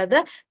പറയാനുള്ളത്.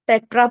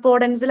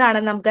 ടെട്രാപോഡൻസിലാണ്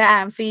നമുക്ക്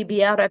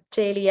ആംഫീബിയ,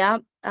 റെപ്റ്റേലിയ,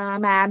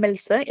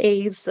 മാമൽസ്,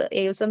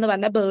 ഏവ്സ് എന്ന്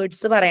പറഞ്ഞ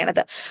ബേർഡ്സ് പറയണത്.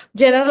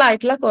 ജനറൽ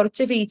ആയിട്ടുള്ള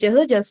കുറച്ച്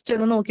ഫീച്ചേഴ്സ് ജസ്റ്റ്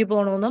ഒന്ന് നോക്കി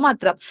പോകണമെന്ന്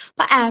മാത്രം.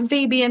 അപ്പൊ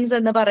ആംഫീബിയൻസ്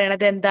എന്ന്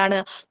പറയുന്നത് എന്താണ്?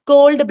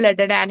 കോൾഡ്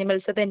ബ്ലഡഡ്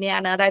ആനിമൽസ്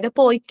തന്നെയാണ്. അതായത്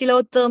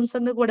പോയ്ക്കിലോതേംസ്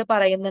എന്ന് കൂടെ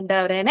പറയുന്നുണ്ട്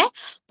അവരെ.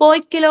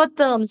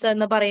 പോയ്ക്കിലോതേംസ്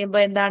എന്ന്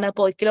പറയുമ്പോൾ എന്താണ്?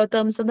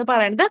 പോയ്ക്കിലോതേംസ് എന്ന്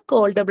പറയുന്നത്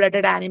കോൾഡ്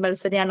ബ്ലഡഡ്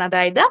ആനിമൽസിനെയാണ്.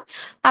 അതായത്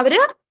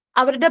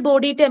അവരുടെ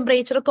ബോഡി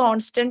ടെമ്പറേച്ചർ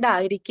കോൺസ്റ്റന്റ്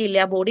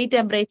ആയിരിക്കില്ല. ബോഡി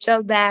ടെമ്പറേച്ചർ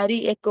വാരി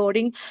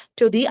according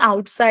to the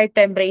outside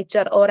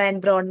temperature or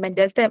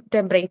environmental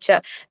temperature.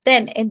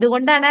 Then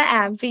എന്തുകൊണ്ടാണ്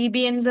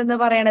ആംഫീബിയൻസ് എന്ന്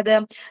പറയുന്നത്?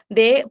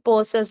 ദേ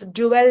പോസസ്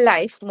ഡ്യുവൽ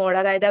ലൈഫ് മോഡ്.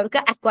 അതായത്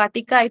അവർക്ക്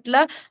അക്വാട്ടിക്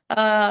ആയിട്ടുള്ള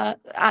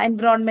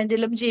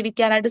എൻവറോൺമെന്റിലും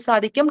ജീവിക്കാനായിട്ട്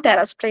സാധിക്കും,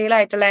 ടെറസ്ട്രിയൽ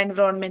ആയിട്ടുള്ള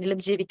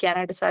എൻവറോൺമെന്റിലും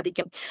ജീവിക്കാനായിട്ട്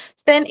സാധിക്കും.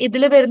 ദെൻ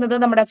ഇതിൽ വരുന്നത്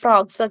നമ്മുടെ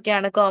ഫ്രോഗ്സ്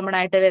ഒക്കെയാണ് കോമൺ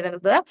ആയിട്ട്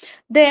വരുന്നത്.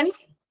 ദെൻ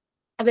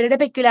അവരുടെ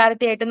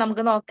പെക്യുലാരിറ്റി ആയിട്ട്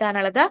നമുക്ക്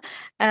നോക്കാനുള്ളത്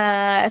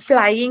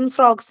ഫ്ലൈയിങ്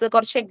ഫ്രോഗ്സ്,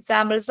 കുറച്ച്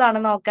എക്സാമ്പിൾസ് ആണ്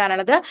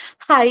നോക്കാനുള്ളത്.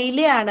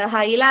 ഹൈലയാണ്.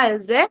 ഹൈല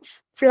ഇസ് എ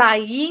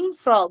ഫ്ലൈയിങ്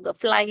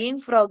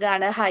ഫ്രോഗ്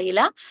ആണ് ഹൈല.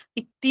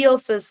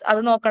 ഇത്തിയോഫിസ്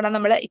അത് നോക്കണം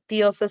നമ്മൾ.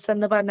 ഇത്തിയോഫിസ്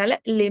എന്ന് പറഞ്ഞാൽ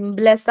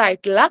ലിംബ്ലെസ്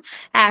ആയിട്ടുള്ള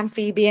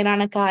ആംഫീബിയൻ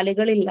ആണ്,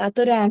 കാലുകൾ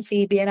ഇല്ലാത്തൊരു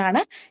ആംഫീബിയൻ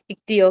ആണ്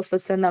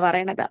ഇത്തിയോഫിസ് എന്ന്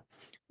പറയുന്നത്.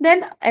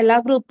 ദെൻ എല്ലാ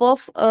ഗ്രൂപ്പ്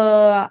ഓഫ്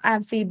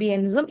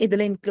ആംഫീബിയൻസും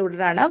ഇതിൽ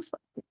ഇൻക്ലൂഡഡ് ആണ്.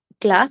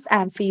 ക്ലാസ്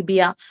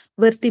ആംഫീബിയ,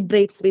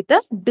 വെർട്ടിബ്രേറ്റ്സ് വിത്ത്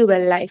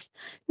dual life.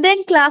 Then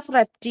class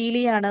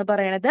Reptilia ആണ്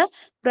പറയണത്.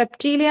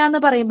 റെപ്റ്റീലിയ എന്ന്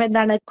പറയുമ്പോൾ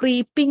എന്താണ്?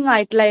 ക്രീപ്പിംഗ്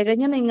ആയിട്ടുള്ള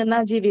ഇഴഞ്ഞു നീങ്ങുന്ന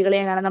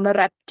ജീവികളെയാണ് നമ്മൾ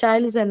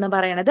റെപ്റ്റൈൽസ് എന്ന്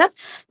പറയുന്നത്.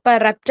 അപ്പൊ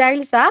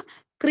reptiles R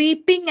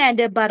creeping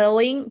and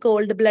burrowing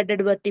cold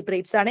blooded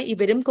vertebrates ആണ്.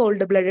 ഇവരും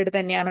കോൾഡ് ബ്ലഡഡ്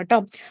തന്നെയാണ് കേട്ടോ.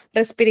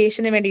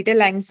 റെസ്പിറേഷന് വേണ്ടിയിട്ട്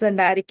ലങ്സ്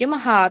ഉണ്ടായിരിക്കും.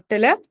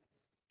 ഹാർട്ടില്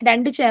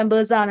 2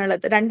 ചേമ്പേഴ്സ്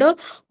ആണുള്ളത്. 2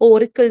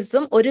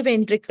 ഓറിക്കിൾസും 1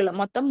 വെൻട്രിക്കിളും,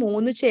 മൊത്തം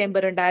 3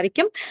 ചേമ്പർ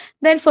ഉണ്ടായിരിക്കും.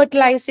 ദെൻ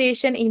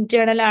ഫെർട്ടിലൈസേഷൻ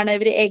ഇന്റേണൽ ആണ്.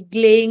 ഇവർ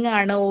എഗ് ലേയിങ്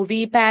ആണ്,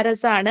 ഓവി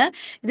പാരസ് ആണ്.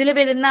 ഇതിൽ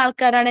വരുന്ന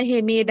ആൾക്കാരാണ്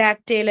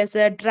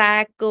ഹെമിഡാക്ടൈലസ്,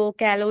 ഡ്രാക്കോ,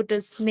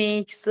 കാലോട്ടസ്,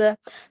 സ്നേക്സ്,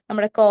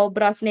 നമ്മുടെ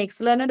കോബ്ര.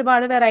 സ്നേക്സിൽ തന്നെ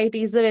ഒരുപാട്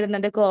വെറൈറ്റീസ്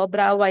വരുന്നുണ്ട്.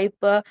 കോബ്ര,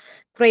 വൈപ്പ്,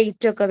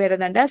 ക്രേറ്റ് ഒക്കെ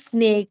വരുന്നുണ്ട്.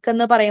 സ്നേക്ക്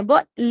എന്ന് പറയുമ്പോൾ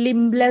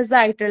ലിംബ്ലെസ്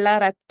ആയിട്ടുള്ള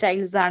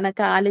റെപ്റ്റൈൽസ് ആണ്,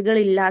 കാലുകൾ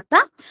ഇല്ലാത്ത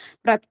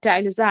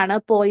റെപ്റ്റൈൽസ് ആണ്.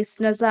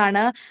 പോയിസണസ്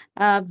ആണ്.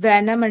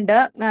 വെനം ഉണ്ട്.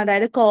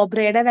 അതായത്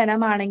കോബ്രയുടെ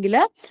വെനം ആണെങ്കിൽ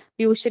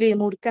usually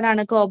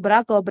മുറുക്കനാണ് cobra.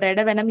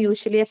 കോബ്രയുടെ venom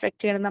usually effect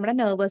ചെയ്യുന്നത് നമ്മുടെ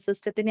നെർവസ്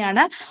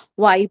സിസ്റ്റത്തിനെയാണ്.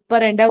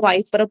 വൈപ്പർ ഉണ്ട്.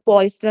 വൈപ്പർ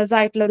പോയിസണസ്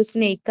ആയിട്ടുള്ള ഒരു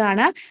സ്നേക്ക്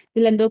ആണ്.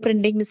 ഇതിലെന്തോ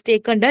പ്രിന്റിംഗ്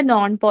മിസ്റ്റേക്ക് ഉണ്ട്.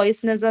 നോൺ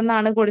പോയിസണസ്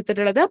എന്നാണ്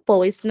കൊടുത്തിട്ടുള്ളത്.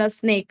 പോയിസണസ്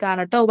സ്നേക്ക്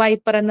ആണ് കേട്ടോ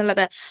വൈപ്പർ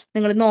എന്നുള്ളത്.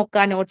 നിങ്ങൾ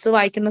നോക്കുക, നോട്ട്സ്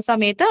വായിക്കുന്ന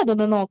സമയത്ത്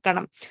അതൊന്ന്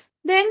നോക്കണം.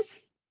 ദെൻ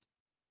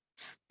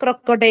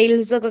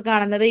ക്രൊക്കഡൈൽസ് ഒക്കെ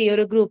കാണുന്നത് ഈ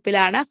ഒരു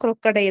ഗ്രൂപ്പിലാണ്.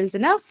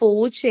 ക്രൊക്കഡൈൽസിന്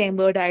 4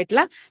 ചേമ്പേർഡ്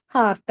ആയിട്ടുള്ള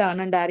ഹാർട്ട് ആണ്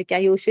ഉണ്ടായിരിക്കുക.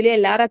 യൂഷ്വലി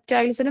എല്ലാ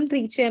റെപ്റ്റൈൽസിനും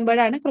 3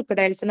 ചേമ്പേർഡ് ആണ്,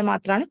 ക്രൊക്കഡൈൽസിന്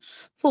മാത്രമാണ്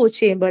 4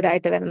 ചേമ്പേർഡ്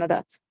ആയിട്ട് വരുന്നത്.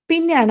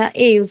 പിന്നെയാണ്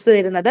ഏവ്സ്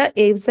വരുന്നത്.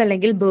 ഏവ്സ്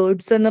അല്ലെങ്കിൽ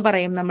ബേർഡ്സ് എന്ന്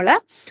പറയും നമ്മള്.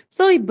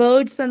 സോ ഈ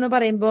ബേർഡ്സ് എന്ന്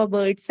പറയുമ്പോൾ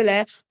ബേർഡ്സിലെ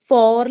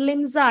 4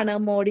 limbs ആണ്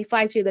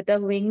മോഡിഫൈ ചെയ്തിട്ട്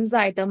വിങ്സ്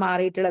ആയിട്ട്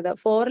മാറിയിട്ടുള്ളത്.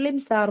 4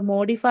 limbs R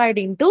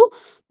modified in to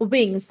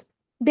wings.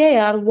 They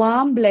are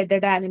warm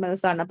blooded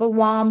animals ആണ്. അപ്പൊ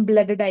വാം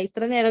ബ്ലഡഡ് ആയി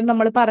ഇത്ര നേരം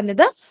നമ്മൾ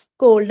പറഞ്ഞത്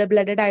കോൾഡ്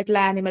ബ്ലഡഡ്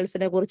ആയിട്ടുള്ള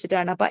ആനിമൽസിനെ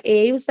കുറിച്ചിട്ടാണ്. അപ്പൊ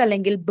ഏവ്സ്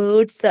അല്ലെങ്കിൽ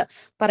ബേർഡ്സ്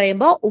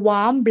പറയുമ്പോൾ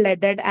വാം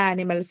ബ്ലഡഡ്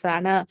ആനിമൽസ്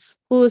ആണ്.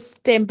 whose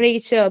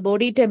temperature,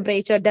 body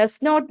temperature does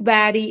not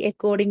vary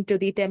according to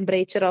the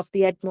temperature of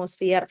the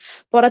atmosphere.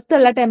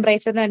 പുറത്തുള്ള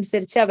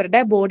ടെമ്പറേച്ചറിനനുസരിച്ച്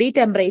അവരുടെ ബോഡി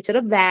ടെമ്പറേച്ചർ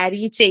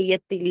വാരി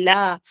ചെയ്യത്തില്ല.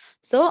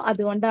 സോ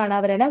അതുകൊണ്ടാണ്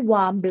അവരുടെ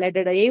വാം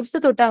ബ്ലഡഡ്.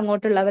 ഏവ്സ് തൊട്ട്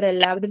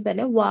അങ്ങോട്ടുള്ളവരെല്ലാവരും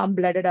തന്നെ വാം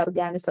ബ്ലഡഡ്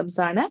ഓർഗാനിസംസ്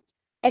ആണ്.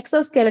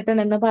 എക്സോസ്കെലട്ടൺ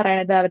എന്ന്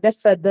പറയുന്നത് അവരുടെ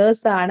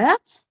ഫെദേഴ്സ് ആണ്.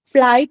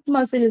 ഫ്ലൈറ്റ്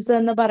മസിൽസ്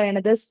എന്ന്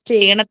പറയുന്നത്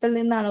സ്റ്റേണത്തിൽ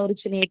നിന്നാണ്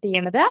ഒറിജിനേറ്റ്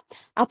ചെയ്യുന്നത്.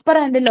 അപ്പർ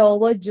ആൻഡ്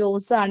ലോവർ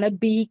ജോസ് ആണ്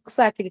ബീക്സ്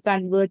ആക്കി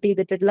കൺവേർട്ട്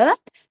ചെയ്തിട്ടുള്ളത്.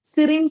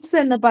 സിറിൻസ്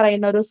എന്ന്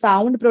പറയുന്ന ഒരു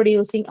സൗണ്ട്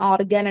പ്രൊഡ്യൂസിങ്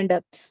ഓർഗൻ ഉണ്ട്.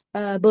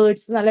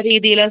 ബേർഡ്സ് നല്ല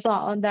രീതിയിൽ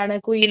എന്താണ്,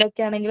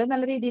 കുയിലൊക്കെ ആണെങ്കിലും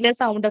നല്ല രീതിയിൽ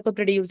സൗണ്ട് ഒക്കെ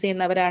പ്രൊഡ്യൂസ്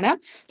ചെയ്യുന്നവരാണ്.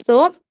 സോ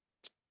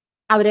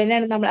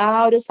അവരെന്നെയാണ് നമ്മൾ ആ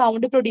ഒരു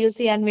സൗണ്ട് പ്രൊഡ്യൂസ്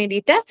ചെയ്യാൻ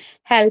വേണ്ടിയിട്ട്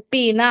ഹെൽപ്പ്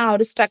ചെയ്യുന്ന ആ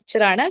ഒരു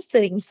സ്ട്രക്ചർ ആണ്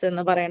സിറിങ്സ്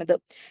എന്ന് പറയുന്നത്.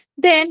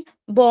 ദെൻ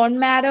ബോൺ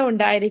മാരോ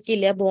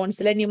ഉണ്ടായിരിക്കില്ല.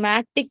 ബോൺസിലെ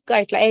ന്യൂമാറ്റിക്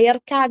ആയിട്ടുള്ള എയർ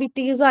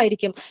കാവിറ്റീസ്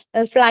ആയിരിക്കും.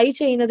 ഫ്ലൈ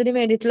ചെയ്യുന്നതിന്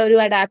വേണ്ടിയിട്ടുള്ള ഒരു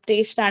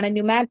അഡാപ്റ്റേഷൻ ആണ്.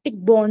 ന്യൂമാറ്റിക്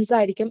ബോൺസ്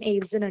ആയിരിക്കും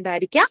ഏവ്സിന്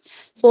ഉണ്ടായിരിക്കുക.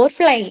 Four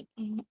flying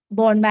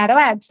bone marrow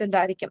absent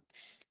ആയിരിക്കും.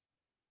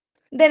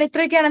 ദെൻ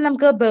ഇത്രയൊക്കെയാണ്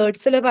നമുക്ക്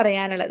ബേർഡ്സിൽ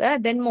പറയാനുള്ളത്.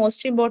 ദെൻ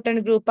മോസ്റ്റ്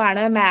ഇമ്പോർട്ടന്റ് ഗ്രൂപ്പ്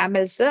ആണ്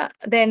മാമൽസ്.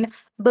 ദെൻ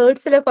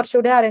ബേർഡ്സിൽ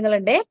കുറച്ചുകൂടി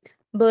കാര്യങ്ങളുണ്ട്.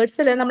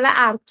 ബേർഡ്സിൽ നമ്മൾ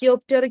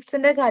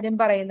ആർക്കിയോപ്റ്ററിക്സിന്റെ കാര്യം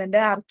പറയുന്നുണ്ട്.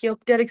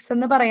 ആർക്കിയോപ്റ്ററിക്സ്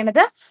എന്ന്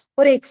പറയുന്നത്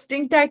ഒരു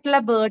എക്സ്റ്റിങ്ക്റ്റ് ആയിട്ടുള്ള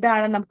ബേർഡ്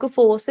ആണ്. നമുക്ക്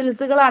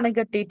ഫോസിൽസുകളാണ്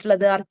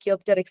കിട്ടിയിട്ടുള്ളത്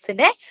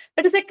ആർക്കിയോപ്റ്ററിക്സിന്റെ.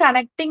 It is A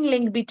connecting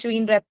link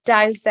between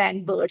reptiles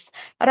and birds.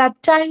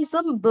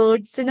 റെപ്റ്റൈൽസും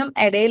ബേർഡ്സിനും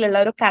ഇടയിലുള്ള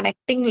ഒരു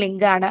കണക്ടിങ്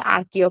ലിങ്ക് ആണ്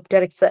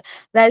ആർക്കിയോപ്റ്ററിക്സ്.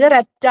 അതായത്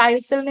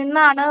റെപ്റ്റൈൽസിൽ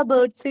നിന്നാണ്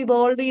ബേർഡ്സ്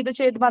ഇവോൾവ്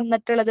ചെയ്ത്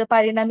വന്നിട്ടുള്ളത്,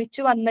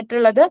 പരിണമിച്ചു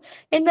വന്നിട്ടുള്ളത്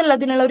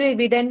എന്നുള്ളതിനുള്ള ഒരു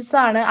എവിഡൻസ്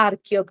ആണ്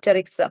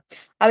ആർക്കിയോപ്റ്ററിക്സ്.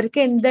 അവർക്ക്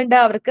എന്തുണ്ട്?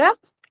 അവർക്ക്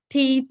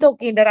ടീത്ത്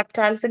ഒക്കെ ഉണ്ട്.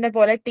 റെപ്റ്റൈൽസിന്റെ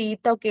പോലെ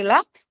ടീത്ത് ഒക്കെ ഉള്ള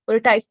ഒരു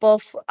ടൈപ്പ്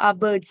ഓഫ്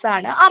ബേർഡ്സ്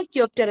ആണ്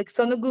ആർക്കിയോപ്റ്ററിക്സ്.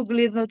 ഒന്ന് ഗൂഗിൾ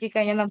ചെയ്ത്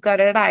നോക്കിക്കഴിഞ്ഞാൽ നമുക്ക്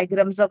അവരുടെ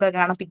ഡയഗ്രാംസ് ഒക്കെ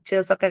കാണാം,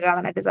 പിക്ചേഴ്സ് ഒക്കെ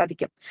കാണാനായിട്ട്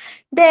സാധിക്കും.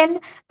 ദെൻ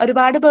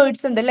ഒരുപാട്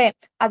ബേർഡ്സ് ഉണ്ട് അല്ലെ.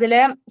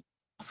 അതില്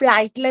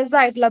ഫ്ലൈറ്റ്ലെസ്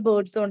ആയിട്ടുള്ള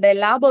ബേർഡ്സും ഉണ്ട്.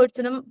 എല്ലാ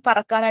ബേർഡ്സിനും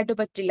പറക്കാനായിട്ട്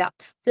പറ്റില്ല.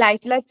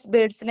 ഫ്ലൈറ്റ്ലെസ്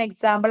ബേർഡ്സിന്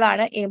എക്സാമ്പിൾ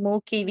ആണ് എമു,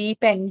 കിവി,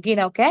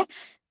 പെൻഗിൻ ഒക്കെ.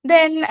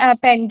 ദെൻ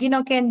പെൻഗിൻ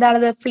ഒക്കെ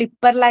എന്താണത്?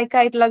 ഫ്ലിപ്പർ ലൈക്ക്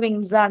ആയിട്ടുള്ള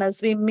വിങ്സ് ആണ്.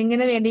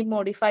 സ്വിമ്മിങ്ങിന് വേണ്ടി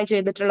മോഡിഫൈ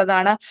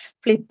ചെയ്തിട്ടുള്ളതാണ്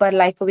ഫ്ലിപ്പർ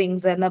ലൈക്ക്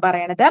വിങ്സ് എന്ന്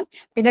പറയുന്നത്.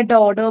 പിന്നെ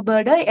ഡോഡോ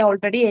ബേർഡ്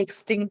ഓൾറെഡി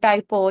എക്സ്റ്റിങ്ക്റ്റ്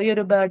ആയി പോയ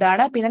ഒരു ബേർഡ്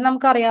ആണ്. പിന്നെ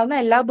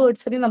നമുക്കറിയാവുന്ന എല്ലാ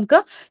ബേർഡ്സിനെയും നമുക്ക്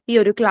ഈ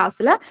ഒരു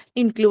ക്ലാസ്സിൽ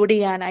ഇൻക്ലൂഡ്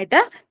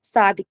ചെയ്യാനായിട്ട്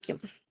സാധിക്കും.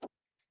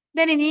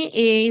 ദെൻ ഇനി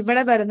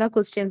ഇവിടെ വരുന്ന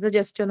ക്വസ്റ്റ്യൻസ്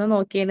ജസ്റ്റ് ഒന്ന്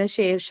നോക്കിയതിന്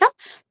ശേഷം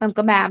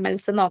നമുക്ക്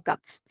മാമൽസ് നോക്കാം.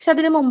 പക്ഷെ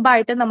അതിന്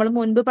മുമ്പായിട്ട് നമ്മൾ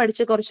മുൻപ്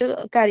പഠിച്ച കുറച്ച്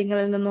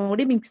കാര്യങ്ങളിൽ നിന്നും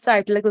കൂടി മിക്സ്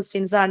ആയിട്ടുള്ള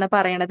ക്വസ്റ്റ്യൻസ് ആണ്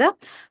പറയണത്.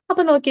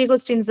 അപ്പൊ നോക്കിയ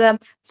ക്വസ്റ്റ്യൻസ്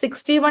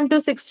 61 to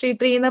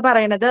 63 എന്ന്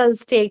പറയുന്നത്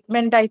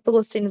സ്റ്റേറ്റ്മെന്റ് ടൈപ്പ്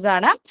ക്വസ്റ്റ്യൻസ്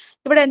ആണ്.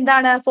 ഇവിടെ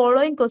എന്താണ്?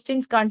 Following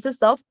questions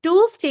consist of two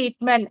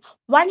statement,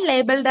 one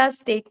labelled as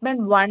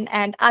statement 1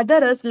 and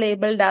other is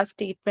labeled as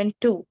statement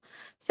 2.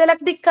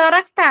 Select the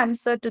correct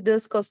answer to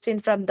this question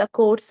from the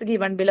codes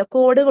given below.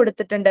 Code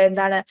കൊടുത്തിട്ടുണ്ട്.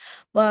 എന്താണ്?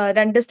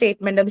 രണ്ട്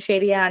സ്റ്റേറ്റ്മെന്റും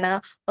ശരിയാണ്,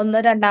 ഒന്ന്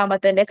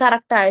രണ്ടാമത്തെ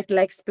correct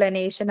ആയിട്ടുള്ള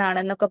എക്സ്പ്ലനേഷൻ ആണ്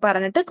എന്നൊക്കെ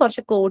പറഞ്ഞിട്ട്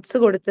കുറച്ച് കോഡ്സ്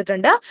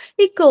കൊടുത്തിട്ടുണ്ട്.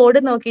 ഈ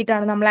കോഡ്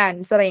നോക്കിയിട്ടാണ് നമ്മൾ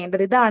ആൻസർ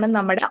ചെയ്യേണ്ടത്. ഇതാണ്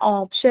നമ്മുടെ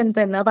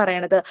ഓപ്ഷൻസ് എന്ന്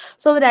പറയുന്നത്.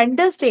 സോ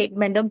രണ്ട്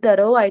സ്റ്റേറ്റ്മെന്റും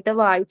തെറോ ആയിട്ട്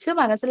വായിച്ച്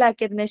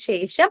മനസ്സിലാക്കിയതിന്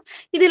ശേഷം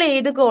ഇതിൽ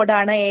ഏത്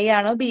കോഡാണ്, എ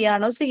ആണോ, ബി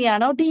ആണോ, സി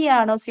ആണോ, ഡി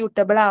ആണോ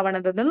സ്യൂട്ടബിൾ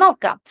ആവണതെന്ന്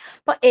നോക്കാം.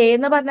 അപ്പൊ എ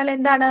എന്ന് പറഞ്ഞാൽ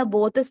എന്താണ്?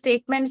 Both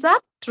statements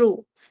are true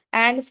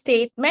and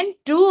statement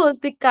 2 is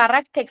the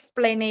correct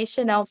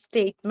explanation of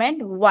statement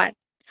 1.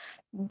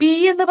 B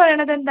എന്ന്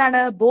പറയുന്നത്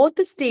എന്താണ്? Both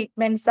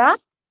statements are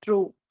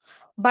true,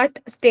 but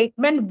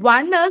statement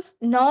 1 is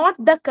not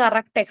the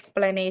correct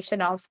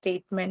explanation of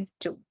statement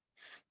 2.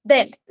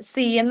 Then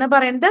C എന്ന്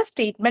പറയുന്നത്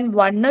സ്റ്റേറ്റ്മെന്റ്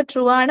 1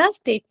 ട്രൂ ആണ്,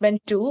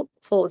 statement 2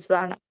 false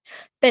ആണ്.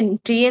 Then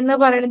T എന്ന്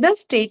പറയുന്നത്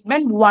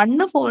statement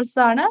 1 false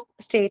ആണ്,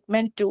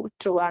 സ്റ്റേറ്റ്മെന്റ് 2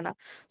 ട്രൂ ആണ്.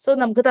 സോ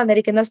നമുക്ക്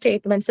തന്നിരിക്കുന്ന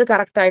സ്റ്റേറ്റ്മെന്റ്സ്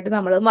കറക്റ്റ് ആയിട്ട്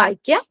നമ്മൾ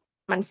വായിക്കുക,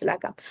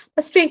 മനസ്സിലാക്കാം.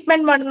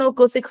 സ്റ്റേറ്റ്മെന്റ് 1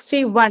 നോക്കൂ.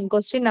 61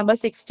 ക്വസ്റ്റ്യൻ നമ്പർ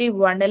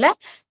 61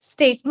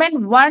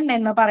 സ്റ്റേറ്റ്മെന്റ് 1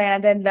 എന്ന്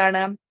പറയുന്നത്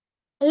എന്താണ്?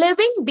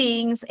 Living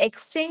beings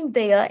exchange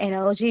their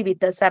energy with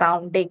the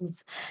surroundings.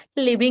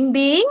 Living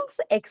beings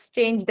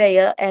exchange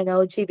their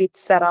energy with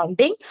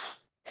surrounding.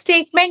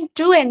 Statement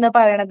 2 എന്ന്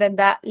പറയുന്നത്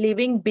എന്താ?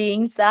 Living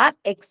beings are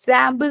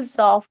examples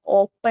of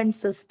open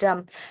system.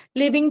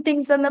 Living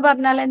things എന്ന്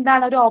പറഞ്ഞാൽ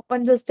എന്താണ്? ഒരു ഓപ്പൺ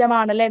സിസ്റ്റം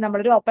ആണല്ലേ.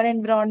 നമ്മളൊരു ഓപ്പൺ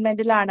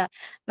എൻവിറോൺമെന്റിലാണ്.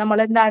 നമ്മൾ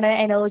എന്താണ്?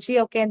 എനർജി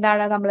ഒക്കെ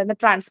എന്താണ്? നമ്മൾ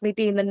ട്രാൻസ്മിറ്റ്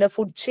ചെയ്യുന്നുണ്ട്,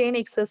 ഫുഡ് ചെയിൻ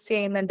എക്സിസ്റ്റ്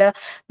ചെയ്യുന്നുണ്ട്.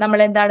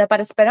 നമ്മൾ എന്താണ്?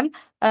 പരസ്പരം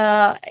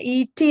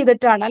ഈറ്റ്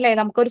ചെയ്തിട്ടാണ് അല്ലെ.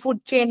 നമുക്കൊരു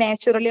ഫുഡ് ചെയിൻ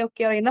നാച്ചുറലി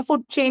ഒക്കെ അറിയുന്ന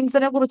ഫുഡ്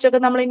ചെയിൻസിനെ കുറിച്ചൊക്കെ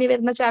നമ്മൾ ഇനി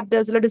വരുന്ന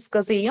ചാപ്റ്റേഴ്സിൽ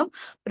ഡിസ്കസ് ചെയ്യും.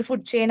 ഒരു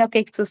ഫുഡ് ചെയിൻ ഒക്കെ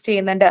എക്സിസ്റ്റ്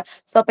ചെയ്യുന്നുണ്ട്.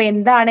 സോ അപ്പൊ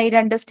എന്താണ് ഈ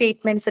രണ്ട്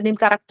സ്റ്റേറ്റ്മെന്റ്സിന്റെയും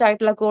കറക്റ്റ്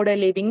ആയിട്ടുള്ള code?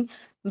 Living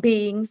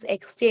beings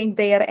exchange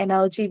their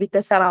energy with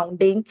the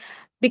surrounding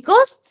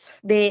because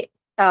they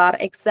are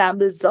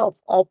examples of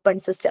open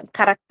system.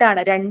 Correct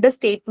ആണ്. രണ്ട്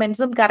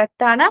സ്റ്റേറ്റ്മെന്റ്സും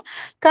കറക്റ്റ് ആണ്,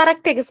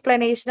 കറക്റ്റ്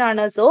എക്സ്പ്ലനേഷൻ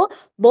ആണ്. So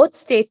both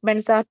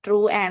statements are true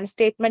and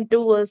statement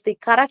 2 is the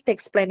correct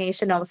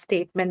explanation of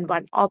statement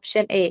 1.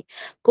 Option A,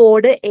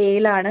 code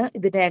എയിലാണ്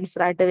ഇതിന്റെ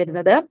answer ആയിട്ട്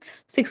വരുന്നത്.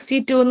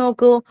 62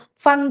 നോക്കൂ.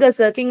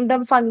 Fungus,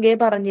 kingdom fungi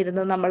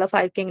പറഞ്ഞിരുന്നു നമ്മൾ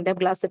 5 kingdom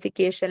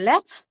ക്ലാസിഫിക്കേഷനില്.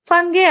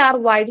 Fungi are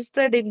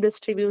widespread in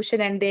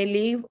distribution and they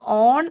live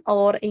on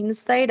or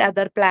inside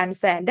other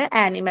plants and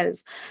animals.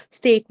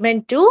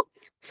 Statement 2,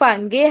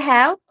 fungi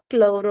have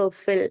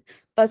chlorophyll.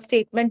 ഇപ്പൊ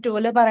statement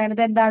 2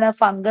 പറയുന്നത് എന്താണ്?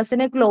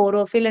 ഫംഗസിന്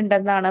chlorophyll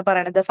ഉണ്ടെന്നാണ്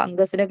പറയുന്നത്.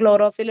 ഫംഗസിന്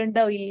ക്ലോറോഫിൽ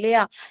ഉണ്ടോ? ഇല്ല.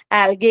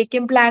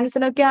 ആൽഗയ്ക്കും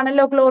പ്ലാന്റ്സിനൊക്കെ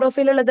ആണല്ലോ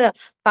ക്ലോറോഫിൽ ഉള്ളത്.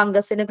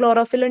 ഫംഗസിന്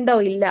ക്ലോറോഫിൽ ഉണ്ടോ?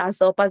 ഇല്ല.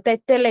 സോ അപ്പൊ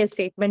തെറ്റല്ലേ?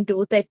 സ്റ്റേറ്റ്മെന്റ്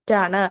 2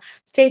 തെറ്റാണ്.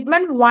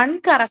 സ്റ്റേറ്റ്മെന്റ് 1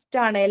 കറക്റ്റ്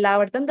ആണ്.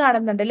 എല്ലായിടത്തും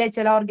കാണുന്നുണ്ട് അല്ലെ.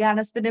 ചില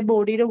ഓർഗാനിസത്തിന്റെ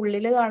ബോഡിയുടെ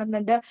ഉള്ളിൽ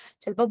കാണുന്നുണ്ട്,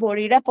 ചിലപ്പോൾ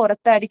ബോഡിയുടെ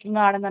പുറത്തായിരിക്കും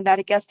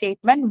കാണുന്നുണ്ടായിരിക്കുക.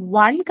 സ്റ്റേറ്റ്മെന്റ്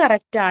 1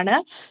 കറക്റ്റ് ആണ്,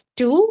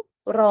 2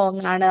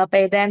 റോങ് ആണ്. അപ്പൊ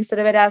ഏത്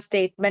ആൻസർ വരാ?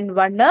 Statement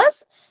 1 is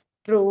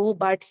true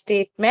but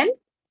statement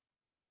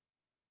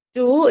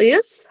 2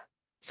 is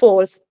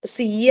false.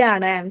 C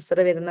ആണ് ആൻസർ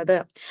വരുന്നത്.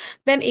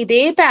 ദെൻ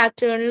ഇതേ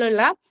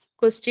പാറ്റേണിലുള്ള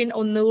ക്വസ്റ്റ്യൻ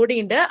ഒന്നുകൂടി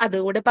ഉണ്ട്,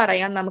 അതുകൂടി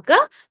പറയാം നമുക്ക്.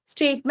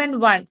 Statement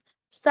 1,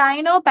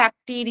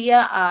 cyanobacteria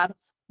are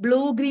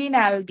blue green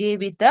algae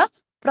with a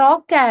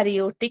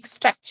prokaryotic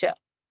structure.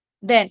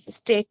 Then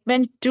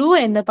statement 2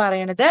 എന്ന്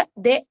പറയുന്നത്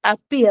they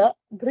appear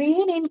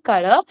green in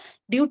color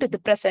due to the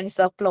presence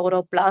of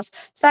chloroplast.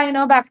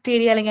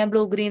 Cyanobacteria അല്ലെങ്കിൽ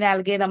ബ്ലൂ ഗ്രീൻ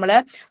ആൽഗെ നമ്മള്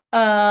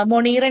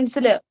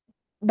മൊണീറൻസിൽ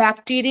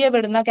ബാക്ടീരിയ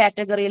വിടുന്ന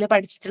കാറ്റഗറിയിൽ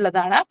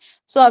പഠിച്ചിട്ടുള്ളതാണ്.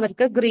 സോ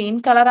അവർക്ക് ഗ്രീൻ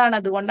കളർ ആണ്.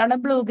 അതുകൊണ്ടാണ്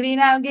blue green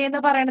algae എന്ന്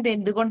പറയുന്നത്.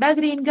 എന്തുകൊണ്ടാണ്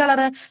ഗ്രീൻ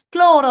കളർ?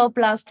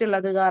 ക്ലോറോപ്ലാസ്റ്റ്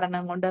ഉള്ളത്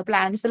കാരണം കൊണ്ട്,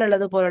 പ്ലാന്റ്സിൽ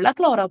ഉള്ളത് പോലുള്ള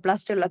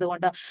ക്ലോറോപ്ലാസ്റ്റ് ഉള്ളത്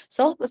കൊണ്ട്.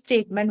 സോ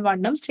സ്റ്റേറ്റ്മെന്റ്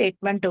 1ഉം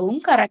സ്റ്റേറ്റ്മെന്റ് 2ഉം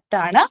കറക്റ്റ്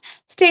ആണ്.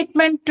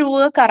 സ്റ്റേറ്റ്മെന്റ്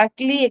 2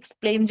 കറക്റ്റ്ലി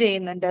എക്സ്പ്ലെയിൻ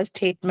ചെയ്യുന്നുണ്ട്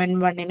സ്റ്റേറ്റ്മെന്റ്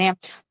 1നെ.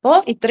 അപ്പോൾ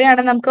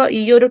ഇത്രയാണ് നമുക്ക്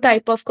ഈ ഒരു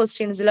ടൈപ്പ് ഓഫ്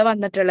ക്വസ്റ്റ്യൻസിൽ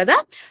വന്നിട്ടുള്ളത്.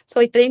 സോ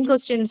ഇത്രയും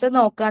ക്വസ്റ്റ്യൻസ്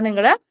നോക്കാൻ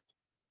നിങ്ങൾ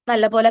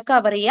നല്ലപോലെ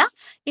കവർ ചെയ്യുക.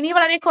 ഇനി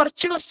വളരെ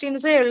കുറച്ച്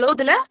ക്വസ്റ്റ്യൻസേ ഉള്ളൂ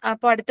ഇതില്.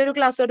 അപ്പൊ അടുത്തൊരു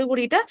ക്ലാസ്സോട്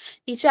കൂടിയിട്ട്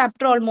ഈ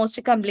ചാപ്റ്റർ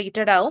ഓൾമോസ്റ്റ്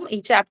കംപ്ലീറ്റഡ് ആവും. ഈ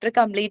ചാപ്റ്റർ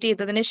കംപ്ലീറ്റ്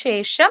ചെയ്തതിന്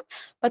ശേഷം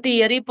ഇപ്പൊ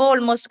തിയറി ഇപ്പോൾ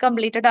ഓൾമോസ്റ്റ്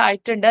കംപ്ലീറ്റഡ്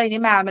ആയിട്ടുണ്ട്. ഇനി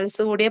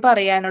മാമൽസ് കൂടിയേ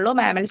പറയാനുള്ളൂ.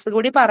 മാമൽസ്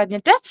കൂടി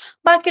പറഞ്ഞിട്ട്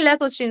ബാക്കി എല്ലാ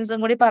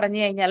ക്വസ്റ്റ്യൻസും കൂടി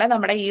പറഞ്ഞു കഴിഞ്ഞാൽ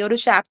നമ്മുടെ ഈ ഒരു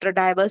chapter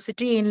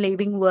diversity in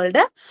living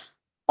world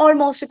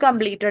almost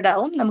completed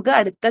ആവും. നമുക്ക്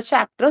അടുത്ത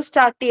ചാപ്റ്റർ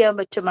സ്റ്റാർട്ട് ചെയ്യാൻ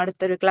പറ്റും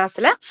അടുത്തൊരു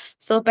ക്ലാസ്സിൽ.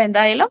 സോ ഇപ്പൊ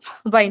എന്തായാലും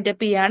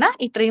വൈൻഡപ്പ് ചെയ്യാണ്.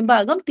 ഇത്രയും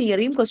ഭാഗം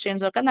തിയറിയും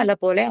ക്വസ്റ്റ്യൻസും ഒക്കെ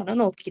നല്ലപോലെ ഒന്ന്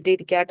നോക്കിയിട്ട്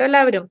ഇരിക്കുക കേട്ടോ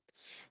എല്ലാവരും.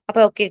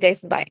 അപ്പൊ ഓക്കെ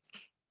ഗൈസ്, ബൈ.